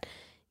that,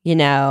 you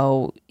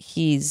know,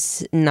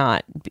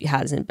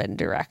 hasn't been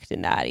direct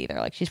in that either.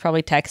 Like, she's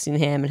probably texting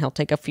him and he'll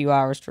take a few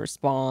hours to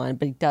respond,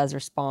 but he does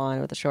respond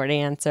with a short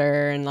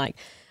answer, and like,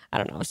 I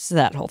don't know, it's just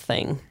that whole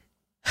thing.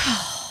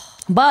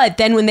 But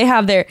then when they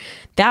have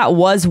that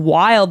was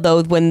wild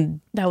though, when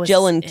That was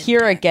Jill and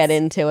Kira intense. get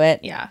into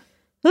it. Yeah.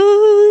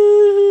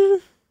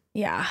 Ooh.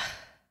 Yeah.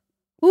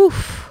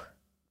 Oof.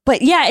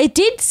 But yeah, it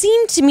did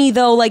seem to me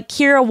though like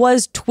Kira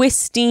was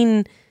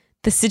twisting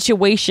the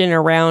situation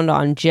around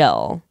on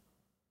Jill.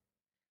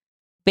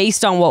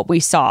 Based on what we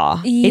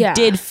saw, Yeah. it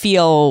did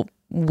feel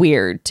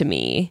weird to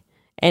me.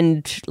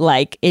 And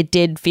like, it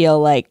did feel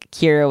like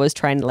Kira was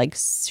trying to like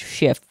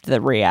shift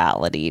the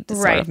reality to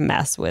sort Right. of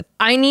mess with.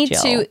 I need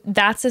Jill.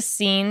 that's a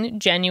scene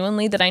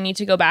genuinely that I need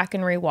to go back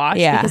and rewatch,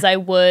 Yeah. because I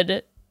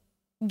would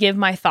give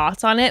my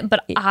thoughts on it.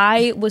 But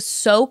I was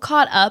so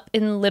caught up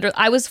in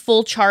I was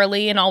full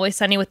Charlie and Always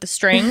Sunny with the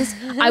strings.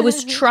 I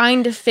was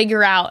trying to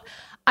figure out.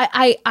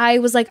 I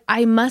was like,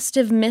 I must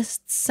have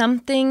missed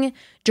something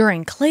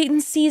during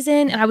Clayton's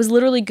season. And I was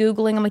literally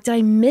Googling. I'm like, did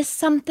I miss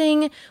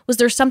something? Was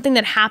there something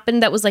that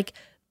happened that was like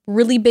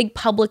really big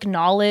public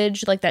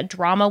knowledge, like that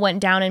drama went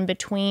down in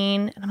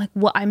between. And I'm like,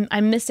 well,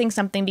 I'm missing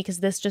something because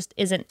this just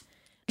isn't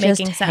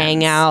making just sense.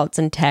 Hangouts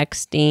and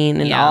texting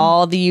and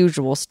all the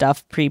usual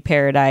stuff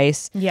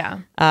pre-Paradise. Yeah.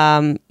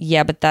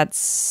 But that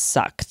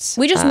sucked.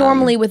 We just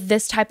normally, with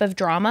this type of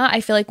drama,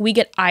 I feel like we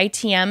get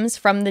ITMs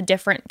from the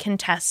different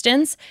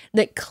contestants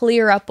that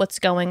clear up what's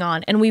going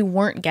on. And we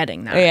weren't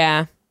getting that.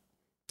 Yeah.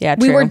 Yeah,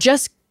 true. We were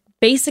just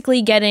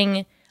basically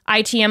getting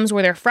ITMs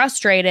where they're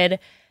frustrated,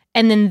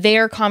 and then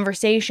their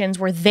conversations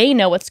where they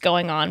know what's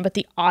going on, but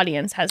the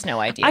audience has no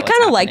idea. I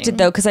kind of liked it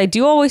though, because I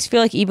do always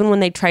feel like even when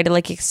they try to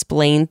like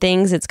explain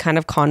things, it's kind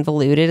of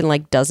convoluted and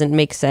like doesn't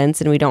make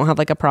sense, and we don't have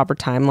like a proper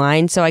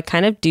timeline. So I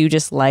kind of do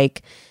just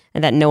like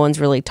that no one's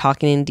really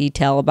talking in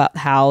detail about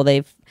how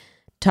they've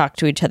talked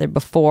to each other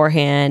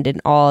beforehand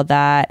and all of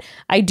that.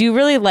 I do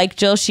really like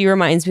Jill. She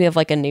reminds me of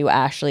like a new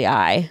Ashley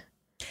I.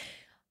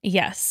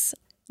 Yes.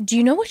 Do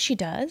you know what she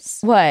does?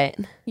 What?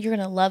 You're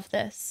going to love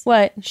this.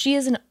 What? She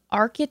is an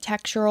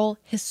architectural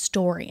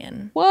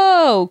historian.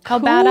 Whoa, how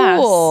cool.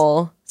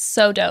 badass.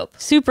 So dope.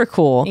 Super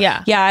cool.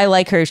 Yeah. Yeah, I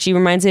like her. She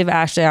reminds me of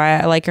Ashley.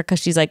 I like her because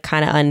she's like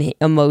kind of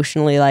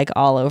emotionally like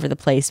all over the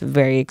place,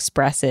 very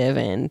expressive,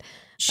 and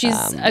she's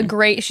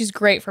she's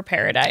great for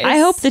Paradise. I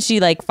hope that she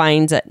like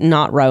finds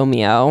not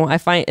Romeo. I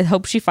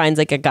hope she finds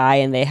like a guy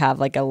and they have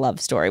like a love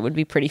story. Would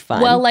be pretty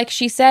fun. Well, like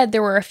she said,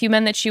 there were a few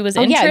men that she was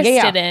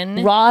interested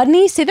in.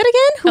 Rodney, say that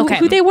again?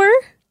 Who they were?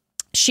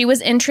 She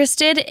was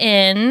interested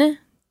in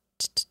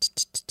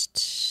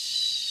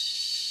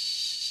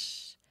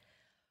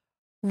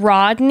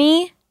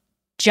Rodney,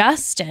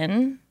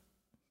 Justin,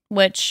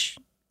 which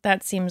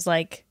that seems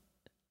like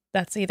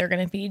that's either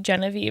going to be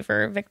Genevieve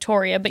or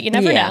Victoria, but you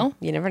never know.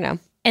 You never know.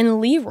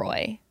 And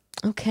Leroy.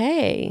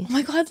 Okay. Oh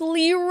my God,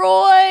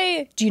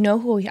 Leroy. Do you know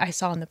who I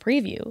saw in the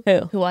preview?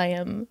 Who? Who I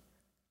am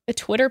a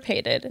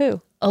Twitter-pated.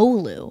 Who?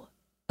 Olu.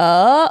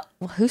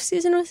 Whose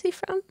season was he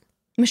from?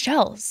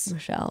 Michelle's.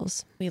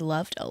 We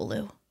loved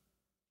Olu.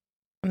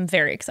 I'm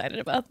very excited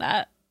about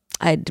that.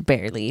 I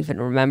barely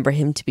even remember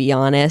him, to be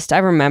honest. I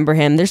remember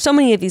him. There's so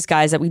many of these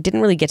guys that we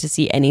didn't really get to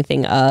see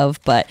anything of,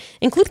 but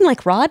including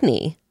like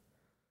Rodney.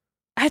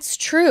 That's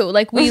true.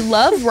 Like, we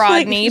love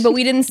Rodney, but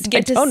we didn't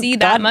get to see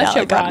that much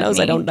of God Rodney. knows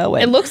I don't know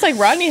it. It looks like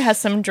Rodney has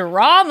some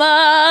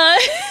drama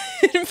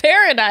in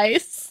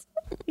Paradise.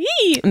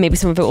 Yee. Maybe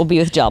some of it will be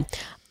with Jill.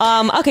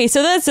 Okay,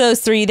 so that's those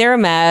three. They're a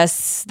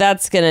mess.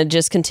 That's going to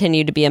just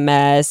continue to be a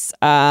mess.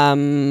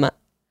 As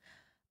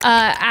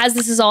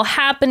this is all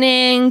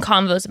happening,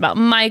 convos about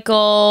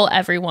Michael,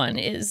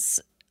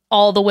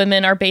 all the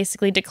women are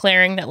basically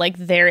declaring that like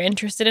they're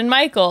interested in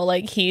Michael,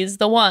 like he's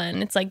the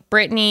one. It's like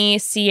Brittany,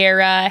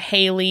 Sierra,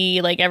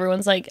 Haley, like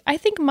everyone's like, I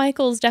think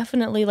Michael's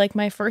definitely like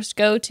my first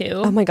go-to.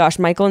 Oh my gosh,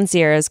 Michael and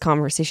Sierra's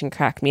conversation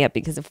cracked me up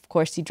because of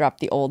course he dropped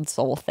the old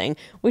soul thing,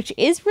 which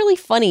is really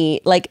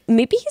funny. Like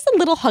maybe he's a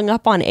little hung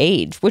up on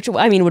age, which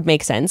I mean would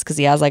make sense because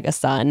he has like a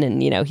son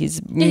and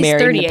he's married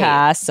 38. in the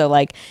past. So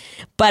like,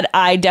 but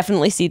I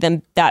definitely see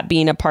that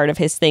being a part of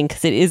his thing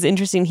because it is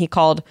interesting. He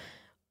called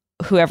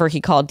whoever he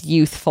called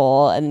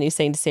youthful, and then he's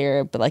saying to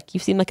Sarah, but like you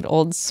seem like an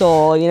old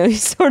soul,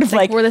 he's sort of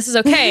like well, this is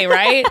okay,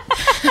 right?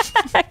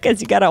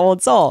 Because you got an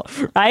old soul,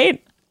 right?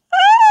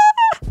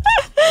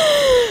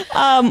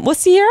 Was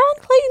Sierra on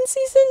Clayton's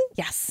season?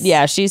 Yes.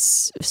 Yeah,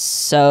 she's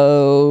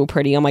so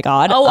pretty. Oh my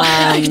God. Oh,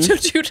 I know.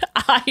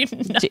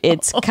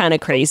 It's kind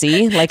of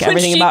crazy. Like When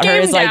everything she about her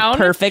came is down- like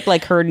perfect.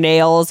 Like her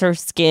nails, her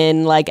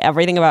skin, like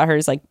everything about her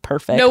is like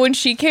perfect. No, when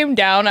she came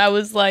down, I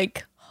was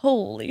like,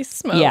 holy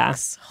smokes. Yeah.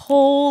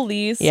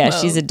 Holy smokes. Yeah,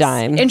 she's a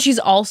dime. And she's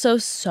also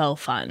so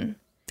fun.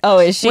 Oh,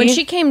 is she? When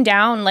she came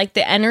down, like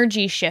the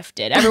energy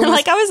shifted. Everyone was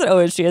like I was, oh,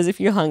 is she? As if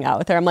you hung out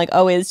with her. I'm like,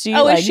 oh, is she?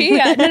 Oh, like, is she?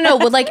 Yeah. No.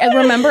 But like, I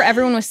remember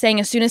everyone was saying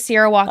as soon as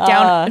Sierra walked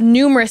down,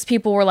 numerous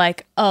people were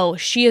like, oh,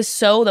 she is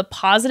so the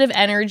positive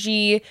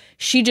energy.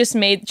 She just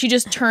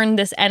turned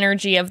this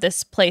energy of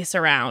this place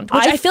around.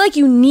 Which I feel like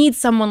you need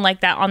someone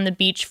like that on the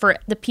beach for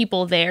the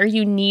people there.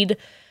 You need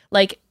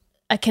like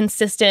a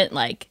consistent,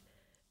 like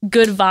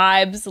good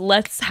vibes,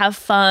 let's have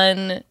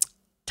fun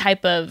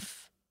type of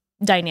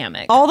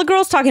dynamic. All the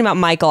girls talking about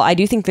Michael, I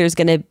do think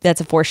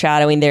that's a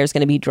foreshadowing. There's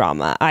going to be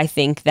drama. I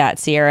think that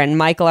Sierra and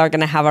Michael are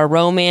going to have a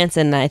romance,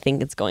 and I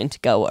think it's going to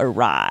go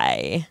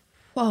awry.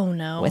 Oh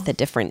no. With a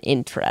different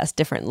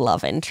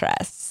love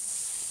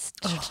interest.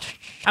 Oh.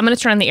 I'm going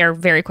to turn on the air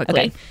very quickly.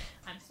 Okay.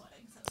 I'm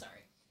sweating, so sorry.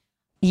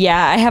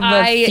 Yeah, I have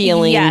a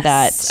feeling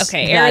that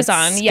air is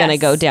on. Yes. Going to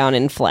go down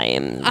in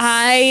flames.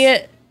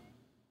 I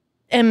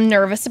am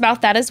nervous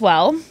about that as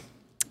well.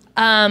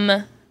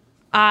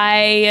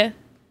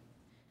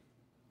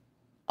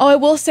 I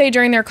will say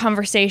during their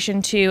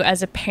conversation too,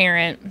 as a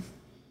parent,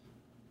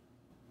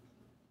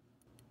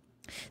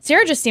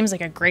 Sarah just seems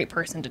like a great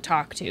person to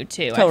talk to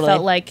too. Totally. I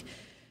felt like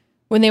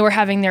when they were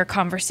having their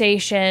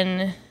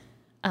conversation,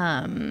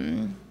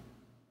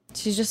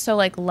 she's just so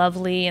like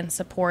lovely and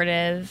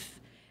supportive.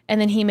 And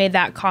then he made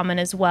that comment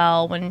as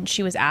well when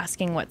she was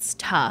asking what's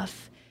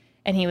tough.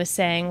 And he was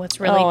saying what's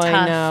really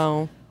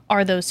tough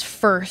are those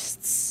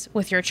firsts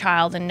with your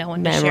child and no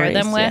one to share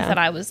them with. Yeah. And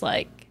I was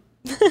like,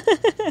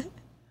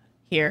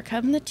 Here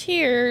come the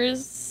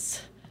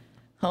tears.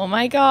 Oh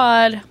my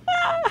God.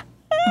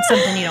 It's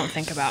something you don't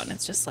think about, and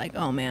it's just like,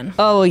 oh man.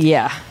 Oh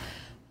yeah.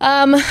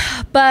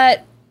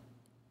 But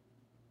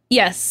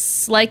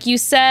yes, like you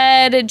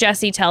said,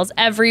 Jesse tells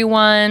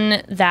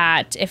everyone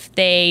that if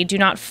they do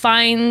not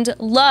find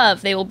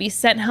love, they will be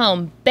sent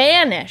home,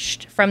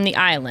 banished from the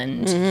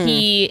island.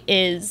 He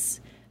is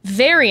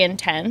very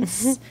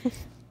intense.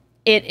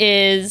 It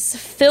is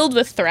filled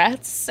with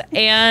threats,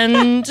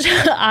 and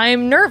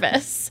I'm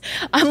nervous.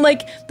 I'm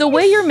like, the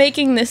way you're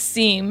making this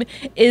seem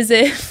is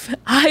if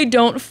I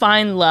don't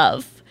find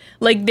love,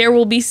 like there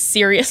will be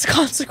serious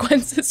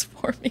consequences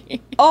for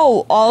me.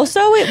 Oh, also,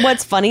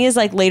 what's funny is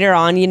like later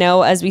on, you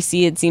know, as we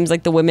see, it seems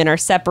like the women are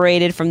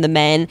separated from the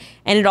men.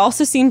 And it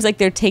also seems like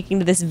they're taking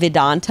to this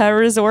Vedanta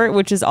resort,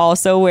 which is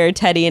also where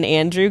Teddy and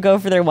Andrew go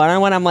for their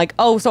one-on-one. I'm like,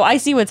 oh, so I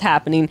see what's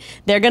happening.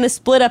 They're going to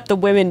split up the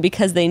women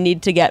because they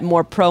need to get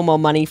more promo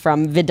money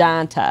from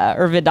Vedanta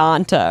or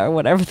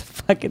whatever the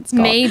fuck it's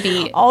called.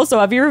 Maybe. Also,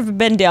 have you ever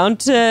been down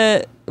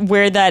to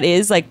where that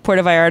is, like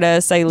Puerto Vallarta,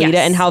 Sayulita,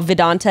 Yes. and how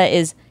Vedanta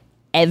is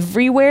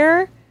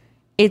everywhere?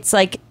 It's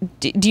like,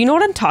 do you know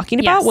what I'm talking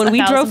about? Yes, When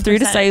we drove through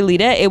to 1000%.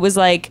 Sayulita, it was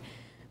like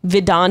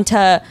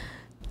Vedanta,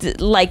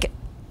 like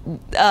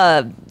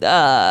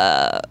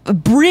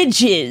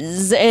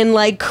bridges and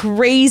like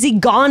crazy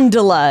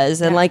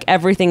gondolas and like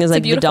everything is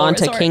like beautiful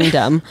Vedanta resort.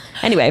 Kingdom.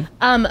 Anyway,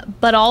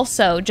 But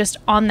also, just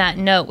on that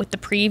note, with the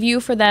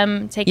preview for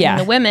them taking Yeah.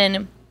 the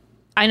women,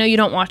 I know you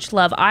don't watch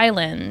Love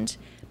Island,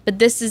 but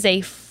this is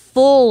a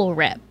full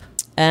rip.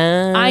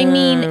 I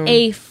mean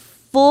a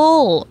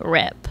full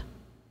rip.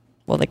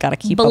 well, they got to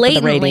keep up with the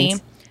Blatantly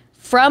ratings.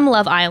 from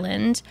Love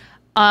Island.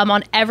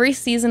 On every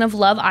season of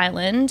Love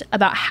Island,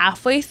 about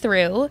halfway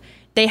through,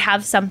 they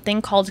have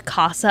something called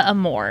Casa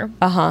Amor.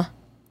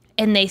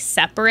 And they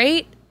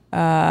separate.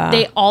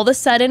 They all of a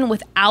sudden,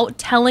 without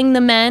telling the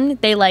men,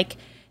 they like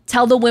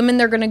tell the women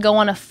they're going to go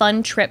on a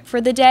fun trip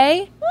for the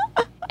day.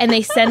 And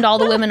they send all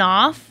the women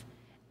off.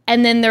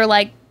 And then they're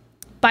like,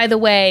 by the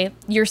way,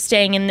 you're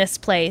staying in this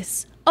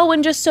place. Oh,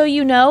 and just so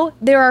you know,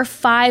 there are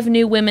 5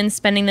 new women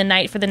spending the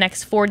night for the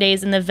next 4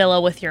 days in the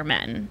villa with your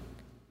men.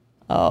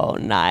 Oh,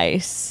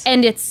 nice.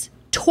 And it's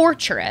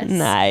torturous.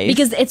 Nice.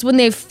 Because it's when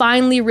they've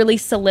finally really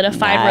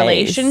solidified Nice.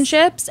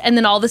 relationships, and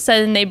then all of a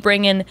sudden they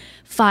bring in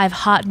 5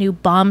 hot new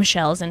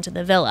bombshells into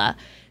the villa.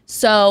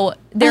 So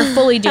they're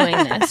fully doing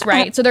this,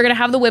 right? So they're going to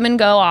have the women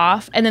go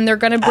off, and then they're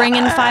going to bring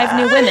in 5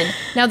 new women.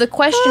 Now the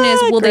question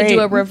is, will they do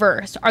Great. a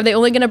reverse? Are they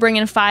only going to bring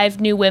in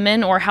 5 new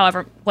women, or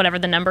whatever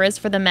the number is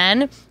for the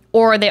men?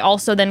 Or are they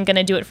also then going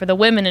to do it for the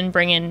women and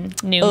bring in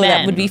new men?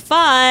 That would be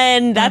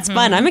fun. That's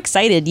fun. I'm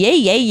excited. Yay,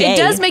 yay, yay. It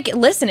does make it,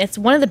 listen, it's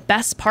one of the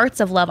best parts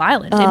of Love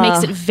Island. It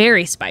makes it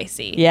very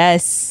spicy.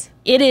 Yes.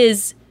 It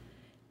is,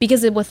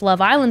 because with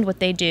Love Island, what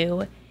they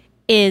do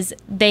is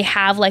they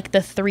have like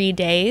the 3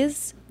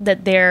 days that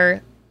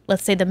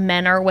let's say the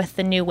men are with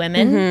the new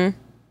women.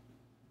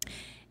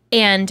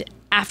 And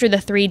after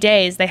the 3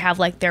 days, they have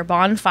like their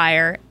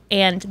bonfire,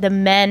 and the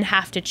men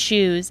have to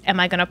choose, am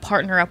I going to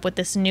partner up with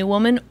this new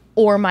woman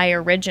or my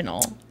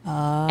original?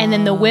 And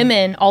then the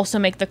women also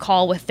make the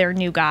call with their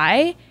new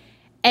guy.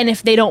 And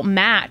if they don't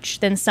match,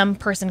 then some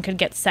person could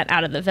get sent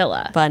out of the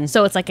villa. Fun.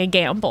 So it's like a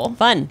gamble.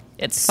 Fun.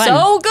 It's Fun.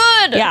 so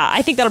good. Yeah,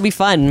 I think that'll be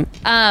fun.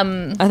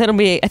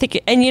 I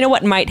think, and you know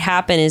what might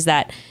happen is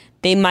that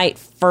they might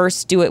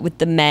first do it with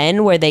the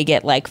men, where they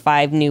get like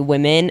 5 new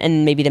women,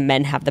 and maybe the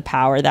men have the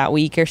power that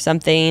week or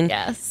something.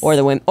 Yes. Or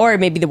the women, or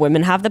maybe the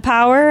women have the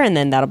power, and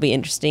then that'll be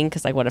interesting.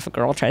 Because like, what if a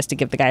girl tries to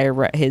give the guy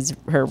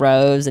her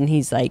rose, and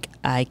he's like,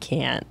 I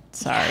can't.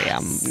 Sorry,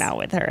 I'm not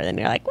with her. And then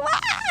you're like, wah!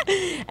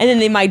 And then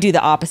they might do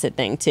the opposite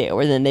thing too,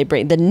 or then they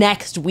bring the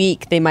next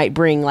week they might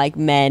bring like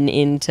men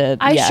into.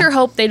 I sure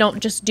hope they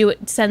don't just do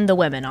it, send the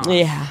women off.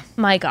 Yeah.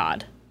 My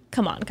God.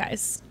 Come on,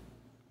 guys.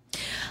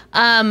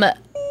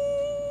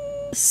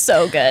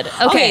 So good.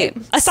 Okay.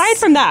 Aside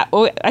from that,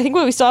 I think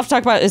what we still have to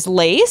talk about is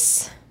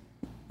Lace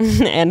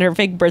and her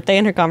fake birthday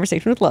and her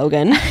conversation with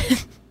Logan.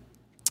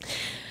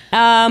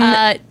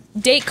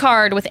 Date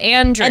card with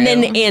Andrew. And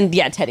then,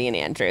 Teddy and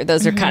Andrew.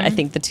 Those are kind of, I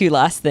think, the 2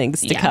 last things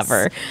to Yes.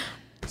 cover.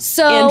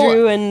 So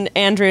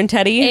Andrew and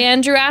Teddy.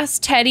 Andrew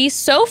asked Teddy,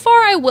 so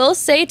far I will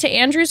say to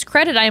Andrew's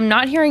credit, I am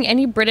not hearing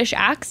any British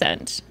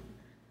accent.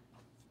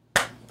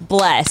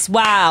 Bless.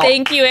 Wow.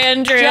 Thank you,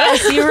 Andrew.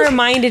 Just, you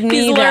reminded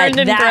me He's that learned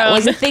and that grown.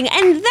 was a thing.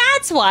 And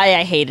that's why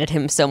I hated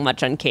him so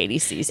much on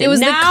Katie's season. It was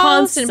the Now,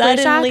 constant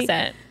British suddenly-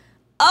 accent.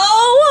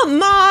 Oh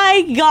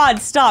my God,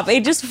 stop.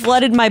 It just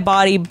flooded my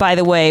body, by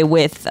the way,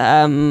 with,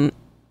 what's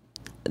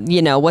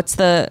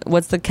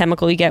the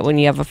chemical you get when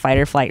you have a fight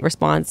or flight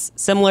response?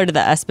 Similar to the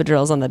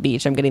espadrilles on the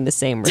beach. I'm getting the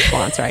same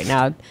response right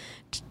now.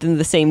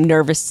 The same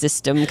nervous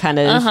system kind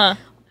of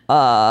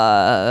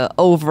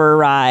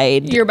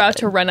override. You're about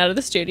to run out of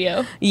the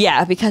studio.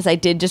 Yeah, because I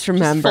did just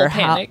remember full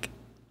panic.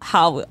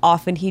 how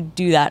often he'd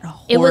do that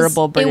It was-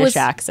 horrible it British was-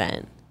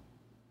 accent.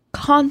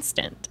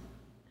 Constant.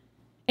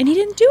 And he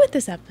didn't do it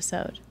this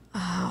episode.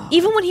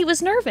 Even when he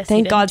was nervous. he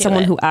Thank didn't God do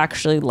someone it. who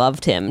actually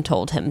loved him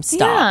told him stop.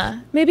 Yeah.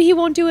 Maybe he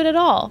won't do it at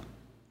all.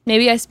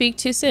 Maybe I speak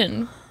too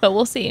soon, but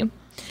we'll see.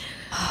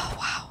 Oh,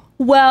 wow.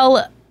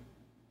 Well,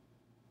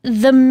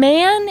 the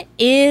man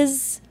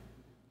is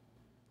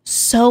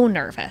so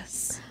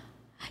nervous.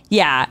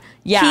 Yeah.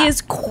 He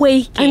is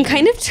quaking. I'm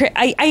kind of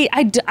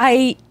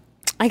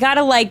I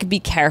gotta like be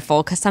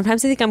careful because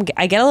sometimes I think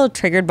I get a little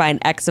triggered by an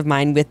ex of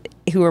mine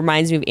who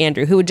reminds me of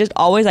Andrew, who would just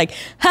always like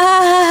ha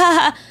ha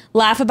ha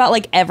laugh about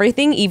like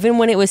everything, even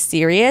when it was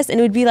serious, and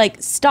it would be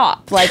like,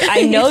 stop, like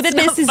I know that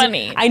this is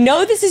funny. I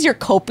know this is your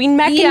coping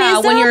mechanism. Yeah,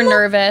 when you're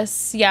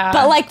nervous. Yeah,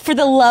 but like for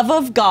the love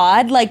of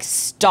God, like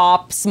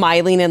stop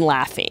smiling and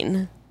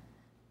laughing.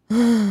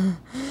 And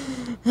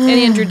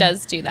Andrew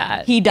does do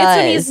that. He does.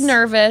 It's when he's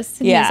nervous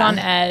and he's on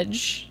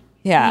edge.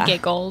 Yeah, he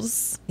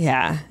giggles.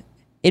 Yeah.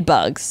 It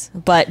bugs,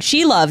 but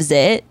she loves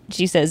it.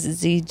 She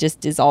says he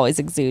just is always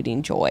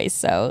exuding joy,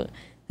 so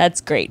that's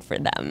great for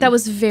them. That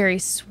was very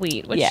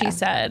sweet what she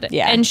said.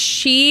 Yeah. And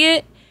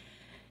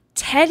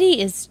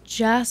Teddy is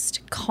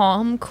just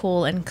calm,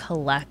 cool, and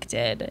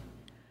collected.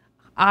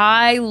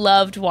 I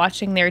loved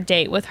watching their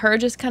date with her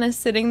just kind of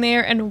sitting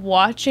there and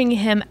watching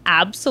him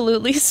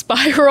absolutely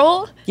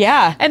spiral.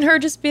 Yeah. And her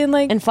just being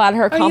like... And flat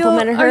her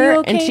complimented her. Are you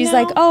okay and she's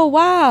now? Like, oh,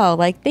 wow.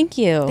 Like, thank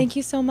you. Thank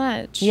you so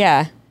much.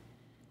 Yeah.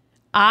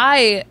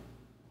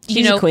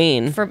 She's a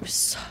queen. For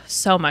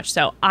so much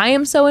so. I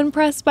am so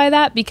impressed by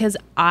that because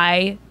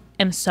I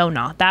am so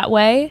not that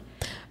way.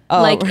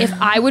 Oh. Like if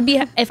I would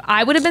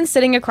have been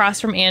sitting across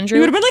from Andrew,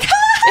 you would have been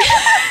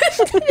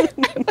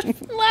like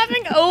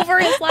laughing over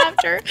his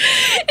laughter.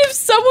 If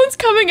someone's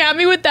coming at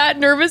me with that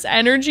nervous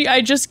energy,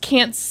 I just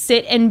can't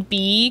sit and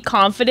be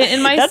confident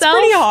in myself. That's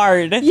pretty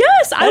hard.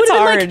 Yes, I would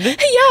have been like,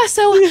 hey, yeah,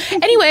 so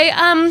anyway,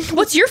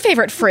 what's your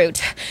favorite fruit?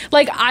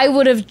 Like I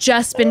would have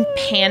just been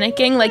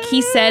panicking. Like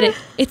he said,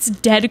 it's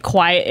dead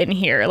quiet in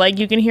here. Like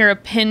you can hear a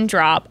pin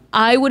drop.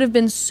 I would have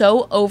been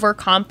so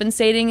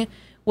overcompensating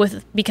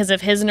because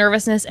of his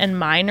nervousness and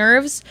my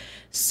nerves.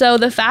 So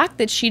the fact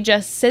that she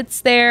just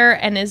sits there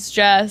and is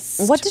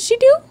just... What does she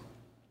do?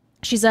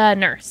 She's a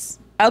nurse.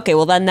 Okay,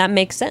 well then that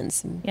makes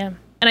sense. Yeah.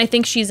 And I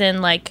think she's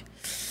in like...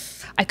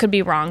 I could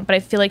be wrong, but I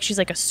feel like she's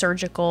like a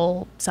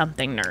surgical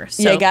something nurse.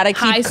 So you gotta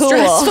keep cool.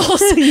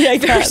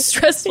 Very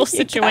stressful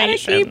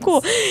situations. Keep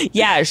cool.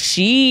 Yeah,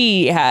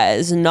 she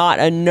has not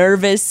a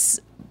nervous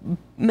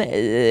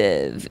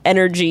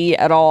energy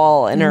at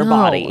all in her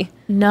body.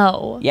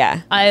 No.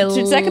 Yeah.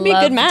 That could be a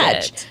good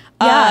match.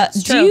 Yeah,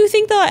 do you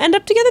think they'll end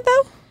up together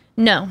though?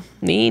 No.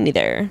 Me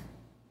neither.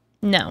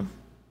 No.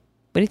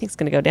 What do you think's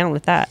gonna go down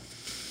with that?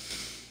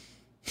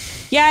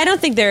 Yeah, I don't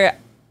think they're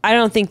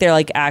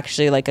like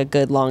actually like a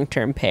good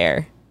long-term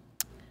pair.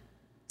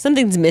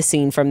 Something's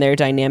missing from their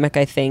dynamic,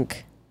 I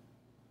think.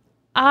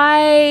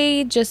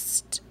 No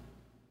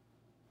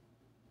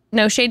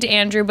shade to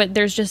Andrew, but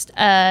there's just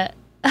a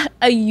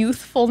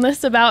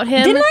youthfulness about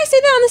him. Didn't I say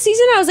that on the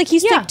season? I was like,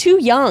 he's like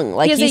too young.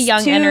 Like he has a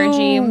young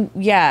energy.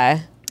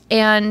 Yeah.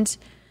 And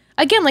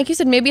again, like you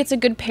said, maybe it's a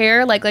good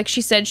pair. Like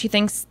she said, she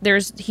thinks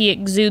he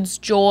exudes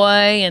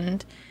joy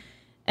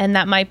and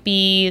that might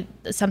be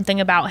something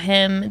about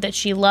him that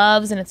she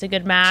loves and it's a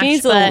good match. She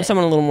needs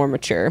someone a little more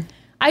mature.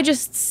 I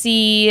just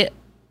see...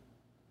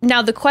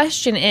 Now the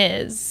question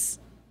is,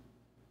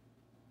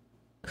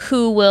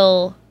 who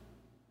will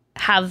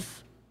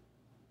have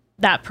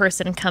that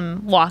person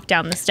come walk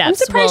down the steps? I'm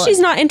surprised she's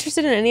not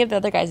interested in any of the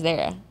other guys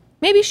there.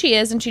 Maybe she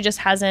is, and she just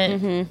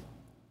hasn't,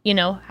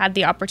 had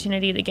the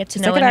opportunity to get to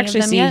know any of them yet. I could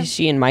actually see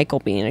she and Michael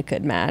being a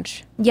good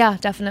match. Yeah,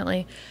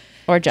 definitely.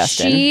 Or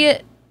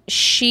Justin.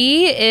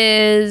 She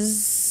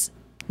is...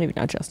 Maybe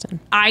not Justin.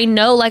 I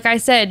know, like I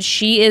said,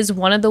 she is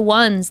one of the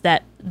ones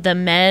that the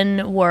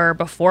men were,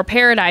 before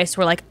Paradise,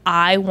 were like,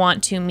 I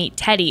want to meet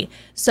Teddy.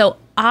 So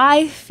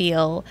I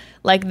feel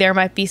like there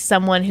might be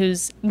someone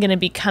who's going to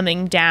be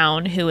coming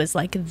down who is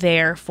like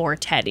there for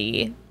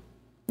Teddy.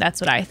 That's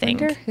what I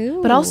think. Wonder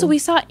who? But also we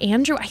saw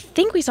Andrew. I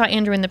think we saw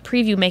Andrew in the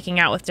preview making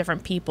out with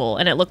different people,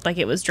 and it looked like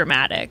it was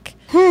dramatic.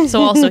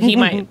 So also he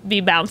might be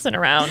bouncing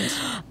around.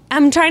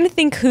 I'm trying to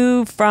think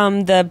who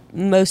from the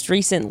most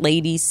recent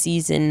ladies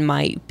season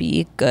might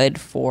be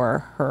good for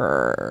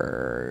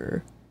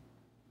her.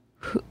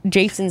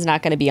 Jason's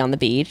not going to be on the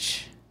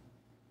beach.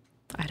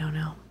 I don't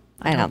know.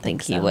 I don't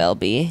think he will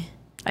be.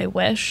 I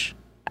wish.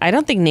 I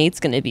don't think Nate's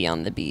going to be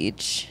on the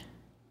beach.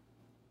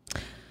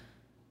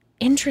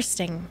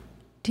 Interesting.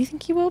 Do you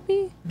think he will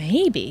be?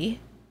 Maybe.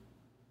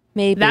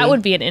 Maybe. That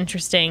would be an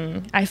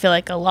interesting... I feel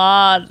like a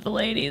lot of the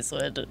ladies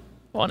would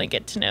want to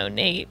get to know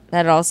Nate.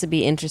 That'd also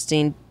be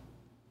interesting.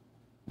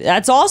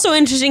 That's also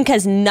interesting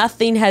because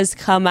nothing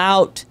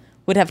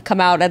would have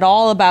come out at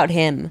all about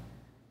him.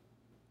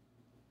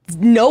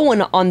 No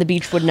one on the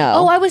beach would know.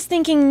 Oh, I was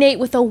thinking Nate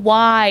with a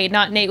Y,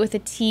 not Nate with a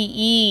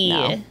T-E.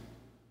 No.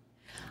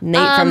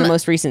 Nate from the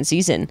most recent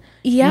season.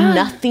 Yeah.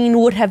 Nothing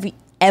would have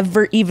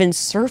ever even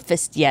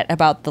surfaced yet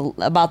about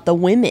the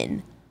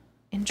women.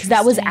 Interesting.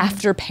 That was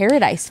after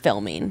Paradise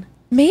filming.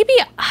 Maybe.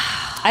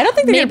 I don't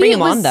think they're going to bring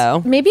him on,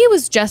 though. Maybe it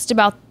was just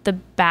about The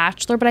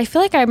Bachelor, but I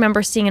feel like I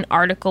remember seeing an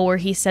article where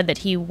he said that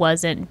he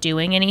wasn't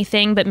doing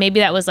anything, but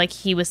maybe that was like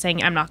he was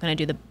saying, I'm not going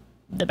to do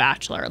The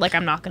Bachelor. Like,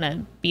 I'm not going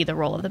to be the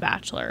role of The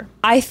Bachelor.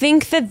 I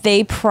think that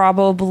they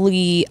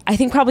probably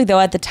though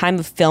at the time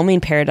of filming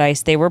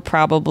Paradise, they were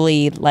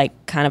probably like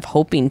kind of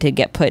hoping to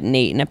get put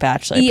Nate in a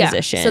Bachelor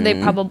position. So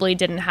they probably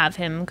didn't have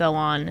him go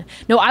on.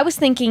 No, I was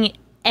thinking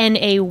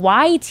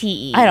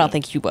Nayte. I don't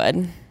think you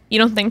would. You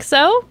don't think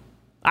so?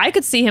 I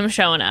could see him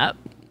showing up.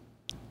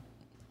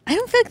 I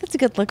don't feel like that's a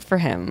good look for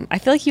him. I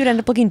feel like he would end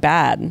up looking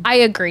bad. I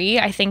agree.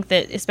 I think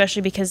that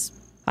especially because...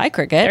 Hi,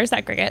 Cricket. There's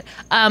that Cricket.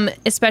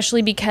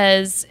 Especially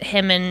because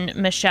him and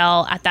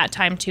Michelle at that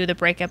time too, the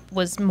breakup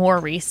was more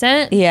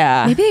recent.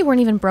 Yeah. Maybe they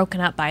weren't even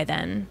broken up by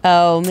then.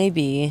 Oh,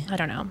 maybe. I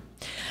don't know.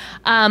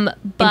 But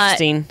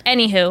Interesting.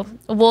 Anywho,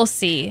 we'll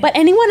see. But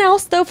anyone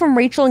else though from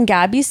Rachel and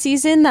Gabby's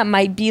season that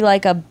might be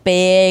like a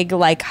big,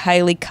 like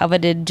highly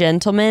coveted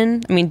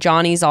gentleman? I mean,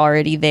 Johnny's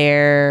already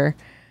there.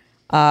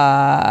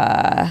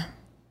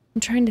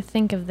 I'm trying to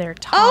think of their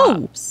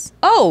tops.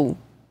 Oh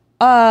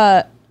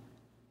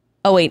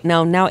wait,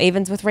 no, now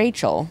Avon's with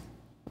Rachel.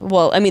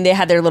 Well, I mean, they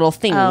had their little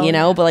thing,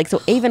 but like,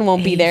 so Avon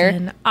won't be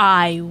there.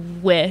 I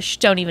wish.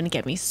 Don't even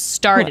get me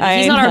started.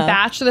 He's not our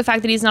Bachelor, the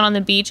fact that he's not on the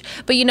beach.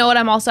 But you know what?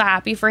 I'm also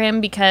happy for him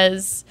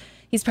because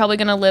he's probably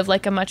going to live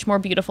like a much more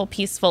beautiful,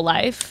 peaceful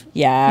life.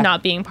 Yeah.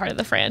 Not being part of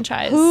the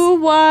franchise. Who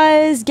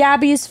was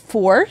Gabby's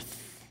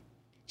fourth?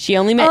 She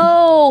only met...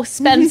 Oh,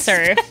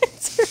 Spencer.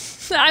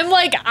 I'm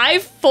like, I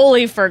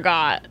fully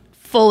forgot.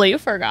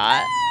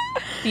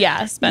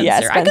 Yeah, Spencer. Yeah,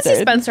 Spencer. I could see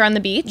Spencer on the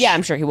beach. Yeah,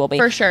 I'm sure he will be.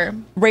 For sure.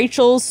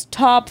 Rachel's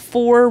top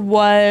 4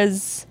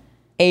 was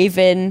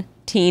Avon,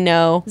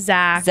 Tino,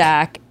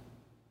 Zach.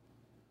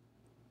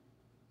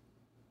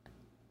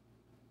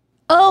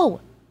 Oh,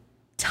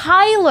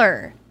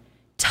 Tyler.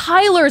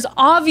 Tyler's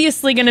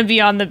obviously going to be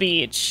on the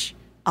beach.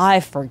 I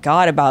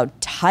forgot about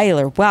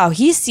Tyler. Wow,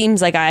 he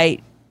seems like I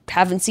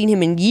haven't seen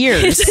him in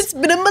years. It's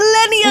been a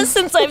millennia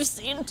since I've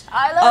seen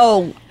Tyler.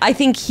 Oh, I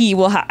think he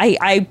will.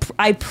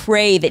 I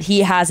pray that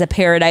he has a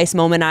paradise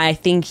moment. I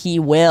think he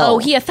will. Oh,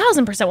 he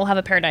 1,000% will have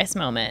a paradise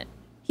moment.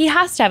 He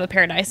has to have a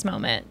paradise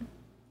moment.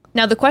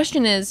 Now the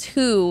question is,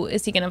 who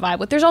is he going to vibe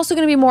with? There's also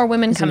going to be more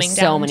women coming down.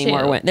 So many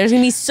more women. There's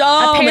going to be so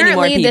many more people.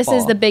 Apparently, this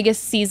is the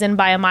biggest season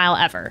by a mile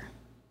ever.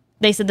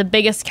 They said the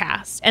biggest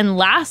cast, and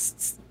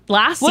last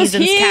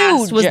season's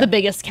cast was the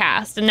biggest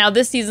cast, and now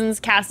this season's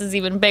cast is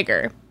even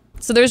bigger.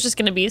 So there's just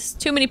going to be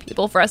too many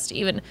people for us to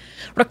even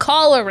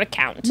recall or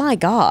recount. My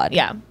God.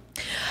 Yeah.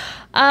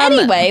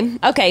 Anyway,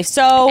 okay,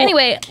 so...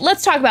 Anyway,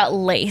 let's talk about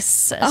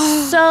Lace.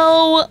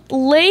 So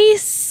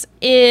Lace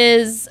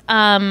is...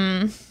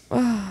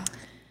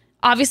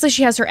 obviously,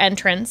 she has her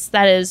entrance.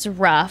 That is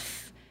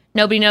rough.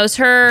 Nobody knows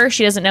her.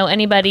 She doesn't know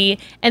anybody.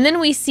 And then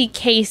we see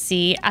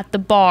Casey at the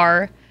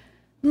bar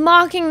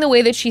mocking the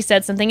way that she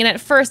said something. And at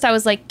first, I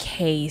was like,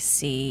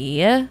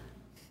 Casey...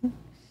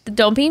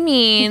 Don't be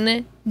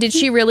mean. Did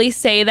she really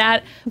say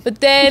that?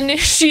 But then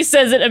she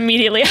says it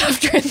immediately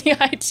after in the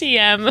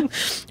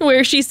ITM,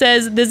 where she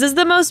says, this is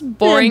the most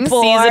boring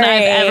season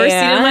I've ever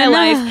seen in my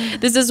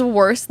life. This is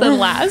worse than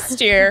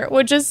last year,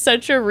 which is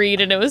such a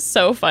read, and it was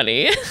so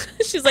funny.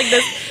 She's like,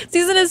 this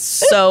season is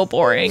so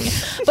boring.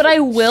 But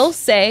I will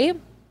say,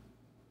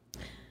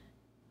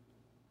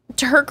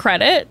 to her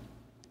credit,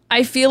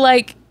 I feel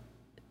like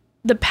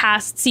the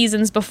past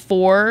seasons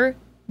before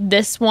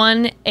this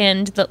one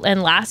and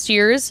last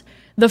year's,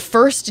 the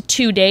first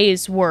 2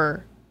 days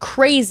were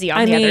crazy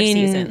on the other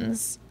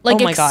seasons.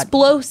 Like,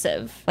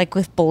 explosive. God. Like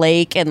with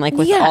Blake and like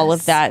with all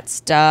of that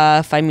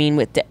stuff. I mean,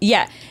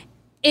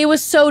 it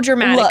was so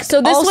dramatic. Look,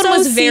 so this one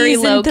was very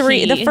low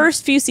key. The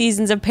first few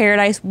seasons of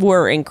Paradise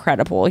were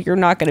incredible. You're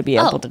not going to be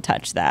able to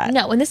touch that.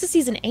 No, and this is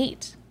season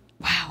 8.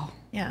 Wow.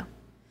 Yeah.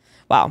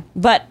 Wow.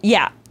 But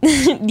yeah,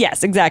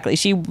 yes, exactly.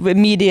 She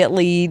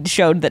immediately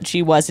showed that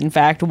she was in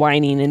fact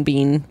whining and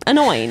being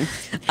annoying.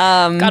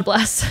 God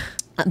bless.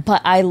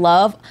 But I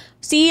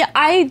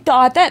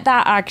thought that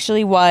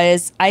actually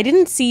was, I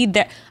didn't see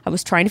that. I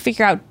was trying to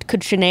figure out, could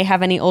Shanae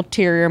have any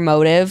ulterior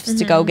motives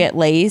to go get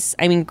Lace?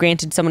 I mean,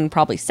 granted, someone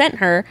probably sent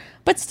her,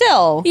 but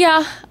still.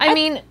 Yeah. I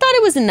mean, thought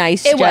it was a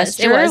nice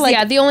gesture. It was. Like,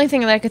 yeah. The only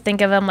thing that I could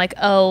think of, I'm like,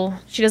 oh,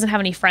 she doesn't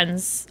have any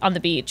friends on the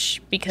beach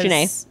because.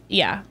 Shanae.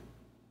 Yeah.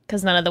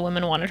 Because none of the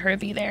women wanted her to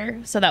be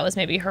there. So that was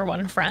maybe her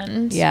one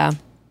friend. Yeah.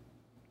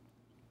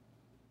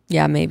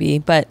 Yeah, maybe.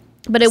 But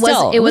it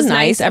was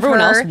nice. Everyone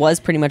else was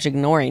pretty much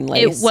ignoring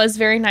Lace. It was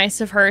very nice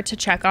of her to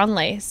check on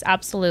Lace.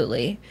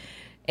 Absolutely.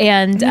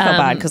 And I felt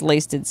bad because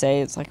Lace did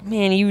say, it's like,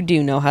 man, you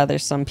do know how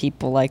there's some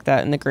people like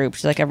that in the group.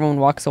 She's like, everyone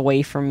walks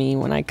away from me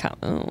when I come.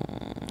 Oh.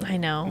 I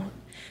know.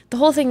 The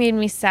whole thing made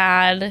me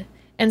sad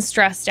and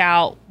stressed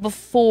out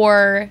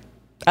before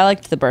I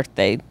liked the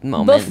birthday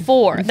moment.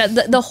 Before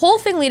the whole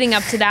thing leading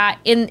up to that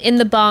in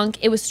the bunk,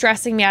 it was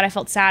stressing me out. I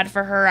felt sad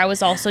for her. I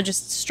was also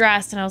just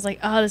stressed, and I was like,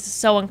 oh, this is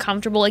so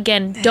uncomfortable.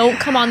 Again, don't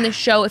come on this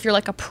show if you're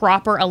like a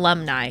proper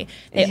alumni.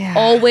 They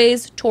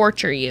always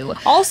torture you.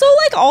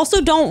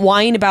 Also don't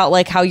whine about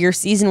like how your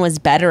season was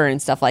better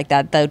and stuff like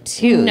that though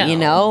too. No. You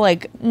know,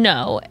 like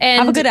No, and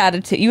have a good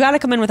attitude. You got to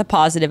come in with a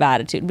positive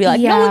attitude. Be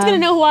like, no one's gonna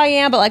know who I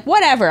am, but like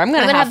whatever. I'm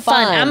gonna have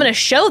fun. I'm gonna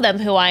show them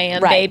who I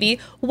am, Right. baby.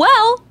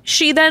 Well,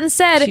 she then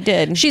said, She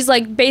did. She's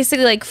like,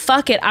 basically like,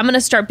 fuck it. I'm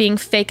gonna start being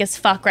fake as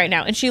fuck right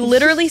now. And she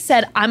literally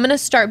said, I'm gonna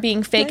start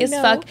being fake as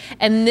fuck.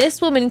 And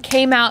this woman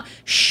came out,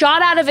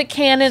 shot out of a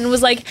cannon, and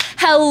was like,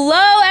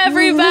 hello,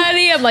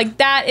 everybody. I'm like,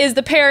 that is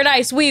the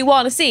paradise we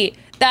want to see.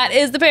 That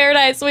is the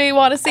paradise we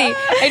want to see.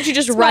 And she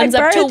just runs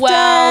up to Wells.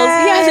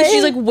 Yeah, and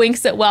she's like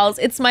winks at Wells.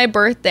 It's my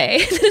birthday.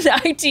 And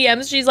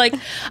ITMs, she's like,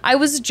 I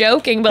was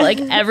joking, but like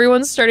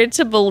everyone started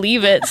to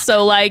believe it.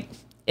 So like,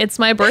 it's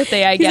my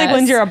birthday, I guess. He's like,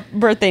 when's your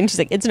birthday? And she's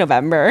like, it's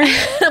November.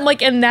 I'm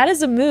like, and that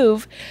is a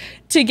move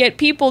to get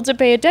people to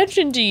pay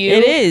attention to you.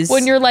 It is.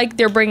 When you're like,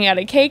 they're bringing out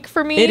a cake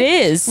for me. It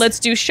is. Let's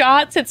do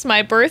shots. It's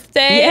my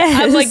birthday.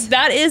 Yes. I'm like,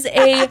 that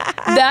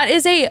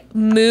is a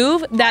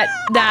move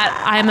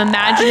that I'm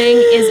imagining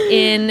is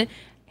in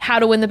How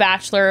to Win the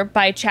Bachelor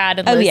by Chad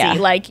and Lizzie. Yeah.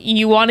 Like,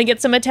 you want to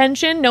get some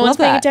attention? No one's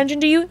paying that.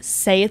 attention to you?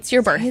 Say it's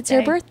your birthday. It's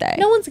your birthday.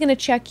 No one's going to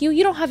check you.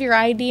 You don't have your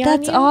ID on you.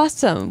 That's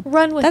awesome.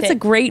 Run with That's it. a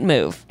great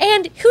move.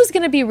 And who's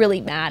going to be really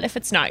mad if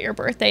it's not your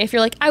birthday? If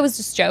you're like, I was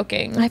just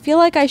joking. I feel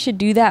like I should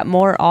do that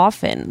more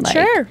often. Like,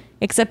 Sure.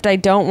 Except I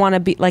don't want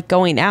to be like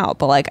going out,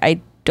 but like I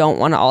don't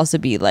want to also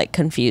be like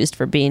confused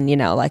for being, you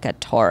know, like a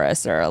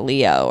Taurus or a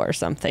Leo or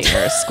something or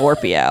a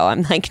Scorpio.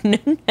 I'm like,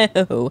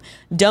 no,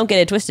 don't get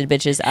it twisted,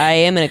 bitches. I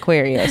am an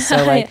Aquarius. So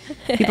like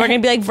people are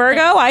going to be like,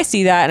 Virgo, I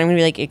see that. And I'm going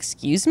to be like,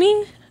 excuse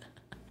me?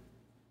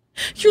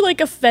 You're like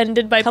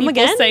offended by Come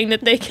people again? saying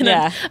that they can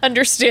Yeah.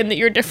 understand that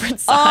you're different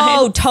signs.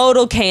 Oh,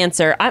 total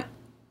Cancer.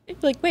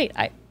 Like, wait,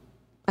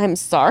 I'm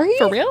sorry?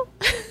 for real?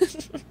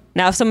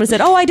 Now, if someone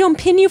said, oh, I don't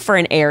pin you for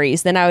an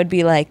Aries, then I would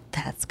be like,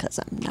 that's because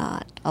I'm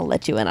not. I'll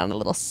let you in on a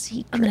little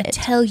secret. I'm going to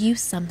tell you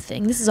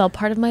something. This is all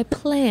part of my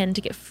plan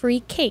to get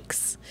free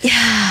cakes.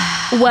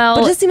 Yeah. Well,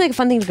 But it does seem like a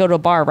fun thing to go to a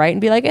bar, right? And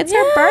be like, it's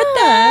her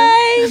birthday.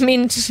 I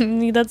mean,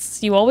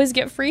 you always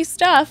get free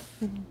stuff.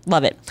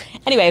 Love it.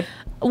 Anyway,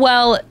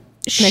 Well,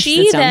 next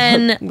she sits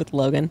down then with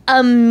Logan.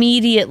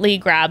 immediately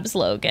grabs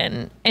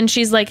Logan and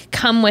she's like,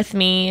 come with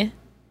me.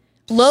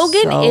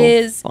 Logan So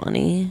is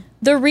funny.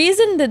 the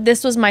reason that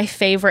this was my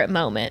favorite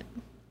moment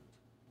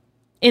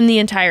in the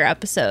entire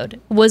episode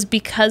was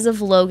because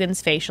of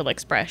Logan's facial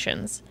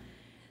expressions.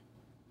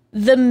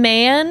 The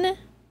man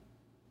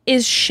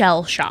is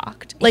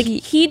shell-shocked. Like,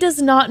 he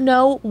does not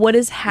know what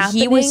is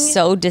happening. He was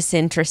so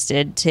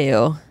disinterested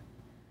too.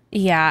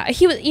 Yeah,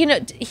 he was,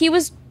 he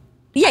was,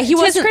 Yeah, he to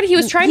his wasn't. credit, he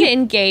was trying to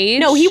engage.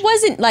 No, he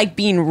wasn't like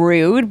being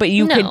rude, but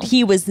you No. could.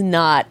 He was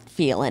not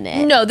feeling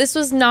it. No, this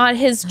was not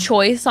his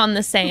choice on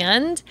the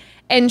sand.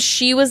 And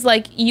she was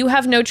like, you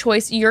have no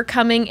choice. You're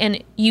coming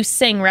and you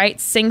sing, right?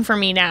 Sing for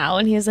me now.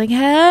 And he was like,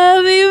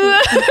 happy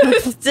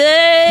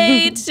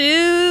birthday to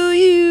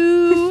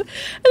you.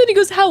 And then he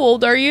goes, how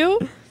old are you?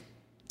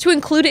 To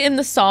include it in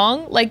the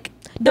song, like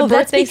the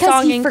birthday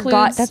song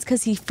includes. That's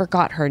because he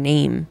forgot her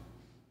name.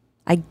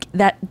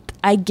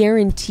 I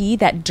guarantee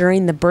that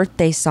during the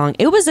birthday song,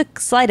 it was a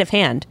sleight of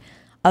hand,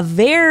 a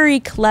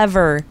very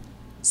clever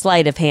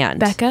sleight of hand.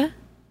 Becca,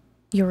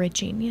 you're a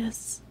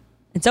genius.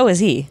 And so is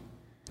he.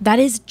 That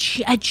is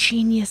a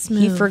genius move.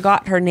 He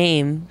forgot her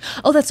name.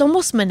 Oh, that's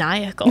almost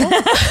maniacal.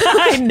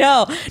 I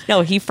know.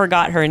 No, he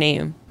forgot her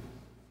name.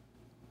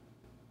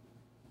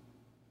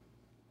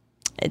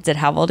 It said,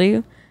 how old are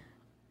you?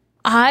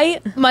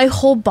 My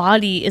whole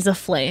body is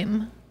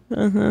aflame.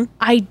 Mm-hmm.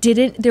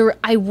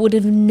 I would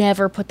have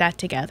never put that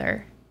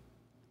together.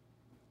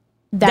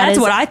 That's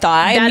what I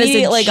thought. I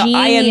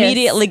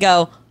immediately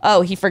go,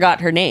 oh, he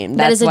forgot her name.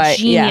 That That's is a why,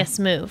 genius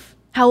move.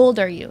 How old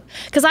are you?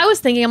 Because I was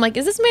thinking, I'm like,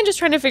 is this man just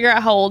trying to figure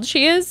out how old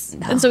she is?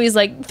 No. And so he's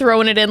like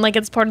throwing it in like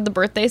it's part of the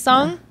birthday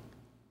song. No.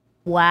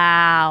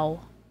 Wow.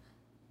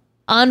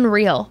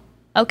 Unreal.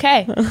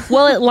 Okay.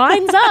 Well, it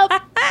lines up.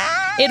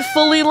 It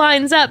fully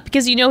lines up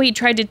because he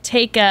tried to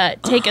take a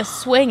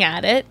swing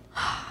at it.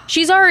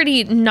 She's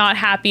already not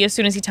happy as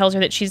soon as he tells her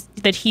that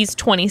he's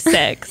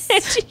 26.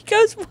 And she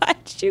goes, why'd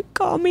you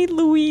call me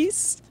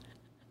Luis?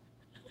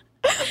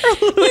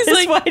 He's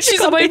like, why'd you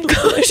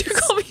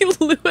call me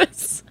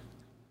Louis?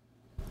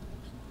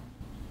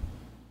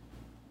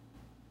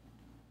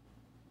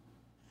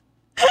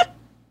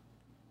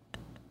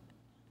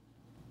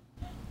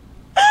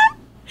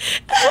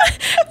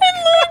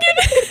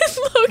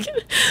 And Logan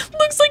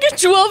looks like a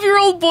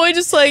 12-year-old boy,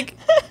 just like,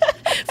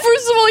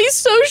 first of all, he's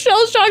so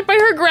shell-shocked by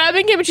her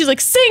grabbing him, and she's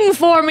like, sing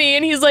for me,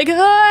 and he's like,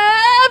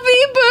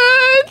 happy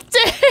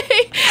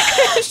birthday,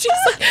 and she's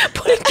like,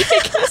 putting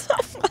cake in his,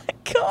 oh my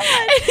god,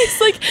 and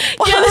he's like,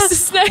 yeah, this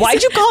is nice.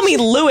 Why'd you call me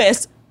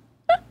Louis?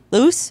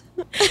 Loose?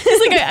 He's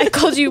like, I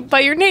called you by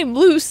your name,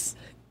 Luce,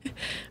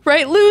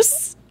 right,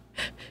 Luce?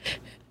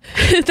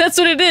 That's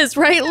what it is,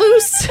 right,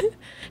 Luce?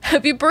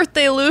 Happy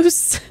birthday,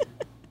 Luce.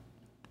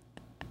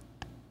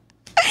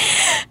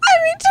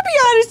 I mean, to be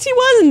honest, he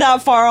wasn't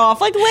that far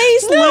off. Like,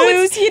 Lace,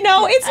 Luce, you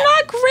know, it's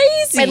not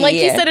crazy. And like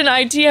he said in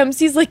ITMs,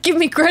 he's like, give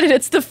me credit,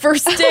 it's the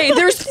first day.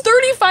 There's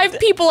 35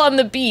 people on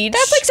the beach.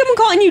 That's like someone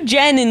calling you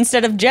Jen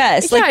instead of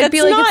Jess. Yeah, Like, I'd that's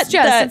be like, not it's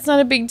Jess. It's not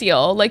a big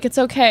deal. Like, it's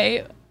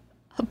okay.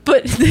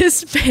 But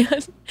this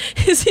man,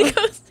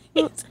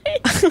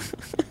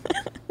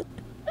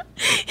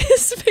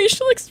 his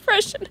facial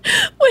expression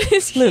when he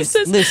says,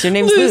 Luce, your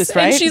name's Luce,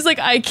 right? And she's like,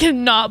 I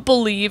cannot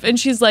believe. And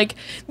she's like,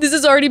 this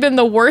has already been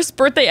the worst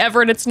birthday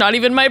ever, and it's not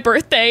even my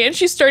birthday. And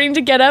she's starting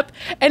to get up,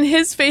 and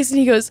his face, and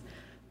he goes,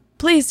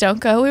 please don't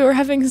go. We were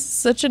having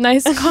such a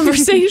nice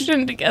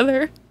conversation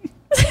together.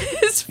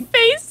 His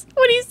face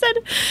when he said,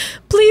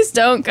 please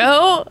don't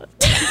go.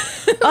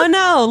 Oh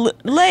no,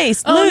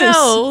 Lace, Oh Luce.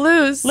 no,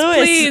 Luce,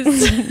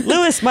 please.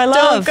 Luce, my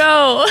love.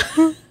 Don't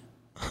go.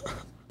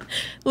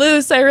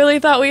 Luce, I really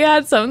thought we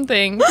had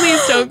something.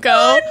 Please don't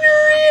go.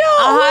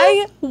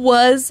 I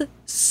was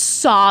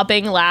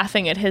sobbing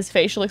laughing at his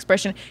facial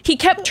expression. He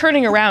kept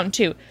turning around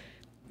too.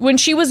 When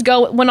she was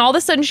when all of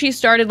a sudden she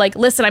started like,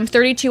 listen, I'm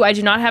 32. I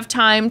do not have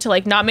time to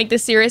like not make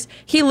this serious.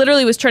 He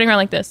literally was turning around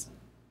like this.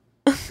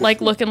 Like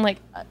looking like,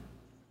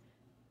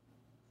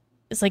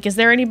 it's like, is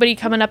there anybody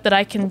coming up that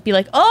I can be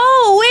like,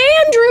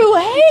 oh, Andrew,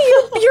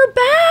 hey, you're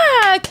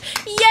back.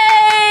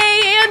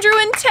 Yay, Andrew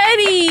and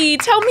Teddy,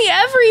 tell me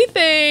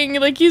everything.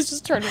 Like he's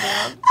just turning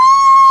around.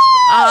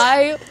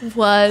 I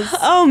was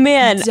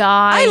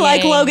dying. I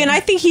like Logan. I I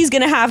think he's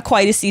going to have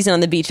quite a season on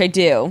the beach. I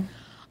do.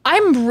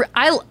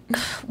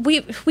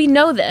 we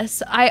know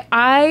this.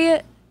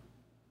 I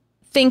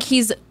think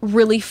he's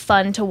really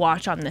fun to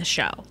watch on this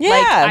show. Yeah.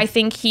 Like, I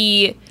think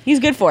He's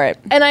good for it.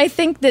 and I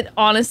think that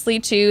honestly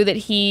too, that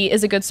he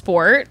is a good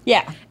sport.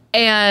 Yeah.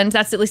 And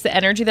that's at least the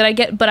energy that I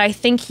get. But I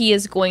think he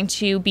is going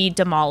to be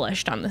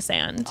demolished on the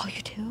sand. Oh,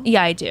 you do?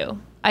 Yeah, I do.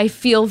 I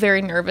feel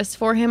very nervous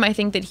for him. I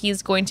think that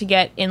he's going to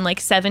get in like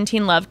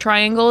 17 love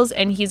triangles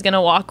and he's going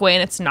to walk away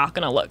and it's not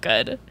going to look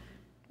good.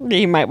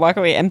 He might walk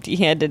away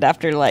empty-handed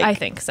after like... I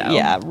think so.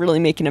 Yeah, really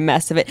making a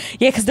mess of it.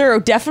 Yeah, because there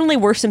definitely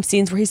were some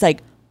scenes where he's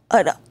like,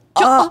 like,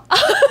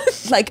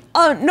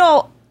 oh,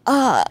 no,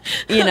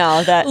 you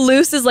know, that...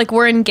 Luce is like,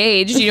 we're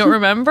engaged. You don't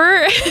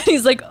remember?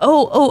 He's like,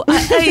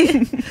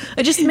 I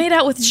just made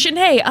out with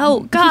Shanae. Oh,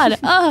 God.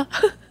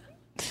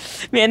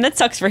 Man, that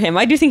sucks for him.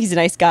 I do think he's a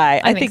nice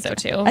guy. I think so,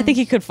 too. I think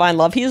he could find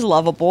love. He is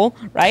lovable,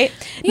 right?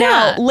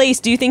 Yeah. Now,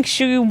 Lace, do you think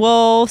she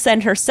will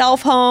send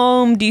herself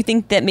home? Do you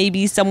think that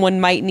maybe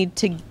someone might need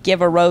to give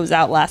a rose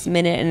out last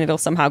minute and it'll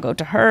somehow go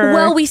to her?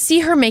 Well, we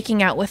see her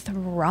making out with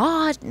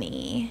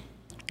Rodney.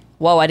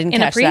 Whoa, I didn't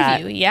In a catch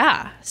preview, that.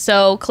 yeah.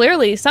 So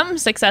clearly something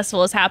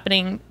successful is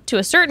happening to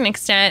a certain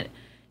extent.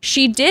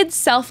 She did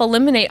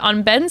self-eliminate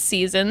on Ben's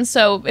season,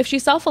 so if she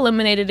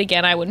self-eliminated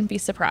again, I wouldn't be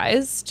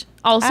surprised.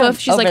 Also, if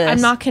she's like, I'm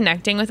not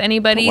connecting with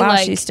anybody. Wow,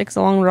 like, she sticks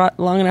along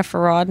long enough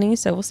for Rodney,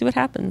 so we'll see what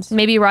happens.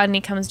 Maybe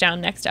Rodney comes down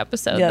next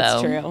episode,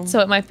 That's though. true. So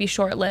it might be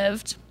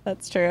short-lived.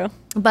 That's true.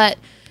 But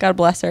God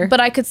bless her.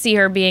 I could see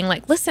her being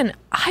like, listen,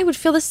 I would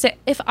feel the same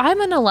if I'm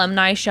an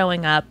alumni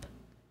showing up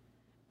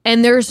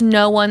and there's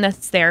no one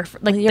that's there,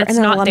 that's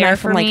not there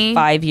for from me. like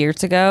 5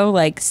 years ago,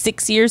 like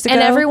 6 years ago.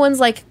 And everyone's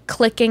like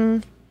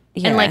clicking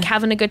Yeah. and like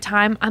having a good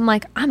time. I'm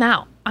like, I'm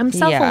out. I'm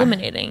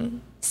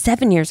self-eliminating.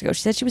 7 years ago.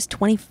 She said she was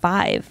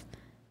 25.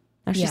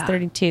 Now she's Yeah.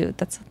 32.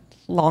 That's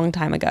a long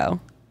time ago.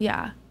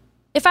 Yeah.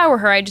 If I were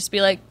her, I'd just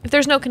be like, if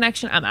there's no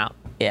connection, I'm out.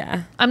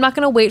 Yeah. I'm not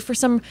going to wait for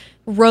some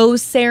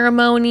rose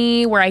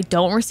ceremony where I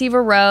don't receive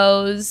a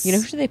rose. You know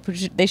who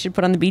they should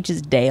put on the beach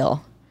is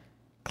Dale.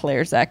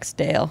 Claire's ex,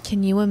 Dale.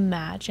 Can you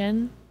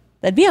imagine?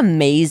 That'd be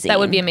amazing. That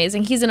would be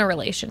amazing. He's in a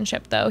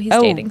relationship, though. He's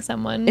Oh. dating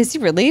someone. Is he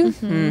really?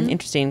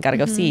 Interesting. Gotta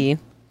go see.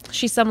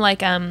 She's some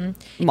like Model.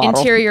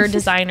 interior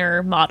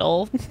designer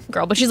model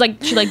girl, but she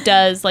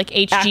does like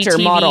HGTV Actor,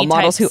 model, type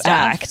models who stuff.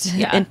 act.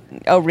 Yeah. And,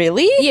 oh,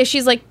 really? Yeah,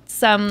 she's like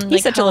some.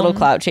 He's such a little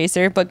clout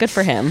chaser, but good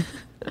for him.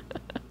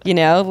 You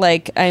know,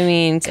 like, I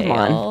mean, come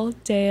on.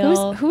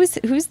 Dale. Who's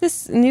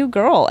this new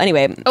girl?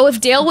 Anyway, Oh,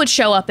 if Dale would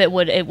show up, it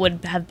would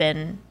have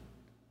been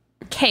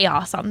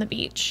chaos on the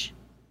beach.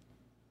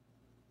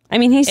 I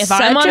mean, he's If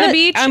I'm on the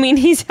beach- I mean,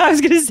 I was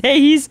gonna say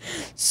he's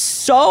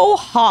so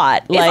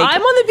hot. Like, if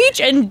I'm on the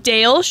beach and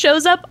Dale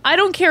shows up, I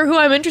don't care who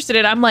I'm interested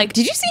in. I'm like,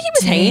 did you see he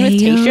was hanging with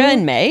Tayshia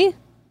in May?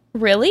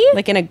 really?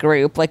 Like in a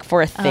group, like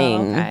for a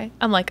thing. Oh, okay.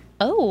 I'm like,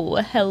 oh,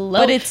 hello.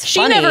 But it's she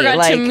funny, never got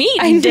like, to meet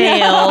I know,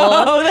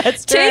 Dale.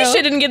 that's true.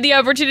 Tayshia didn't get the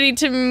opportunity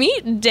to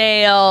meet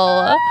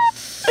Dale.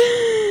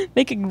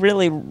 They could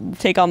really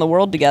take on the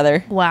world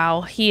together.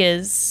 Wow, he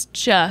is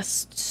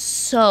just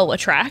so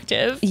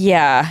attractive.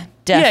 Yeah,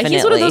 definitely. Yeah,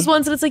 he's one of those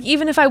ones that it's like,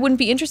 even if I wouldn't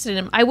be interested in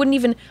him, I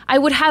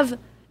would have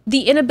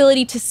the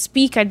inability to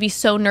speak. I'd be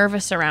so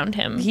nervous around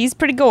him. He's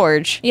pretty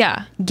gorge.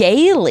 Yeah.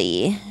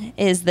 Gailey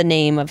is the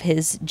name of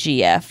his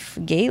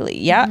GF. Gailey.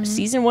 Yeah,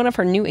 season 1 of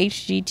her new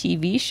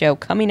HGTV show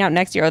coming out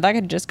next year. Oh,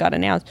 that just got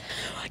announced.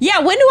 Yeah,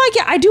 when do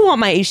I do want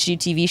my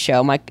HGTV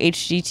show, my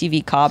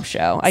HGTV Cobb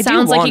show. I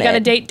Sounds do like want you got to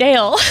it. date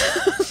Dale.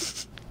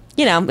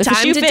 You know, if the Time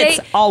shoe to fits,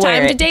 date. I'll wear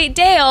Time to it. date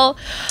Dale.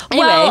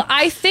 Anyway. Well,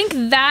 I think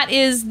that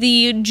is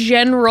the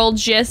general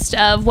gist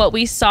of what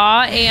we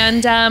saw,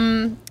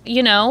 and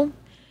you know,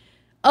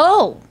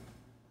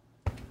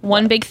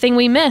 one big thing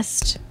we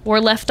missed. We're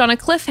left on a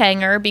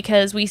cliffhanger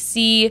because we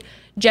see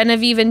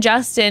Genevieve and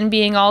Justin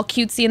being all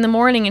cutesy in the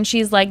morning, and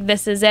she's like,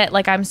 "This is it.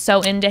 Like, I'm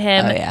so into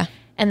him." Oh, yeah.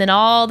 And then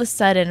all of a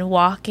sudden,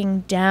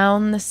 walking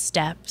down the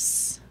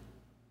steps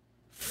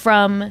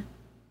from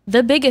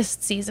the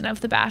biggest season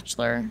of The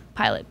Bachelor,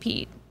 Pilot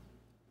Pete.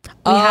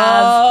 We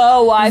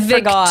have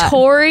forgot.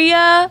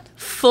 Victoria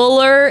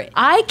Fuller.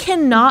 I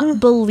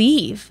cannot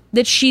believe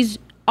that she's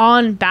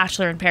on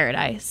Bachelor in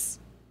Paradise.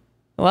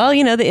 Well,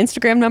 you know, the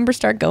Instagram numbers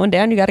start going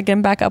down. You got to get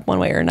them back up one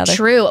way or another.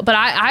 True. But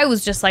I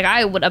was just like,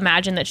 I would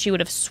imagine that she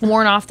would have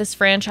sworn off this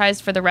franchise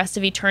for the rest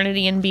of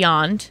eternity and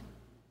beyond.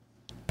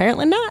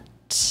 Apparently not.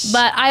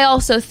 But I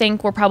also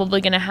think we're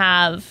probably going to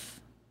have...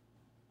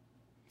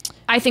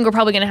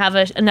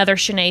 another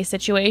Shanae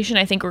situation.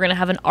 I think we're going to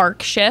have an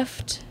arc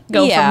shift.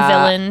 Go from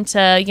villain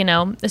to, you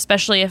know,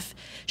 especially if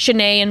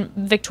Shanae and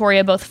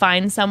Victoria both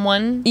find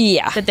someone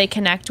that they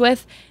connect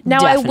with. Now,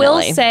 Definitely. I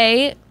will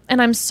say,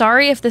 and I'm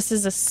sorry if this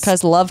is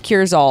because love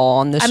cures all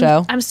on the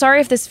show. I'm sorry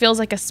if this feels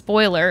like a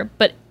spoiler,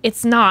 but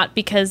it's not,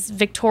 because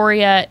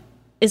Victoria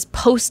is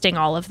posting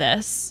all of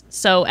this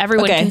so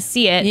everyone can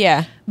see it.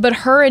 Yeah. But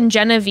her and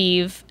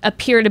Genevieve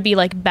appear to be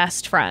like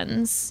best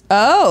friends.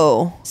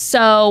 Oh.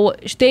 So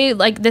they,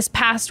 like, this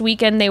past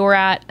weekend they were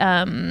at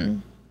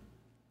an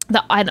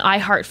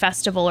iHeart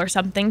festival or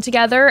something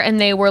together, and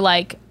they were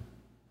like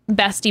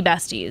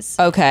besties.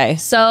 Okay.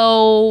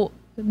 So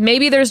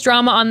maybe there's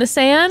drama on the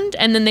sand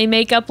and then they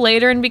make up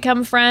later and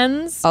become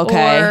friends.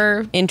 Okay.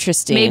 Or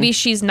interesting. maybe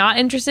she's not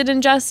interested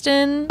in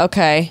Justin.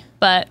 Okay.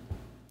 But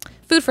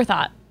food for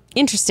thought.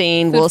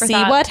 Interesting. Food We'll for see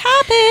thought. what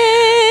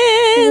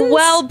happens.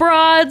 Well,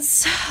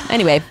 broads,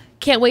 Anyway.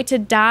 can't wait to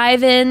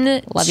dive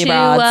in Love you, to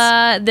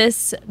broads.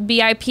 this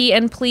BIP,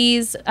 and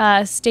please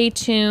stay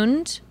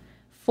tuned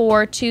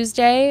for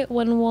Tuesday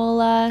when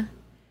we'll Answer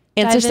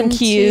dive some into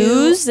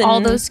cues. all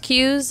and those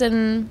cues,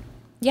 and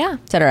yeah.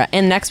 etc.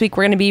 And next week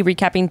we're going to be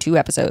recapping 2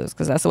 episodes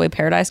because that's the way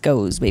Paradise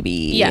goes, baby.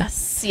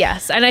 Yes.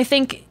 And I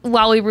think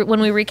when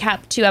we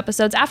recap 2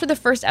 episodes, after the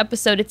first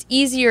episode, it's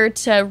easier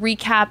to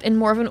recap in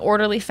more of an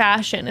orderly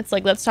fashion. It's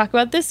like, let's talk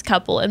about this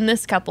couple and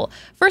this couple.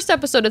 First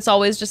episode, it's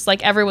always just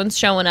like everyone's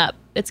showing up.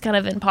 It's kind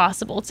of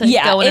impossible to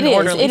go in an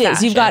orderly fashion. It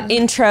is. You've got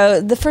intro.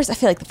 I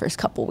feel like the first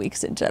couple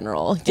weeks in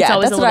general. Yeah,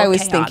 always that's a what I little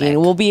was chaotic.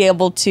 thinking. We'll be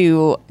able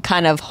to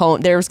kind of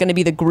hone. There's going to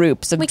be the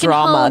groups of We can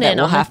drama hone that in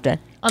we'll on have to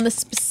on the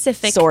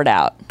specific sort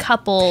out.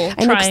 couple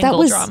I know, 'cause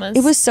triangle dramas.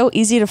 It was so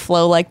easy to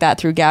flow like that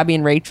through Gabby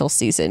and Rachel's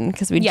season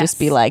because we'd just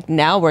be Yes. like,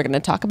 now we're going to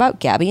talk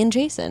about Gabby and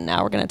Jason.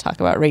 Now we're going to talk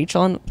about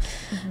Rachel, and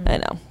I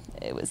know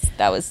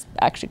that was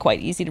actually quite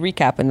easy to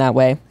recap in that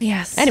way.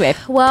 Yes. Anyway.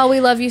 Well, we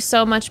love you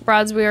so much,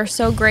 broads. We are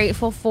so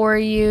grateful for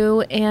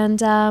you, and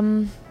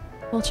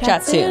we'll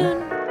chat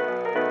soon.